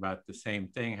talking about the same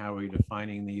thing? How are we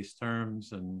defining these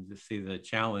terms, and to see the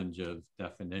challenge of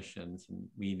definitions and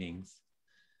meanings?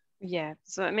 Yeah,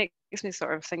 so it makes me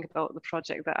sort of think about the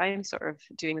project that I'm sort of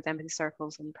doing with empathy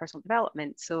circles and personal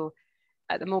development. So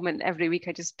at the moment, every week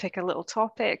I just pick a little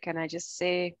topic and I just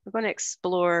say, we're going to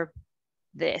explore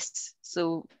this.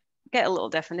 So get a little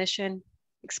definition,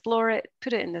 explore it,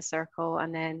 put it in the circle,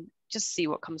 and then just see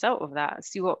what comes out of that,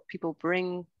 see what people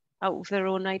bring out of their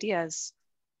own ideas.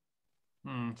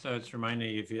 So it's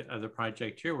reminding you of the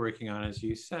project you're working on, is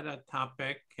you set a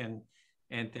topic and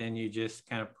then you just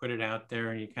kind of put it out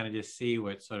there and you kind of just see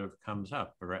what sort of comes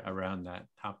up around that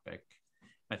topic.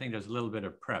 I think there's a little bit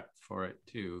of prep for it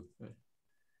too.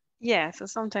 Yeah, so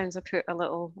sometimes I put a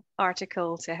little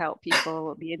article to help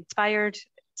people be inspired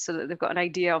so that they've got an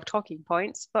idea of talking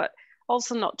points, but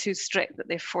also not too strict that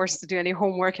they're forced to do any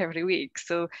homework every week.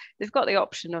 So they've got the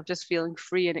option of just feeling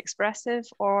free and expressive,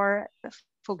 or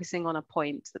focusing on a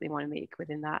point that they want to make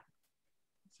within that.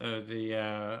 So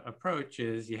the approach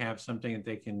is you have something that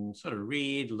they can sort of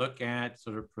read, look at,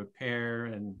 sort of prepare,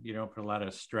 and you don't put a lot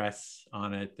of stress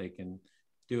on it. They can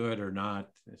do it or not,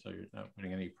 so you're not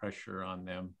putting any pressure on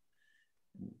them.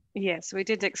 Yeah, so we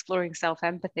did exploring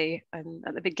self-empathy, and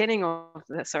at the beginning of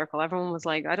the circle, everyone was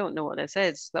like, I don't know what this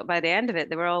is. But by the end of it,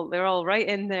 they were all right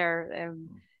in there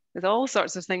with all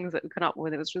sorts of things that we come up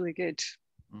with. It was really good.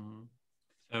 Mm-hmm.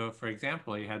 So for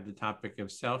example, you had the topic of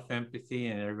self-empathy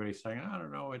and everybody's saying, I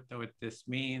don't know what this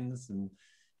means.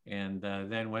 And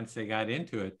then once they got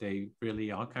into it, they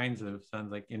really, all kinds of,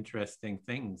 sounds like interesting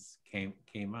things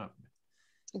came up.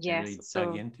 Yes, really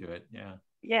dug into it.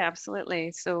 Yeah,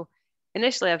 absolutely. So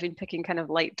initially I've been picking kind of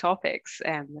light topics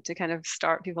to kind of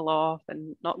start people off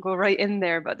and not go right in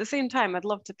there. But at the same time, I'd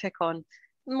love to pick on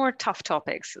more tough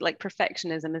topics, like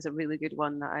perfectionism is a really good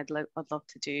one that I'd love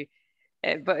to do.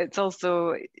 But it's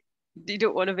also, you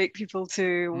don't want to make people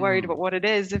too worried about what it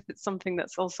is if it's something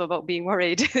that's also about being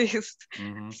worried.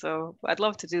 So I'd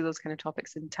love to do those kind of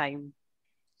topics in time.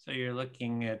 So you're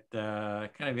looking at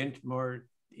kind of more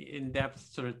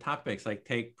in-depth sort of topics, like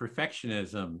take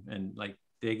perfectionism and like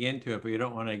dig into it, but you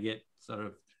don't want to get sort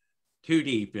of too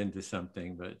deep into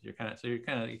something, but you're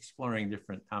kind of exploring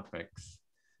different topics.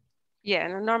 Yeah,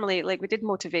 and normally, like we did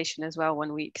motivation as well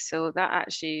one week, so that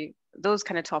actually, those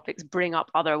kind of topics bring up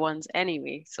other ones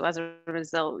anyway. So as a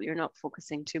result, you're not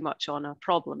focusing too much on a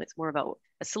problem. It's more about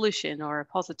a solution or a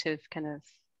positive kind of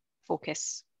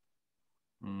focus.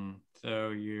 So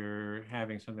you're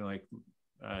having something like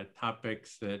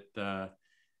topics that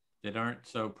aren't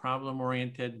so problem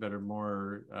oriented, but are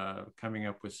more coming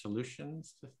up with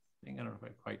solutions. I don't know if I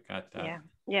quite got that.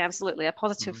 Yeah, absolutely. A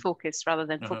positive focus rather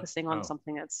than focusing on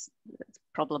something that's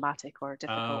problematic or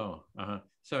difficult.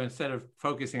 So instead of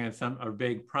focusing on a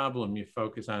big problem, you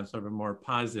focus on sort of a more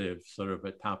positive sort of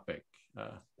a topic.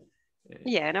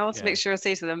 Yeah, and I also make sure I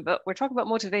say to them, but we're talking about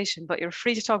motivation, but you're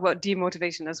free to talk about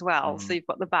demotivation as well. So you've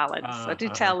got the balance. So I do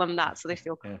tell them that so they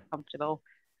feel comfortable.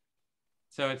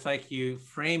 So it's like you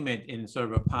frame it in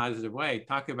sort of a positive way,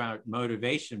 talk about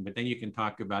motivation, but then you can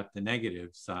talk about the negative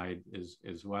side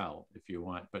as well, if you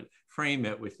want, but frame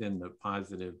it within the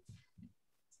positive.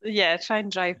 Yeah, try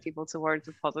and drive people towards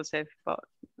the positive, but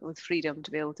with freedom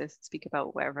to be able to speak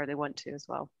about whatever they want to as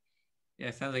well. Yeah,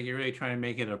 it sounds like you're really trying to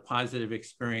make it a positive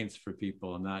experience for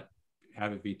people and not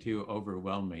have it be too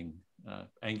overwhelming,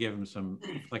 and give them some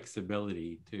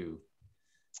flexibility too.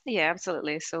 Yeah,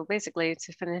 absolutely. So basically,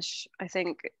 to finish, I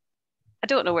think I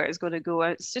don't know where it's going to go.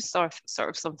 It's just sort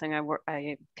of something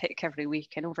I pick every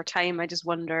week, and over time, I just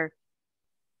wonder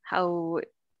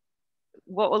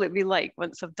what will it be like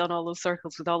once I've done all those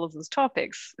circles with all of those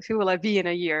topics? Who will I be in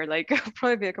a year? Like, I'll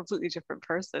probably be a completely different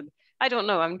person. I don't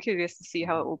know. I'm curious to see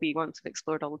how it will be once we've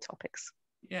explored all the topics.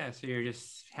 Yeah, so you're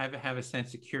just have a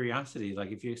sense of curiosity.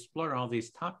 Like, if you explore all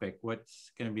these topics,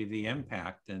 what's going to be the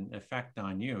impact and effect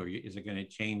on you? Is it going to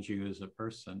change you as a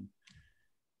person?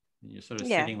 And you're sort of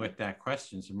sitting with that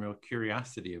question, some real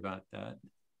curiosity about that.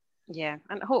 Yeah,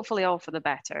 and hopefully all for the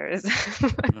better.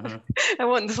 I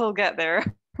won't until get there.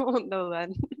 I won't know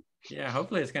then. Yeah,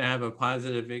 hopefully it's going to have a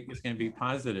positive, it's going to be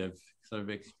positive sort of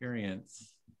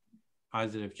experience,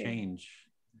 positive change.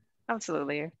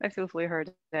 Absolutely. I feel fully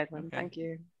heard, Edwin. Okay. Thank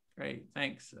you. Great,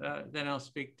 thanks. Then I'll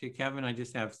speak to Kevin. I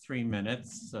just have 3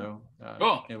 minutes, so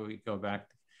we go back.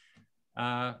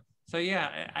 So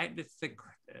yeah,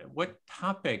 what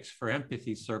topics for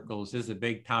empathy circles is a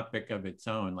big topic of its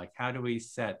own. Like, how do we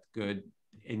set good,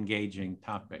 engaging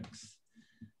topics?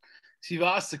 So you've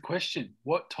asked the question,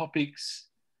 what topics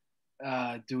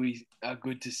are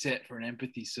good to set for an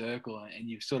empathy circle? And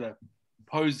you've sort of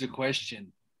posed the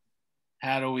question,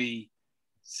 how do we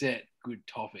set good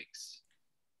topics?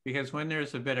 Because when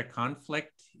there's a bit of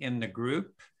conflict in the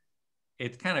group,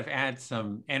 it kind of adds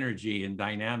some energy and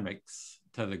dynamics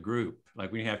to the group.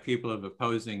 Like, when you have people of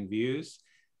opposing views,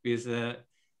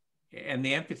 and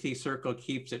the empathy circle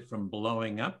keeps it from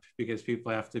blowing up, because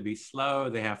people have to be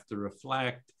slow, they have to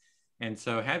reflect. And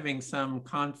so having some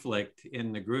conflict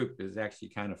in the group is actually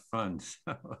kind of fun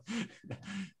and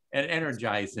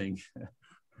energizing.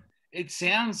 It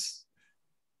sounds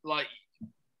like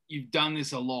you've done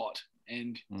this a lot.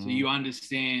 And so you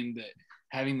understand that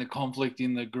having the conflict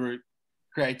in the group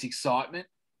creates excitement,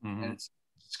 and it's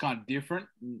kind of different.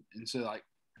 And so, like,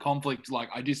 conflict, like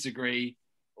I disagree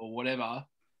or whatever,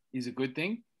 is a good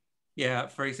thing. Yeah,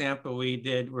 for example,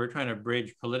 we're trying to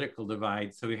bridge political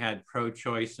divides. So we had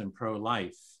pro-choice and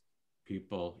pro-life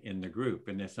people in the group,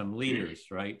 and there's some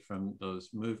leaders, right, from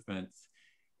those movements.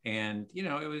 And,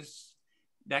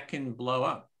 that can blow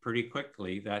up pretty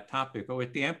quickly, that topic. But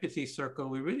with the empathy circle,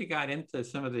 we really got into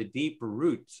some of the deeper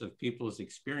roots of people's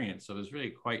experience. So it was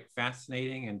really quite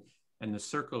fascinating. And the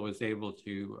circle was able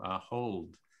to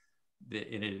hold it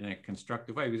in a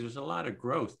constructive way, because there's a lot of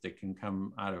growth that can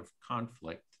come out of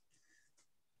conflict.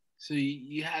 So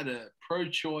you had a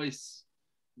pro-choice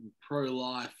and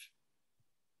pro-life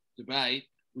debate,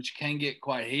 which can get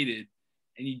quite heated,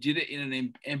 and you did it in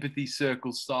an empathy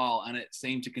circle style, and it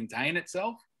seemed to contain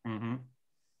itself. And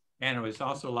it was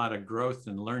also a lot of growth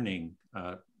and learning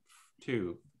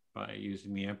too, by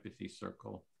using the empathy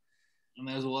circle. And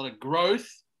there's a lot of growth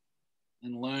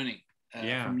and learning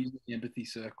from using the empathy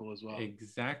circle as well.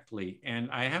 Exactly. And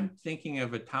I am thinking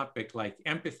of a topic like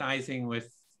empathizing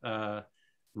with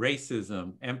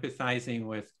racism, empathizing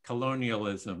with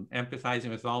colonialism, empathizing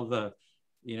with all the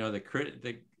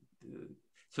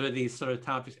sort of these sort of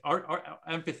topics, or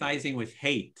empathizing with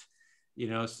hate,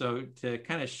 so to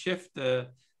kind of shift the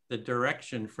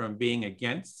direction from being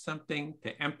against something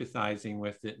to empathizing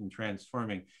with it and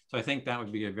transforming. So I think that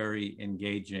would be a very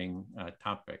engaging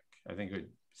topic. I think it would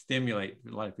stimulate,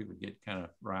 a lot of people get kind of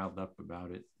riled up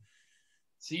about it.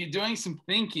 So you're doing some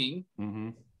thinking,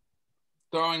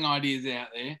 throwing ideas out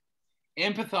there,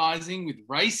 empathizing with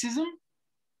racism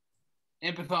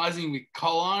empathizing with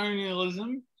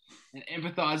colonialism and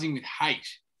empathizing with hate.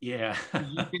 Yeah.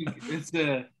 You think it's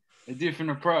a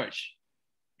different approach.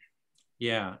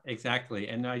 Yeah, exactly.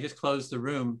 And I just closed the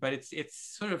room, but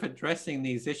it's sort of addressing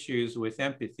these issues with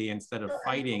empathy instead of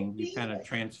fighting. You kind of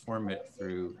transform it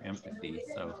through empathy.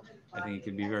 So I think it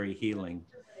could be very healing.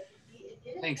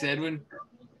 Thanks, Edwin.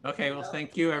 Okay, well,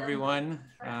 thank you, everyone,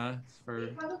 for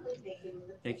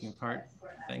taking part.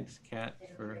 Thanks, Kat,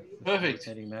 for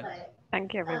facilitating that.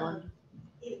 Thank you, everyone.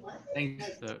 Thanks.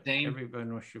 So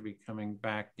everyone should be coming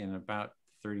back in about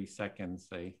 30 seconds.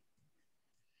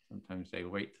 Sometimes they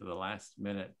wait to the last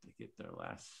minute to get their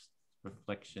last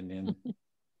reflection in.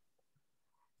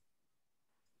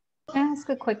 Can I ask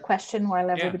a quick question while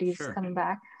everybody's sure. coming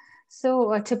back?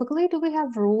 So typically, do we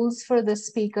have rules for the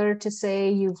speaker to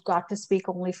say you've got to speak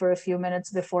only for a few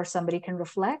minutes before somebody can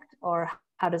reflect, or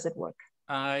how does it work?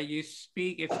 You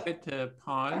speak, it's good to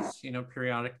pause,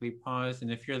 periodically pause.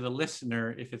 And if you're the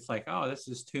listener, if it's like, oh, this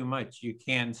is too much, you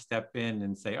can step in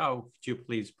and say, oh, could you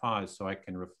please pause so I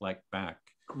can reflect back.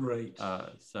 Great.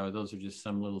 So those are just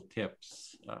some little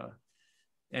tips.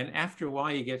 And after a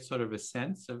while, you get sort of a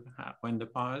sense of when to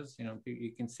pause.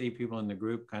 You can see people in the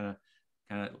group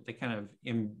they kind of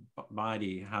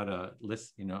embody how to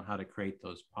listen, how to create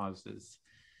those pauses.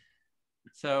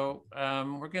 So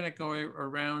we're going to go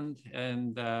around,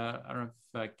 and I don't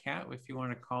know if Kat, if you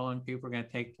want to call on people, we're going to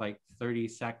take like 30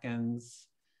 seconds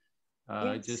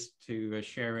Yes. just to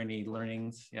share any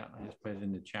learnings. Yeah, I just put it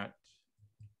in the chat.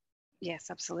 Yes,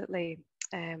 absolutely.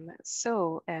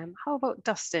 So how about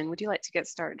Dustin? Would you like to get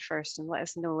started first and let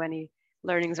us know any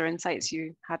learnings or insights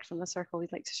you had from the circle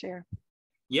you'd like to share?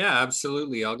 Yeah,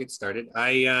 absolutely. I'll get started.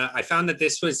 I found that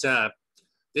this was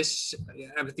this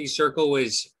Empathy Circle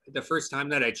was the first time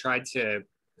that I tried to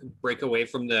break away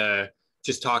from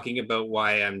just talking about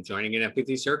why I'm joining an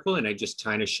Empathy Circle, and I just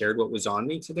kind of shared what was on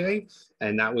me today,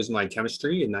 and that was my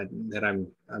chemistry, and that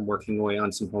I'm working away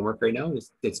on some homework right now.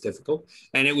 It's difficult,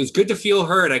 and it was good to feel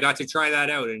heard. I got to try that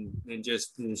out and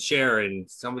just share, and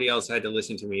somebody else had to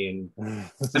listen to me. And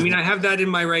I mean, I have that in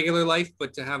my regular life,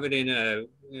 but to have it in a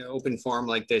open forum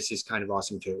like this is kind of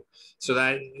awesome too. So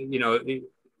that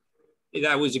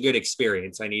that was a good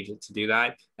experience. I needed to do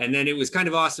that. And then it was kind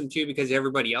of awesome too, because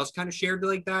everybody else kind of shared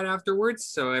like that afterwards.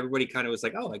 So everybody kind of was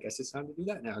like, oh, I guess it's time to do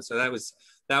that now. So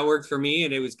that worked for me.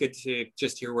 And it was good to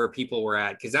just hear where people were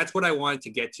at, because that's what I wanted to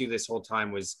get to this whole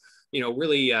time was,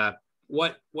 really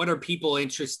what are people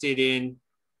interested in,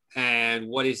 and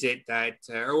what is it that,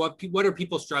 or what are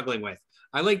people struggling with?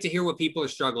 I like to hear what people are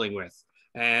struggling with.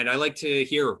 And I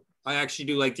actually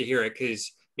do like to hear it,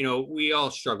 because we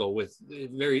all struggle with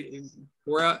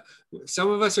some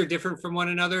of us are different from one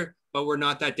another, but we're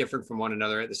not that different from one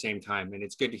another at the same time. And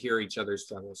it's good to hear each other's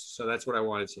struggles. So that's what I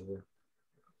wanted to hear.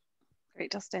 Great,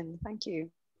 Dustin. Thank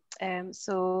you.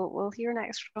 So we'll hear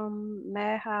next from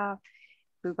Meha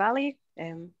Bubali. If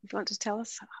you want to tell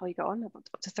us how you got on,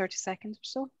 up to 30 seconds or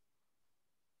so.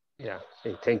 Yeah,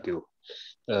 hey, thank you.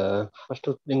 First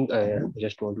thing, I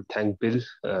just want to thank Bill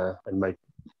and my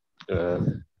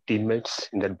teammates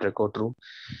in that breakout room.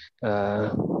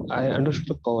 I understood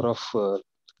the power of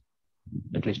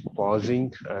at least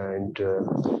pausing and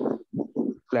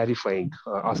clarifying,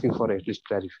 asking for at least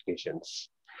clarifications.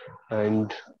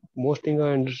 And most thing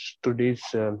I understood is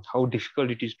how difficult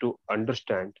it is to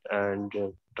understand and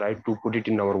try to put it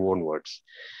in our own words.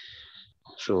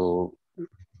 So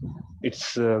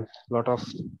it's a lot of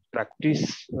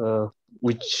practice,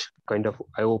 which kind of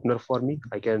eye-opener for me.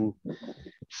 I can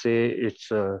say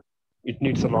it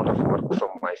needs a lot of work from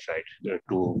my side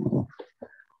to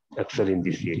excel in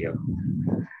this area.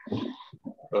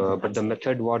 But the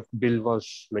method what Bill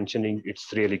was mentioning, it's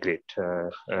really great.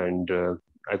 And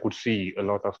I could see a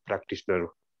lot of practitioners,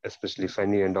 especially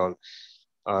Fanny and all,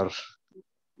 are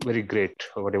very great.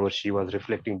 Whatever she was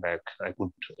reflecting back, I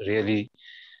could really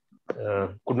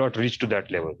could not reach to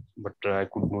that level, but I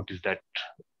could notice that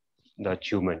the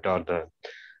achievement or the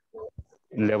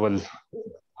level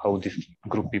how this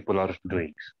group people are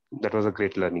doing. That was a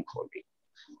great learning for me.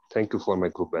 Thank you for my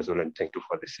group as well, and thank you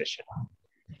for this session.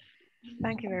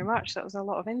 Thank you very much. That was a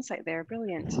lot of insight there.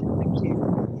 Brilliant. Thank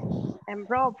you.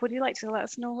 Rob, would you like to let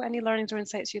us know any learnings or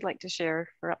insights you'd like to share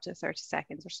for up to 30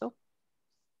 seconds or so?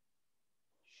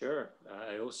 Sure.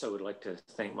 I also would like to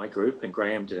thank my group, and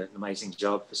Graham did an amazing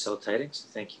job facilitating. So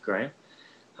thank you, Graham.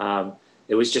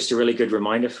 It was just a really good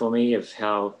reminder for me of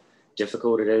how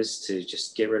difficult it is to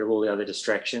just get rid of all the other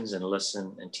distractions and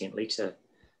listen intently to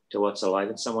what's alive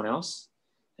in someone else.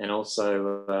 And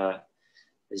also,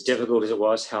 as difficult as it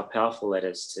was, how powerful that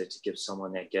is to give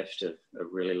someone that gift of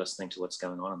really listening to what's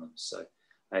going on in them. So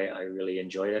I really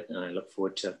enjoyed it, and I look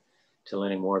forward to to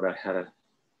learning more about how to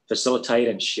facilitate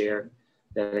and share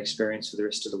that experience with the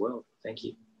rest of the world. Thank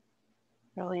you.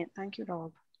 Brilliant. Thank you,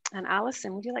 Rob. And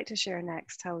Alison, would you like to share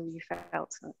next how you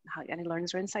felt, any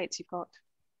learnings or insights you've got?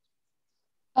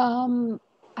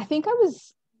 I think I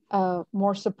was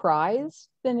more surprised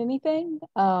than anything.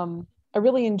 I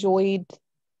really enjoyed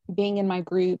being in my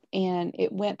group, and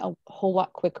it went a whole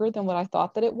lot quicker than what I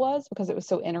thought that it was, because it was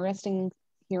so interesting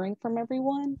hearing from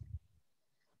everyone.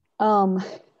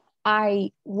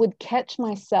 I would catch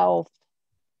myself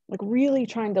like really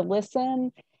trying to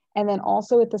listen, and then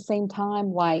also at the same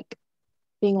time like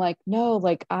being like, no,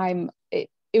 like it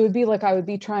would be like I would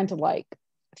be trying to like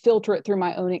filter it through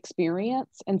my own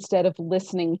experience instead of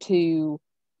listening to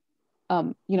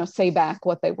say back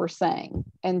what they were saying.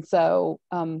 And so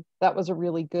that was a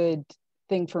really good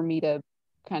thing for me to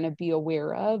kind of be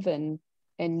aware of and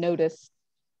notice,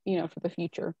 for the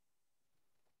future.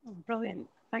 Oh, brilliant.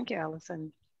 Thank you,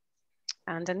 Alison.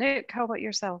 And Anouk, how about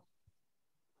yourself?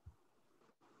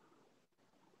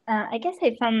 I guess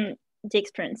I found the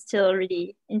experience still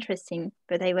really interesting,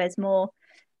 but I was more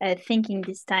thinking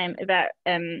this time about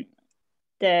the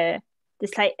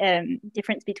slight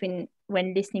difference between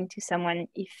when listening to someone,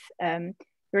 if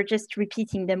you're just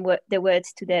repeating the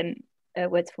words to them,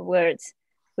 words for words,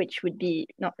 which would be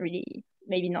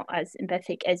maybe not as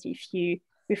empathic as if you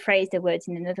rephrase the words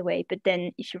in another way. But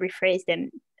then if you rephrase them,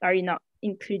 are you not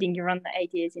including your own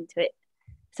ideas into it?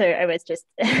 So I was just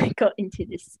got into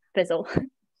this puzzle.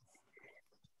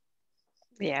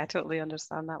 Yeah, I totally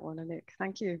understand that one, Anouk.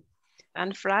 Thank you.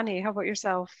 And Franny, how about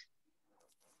yourself?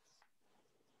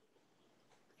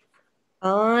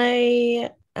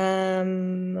 I'm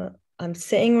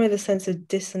sitting with a sense of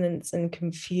dissonance and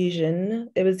confusion.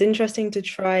 It was interesting to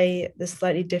try the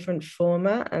slightly different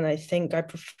format, and I think I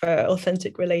prefer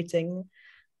authentic relating.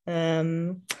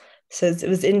 So it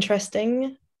was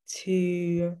interesting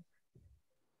to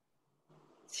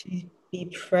be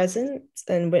present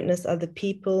and witness other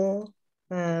people.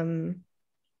 But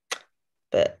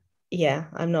yeah,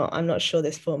 I'm not sure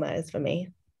this format is for me.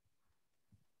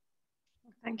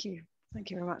 Thank you. Thank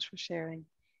you very much for sharing.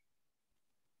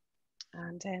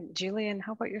 And Julian,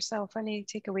 how about yourself? Any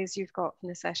takeaways you've got from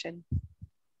the session?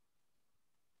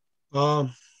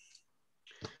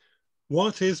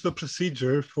 What is the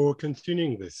procedure for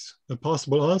continuing this? A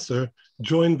possible answer,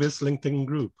 join this LinkedIn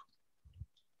group.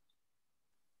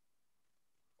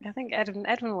 I think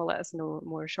Edwin will let us know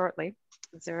more shortly.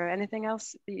 Is there anything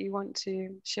else that you want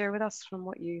to share with us from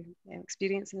what you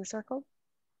experienced in the circle?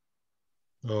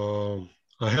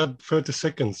 I had 30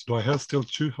 seconds. Do I have still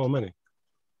how many?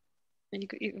 You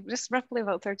just roughly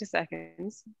about 30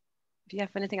 seconds. If you have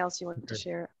anything else you want to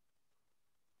share.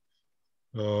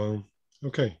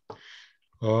 Okay.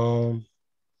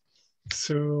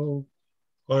 So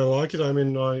I like it. I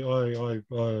mean,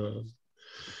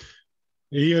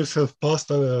 years have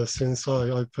passed since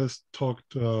I first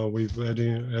talked with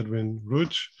Edwin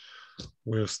Rudge.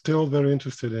 We're still very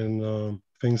interested in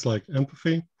things like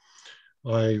empathy.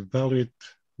 I value it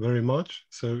very much.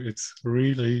 So it's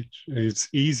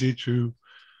easy to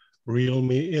reel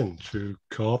me in, to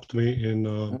co-opt me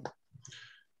in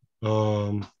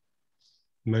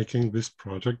making this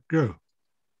project go.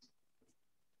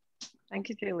 Thank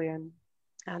you, Julian.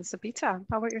 And Sabita,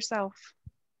 how about yourself?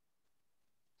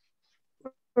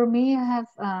 For me, I have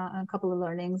a couple of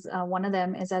learnings. One of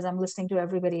them is, as I'm listening to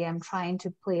everybody, I'm trying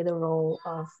to play the role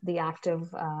of the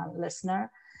active listener.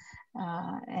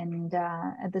 And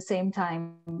at the same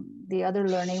time, the other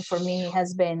learning for me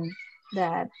has been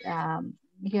that,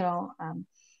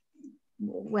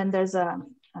 when there's a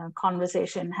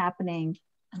conversation happening,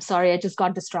 I'm sorry, I just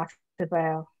got distracted by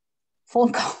a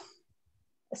phone call.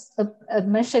 A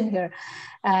mission here.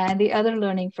 And the other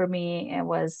learning for me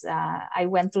was I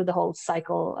went through the whole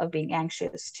cycle of being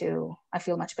anxious to I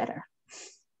feel much better.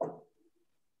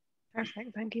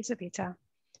 Perfect. Thank you, Sabita.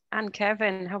 And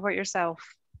Kevin, how about yourself?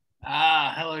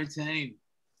 Hello, team.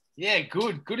 Yeah,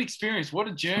 good experience. What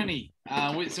a journey.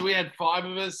 So we had 5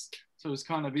 of us, so it was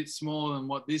kind of a bit smaller than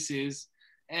what this is.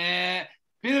 And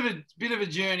bit of a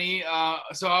journey.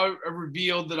 So I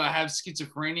revealed that I have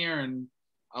schizophrenia and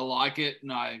I like it,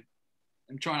 and I'm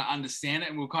trying to understand it.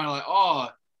 And we're kind of like,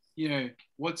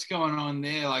 what's going on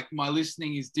there? Like my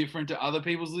listening is different to other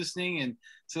people's listening. And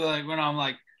so like when I'm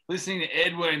like listening to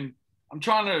Edwin, I'm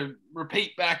trying to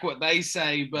repeat back what they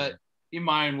say, but in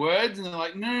my own words. And they're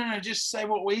like, no, just say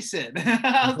what we said.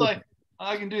 I was like,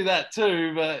 I can do that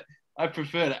too, but I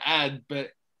prefer to add.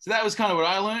 But so that was kind of what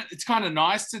I learned. It's kind of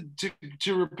nice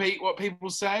to repeat what people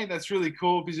say. That's really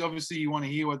cool because obviously you want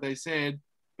to hear what they said.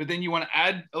 But then you want to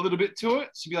add a little bit to it.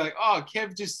 So you'd be like, oh,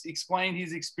 Kev just explained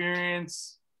his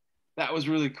experience. that was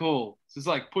really cool. So it's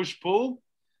like push-pull.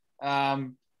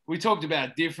 We talked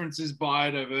about differences,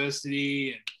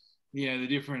 biodiversity, and the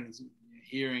different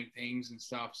hearing things and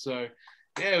stuff. So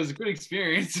yeah, it was a good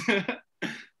experience.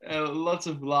 Lots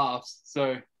of laughs.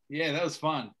 So yeah, that was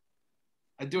fun.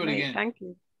 I'd do it again. Thank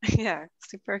you. Yeah,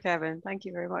 super, Kevin. Thank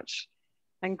you very much.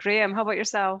 And Graham, how about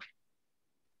yourself?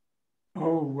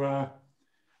 Oh,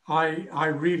 I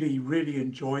really, really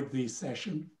enjoyed the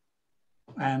session.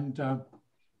 And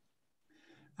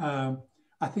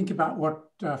I think about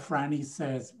what Franny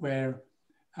says, where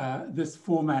this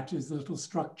format is a little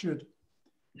structured.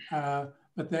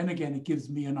 But then again, it gives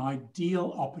me an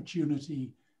ideal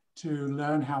opportunity to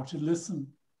learn how to listen.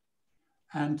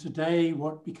 And today,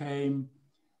 what's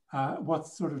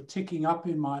sort of ticking up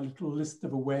in my little list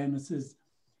of awarenesses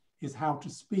is how to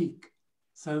speak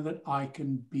so that I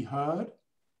can be heard,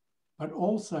 but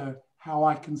also how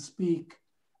I can speak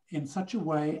in such a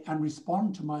way and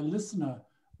respond to my listener,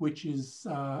 which is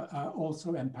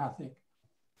also empathic.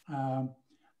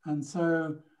 And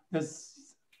so there's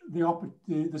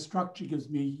the structure gives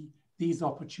me these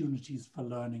opportunities for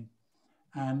learning.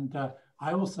 And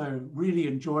I also really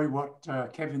enjoy what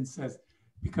Kevin says,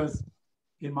 because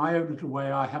in my own little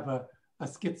way, I have a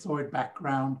schizoid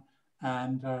background,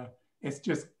 and it's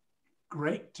just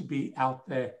great to be out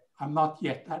there. I'm not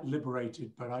yet that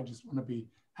liberated, but I just want to be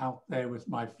out there with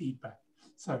my feedback.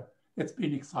 So it's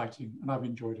been exciting and I've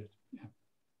enjoyed it. Yeah.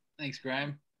 Thanks,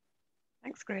 Graham.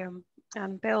 Thanks, Graham.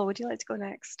 And Bill, would you like to go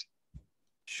next?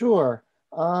 Sure.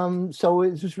 So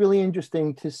it's just really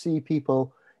interesting to see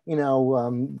people,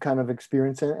 kind of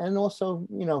experience it and also,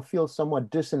 feel somewhat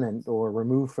dissonant or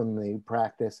removed from the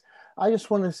practice. I just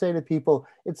want to say to people,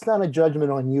 it's not a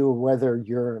judgment on you whether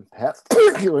you're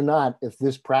empathic or not, if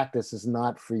this practice is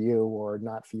not for you or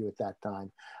not for you at that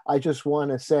time. I just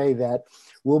want to say that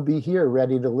we'll be here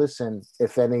ready to listen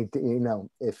if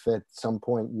if at some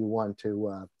point you want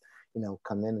to,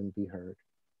 come in and be heard.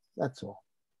 That's all.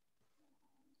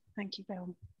 Thank you,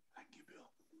 Bill.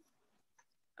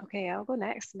 Okay, I'll go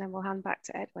next and then we'll hand back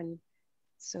to Edwin.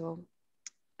 So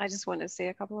I just want to say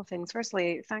a couple of things.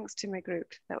 Firstly, thanks to my group.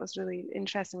 That was really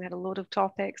interesting. We had a load of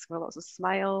topics, with lots of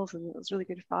smiles, and it was really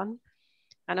good fun.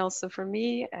 And also for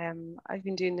me, I've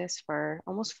been doing this for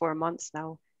almost 4 months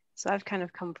now. So I've kind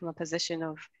of come from a position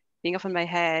of being up in my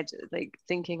head, like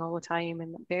thinking all the time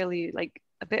and barely, like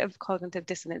a bit of cognitive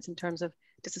dissonance in terms of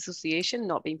disassociation,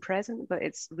 not being present, but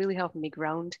it's really helping me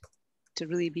ground to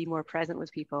really be more present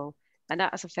with people. And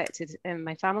that has affected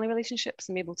my family relationships.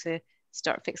 I'm able to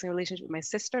start fixing a relationship with my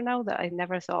sister now that I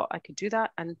never thought I could do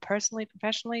that. And personally,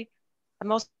 professionally, I'm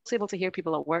also able to hear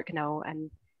people at work now and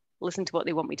listen to what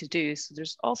they want me to do. So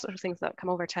there's all sorts of things that come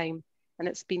over time. And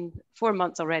it's been 4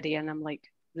 months already, and I'm like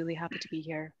really happy to be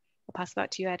here. I'll pass it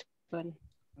back to you, Edwin.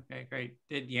 Okay, great.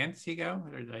 Did Yancy go,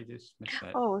 or did I just miss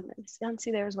that? Oh, it's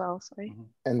Yancy there as well, sorry. Mm-hmm.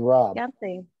 And Rob.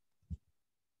 Yancy.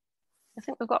 I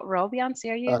think we've got Rob. Yancy,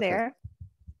 are you there?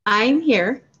 I'm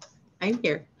here. I'm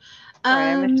here.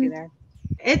 Sorry, I missed you there.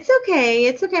 It's okay.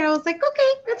 It's okay. I was like,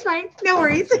 okay, that's fine. No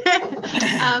worries.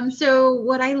 So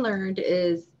what I learned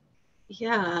is,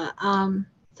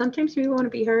 sometimes people want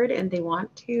to be heard and they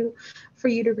want for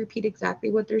you to repeat exactly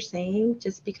what they're saying,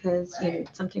 just because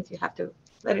sometimes you have to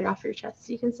let it off your chest,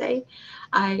 you can say.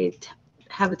 I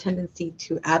have a tendency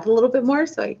to add a little bit more.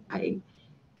 So I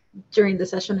during the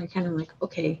session, I kind of like,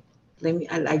 okay,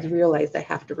 I realized I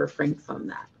have to refrain from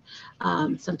that.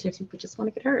 Sometimes people just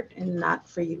want to get heard and not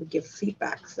for you to give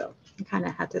feedback. So I kind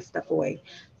of had to step away.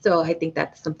 So I think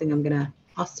that's something I'm going to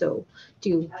also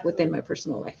do within my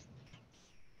personal life.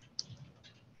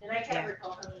 Yeah.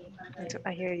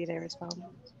 I hear you there as well.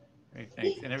 Great,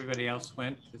 thanks. And everybody else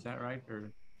went, is that right?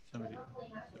 Or somebody,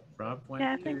 Rob went?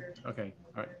 Yeah, I think. Okay,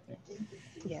 all right.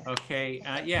 Yeah. Okay,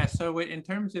 yeah, so in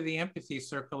terms of the empathy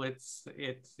circle,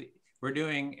 we're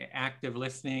doing active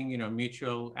listening,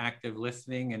 mutual active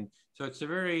listening. And so it's a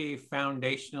very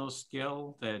foundational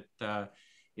skill that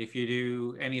if you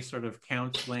do any sort of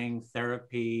counseling,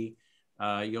 therapy,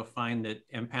 you'll find that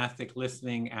empathic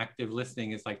listening, active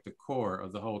listening is like the core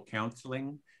of the whole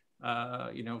counseling,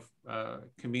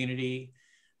 community.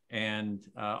 And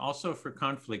also for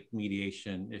conflict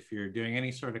mediation, if you're doing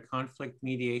any sort of conflict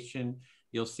mediation,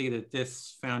 you'll see that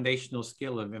this foundational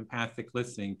skill of empathic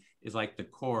listening is like the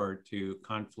core to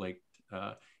conflict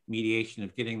mediation,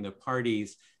 of getting the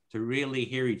parties to really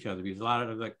hear each other, because a lot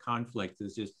of the conflict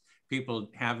is just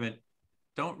people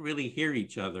don't really hear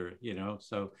each other,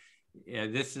 so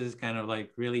this is kind of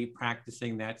like really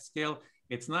practicing that skill.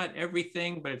 It's not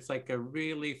everything, but it's like a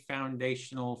really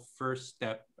foundational first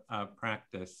step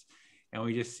practice. And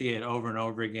we just see it over and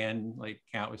over again. Like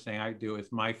Kat was saying, I do it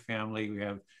with my family. We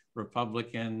have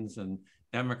Republicans and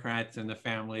Democrats in the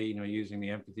family, you know, using the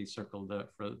empathy circle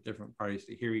for different parties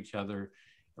to hear each other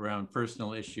around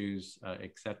personal issues,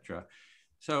 etc.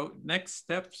 So next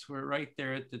steps, we're right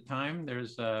there at the time.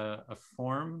 There's a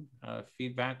form, a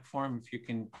feedback form. If you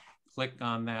can click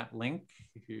on that link,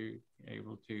 if you're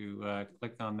able to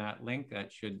click on that link,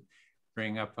 that should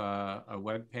bring up a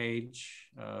web page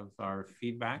of our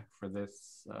feedback for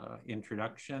this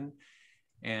introduction.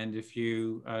 And if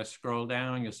you scroll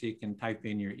down, you'll see you can type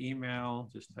in your email,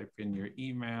 just type in your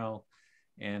email,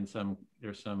 and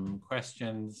there's some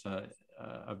questions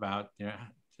about, you know,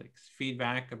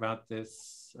 feedback about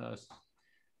this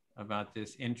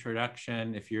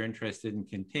introduction, if you're interested in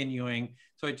continuing.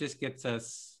 So it just gets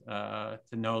us to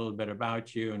know a little bit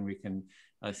about you, and we can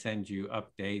send you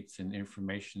updates and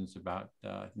informations about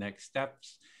next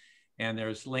steps. And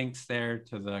there's links there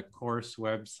to the course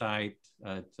website,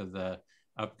 to the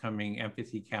upcoming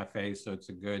Empathy Cafe. So it's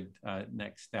a good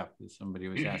next step. As somebody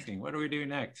was asking, what do we do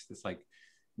next? It's like,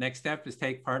 next step is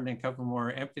take part in a couple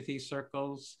more empathy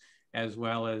circles, as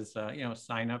well as, you know,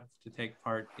 sign up to take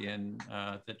part in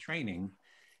the training.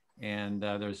 And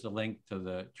there's a link to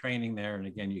the training there. And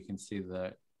again, you can see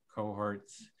the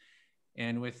cohorts.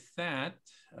 And with that,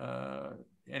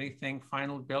 anything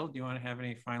final, Bill? Do you want to have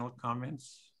any final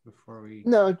comments before we?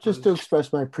 No, just to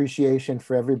express my appreciation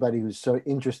for everybody who's so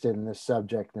interested in this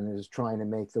subject and is trying to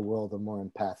make the world a more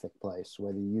empathic place,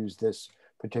 whether you use this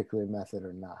particular method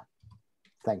or not.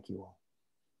 Thank you all.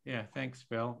 Yeah, thanks,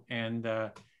 Bill. And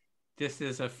this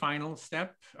is a final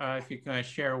step. If you can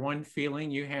share one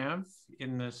feeling you have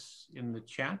in the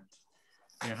chat.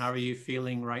 You know, how are you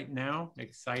feeling right now?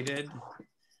 Excited?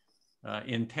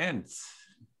 Intense?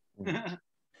 Any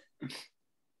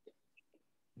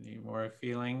more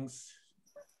feelings?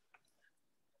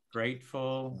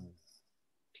 Grateful?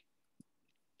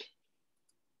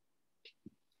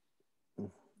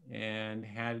 And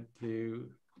had to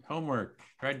homework,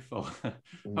 dreadful.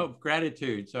 Hope,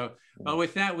 gratitude. So well,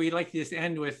 with that, we'd like to just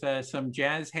end with some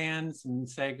jazz hands and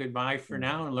say goodbye for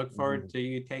now, and look forward to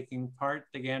you taking part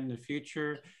again in the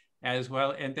future as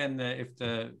well. And then if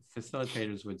the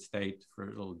facilitators would stay for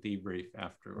a little debrief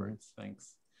afterwards.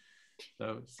 Thanks.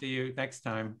 So see you next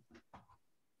time.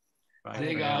 Bye.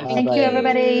 See you guys. Thank you,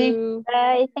 everybody.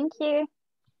 Bye. Thank you.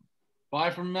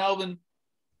 Bye from Melbourne.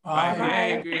 Bye.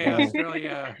 Bye. Hey,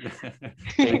 Australia.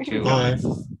 Thank you. Bye.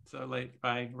 So late.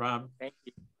 Bye, Rob. Thank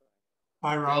you.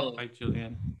 Bye, Rob. Bye,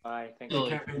 Julian. Bye. Thank Hey, you.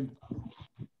 Kevin.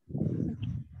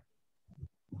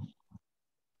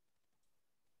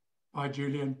 Bye,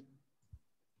 Julian.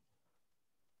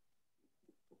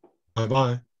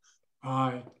 Bye-bye.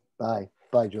 Bye. Bye.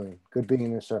 Bye, Julian. Good being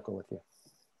in the circle with you.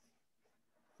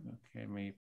 Okay, me.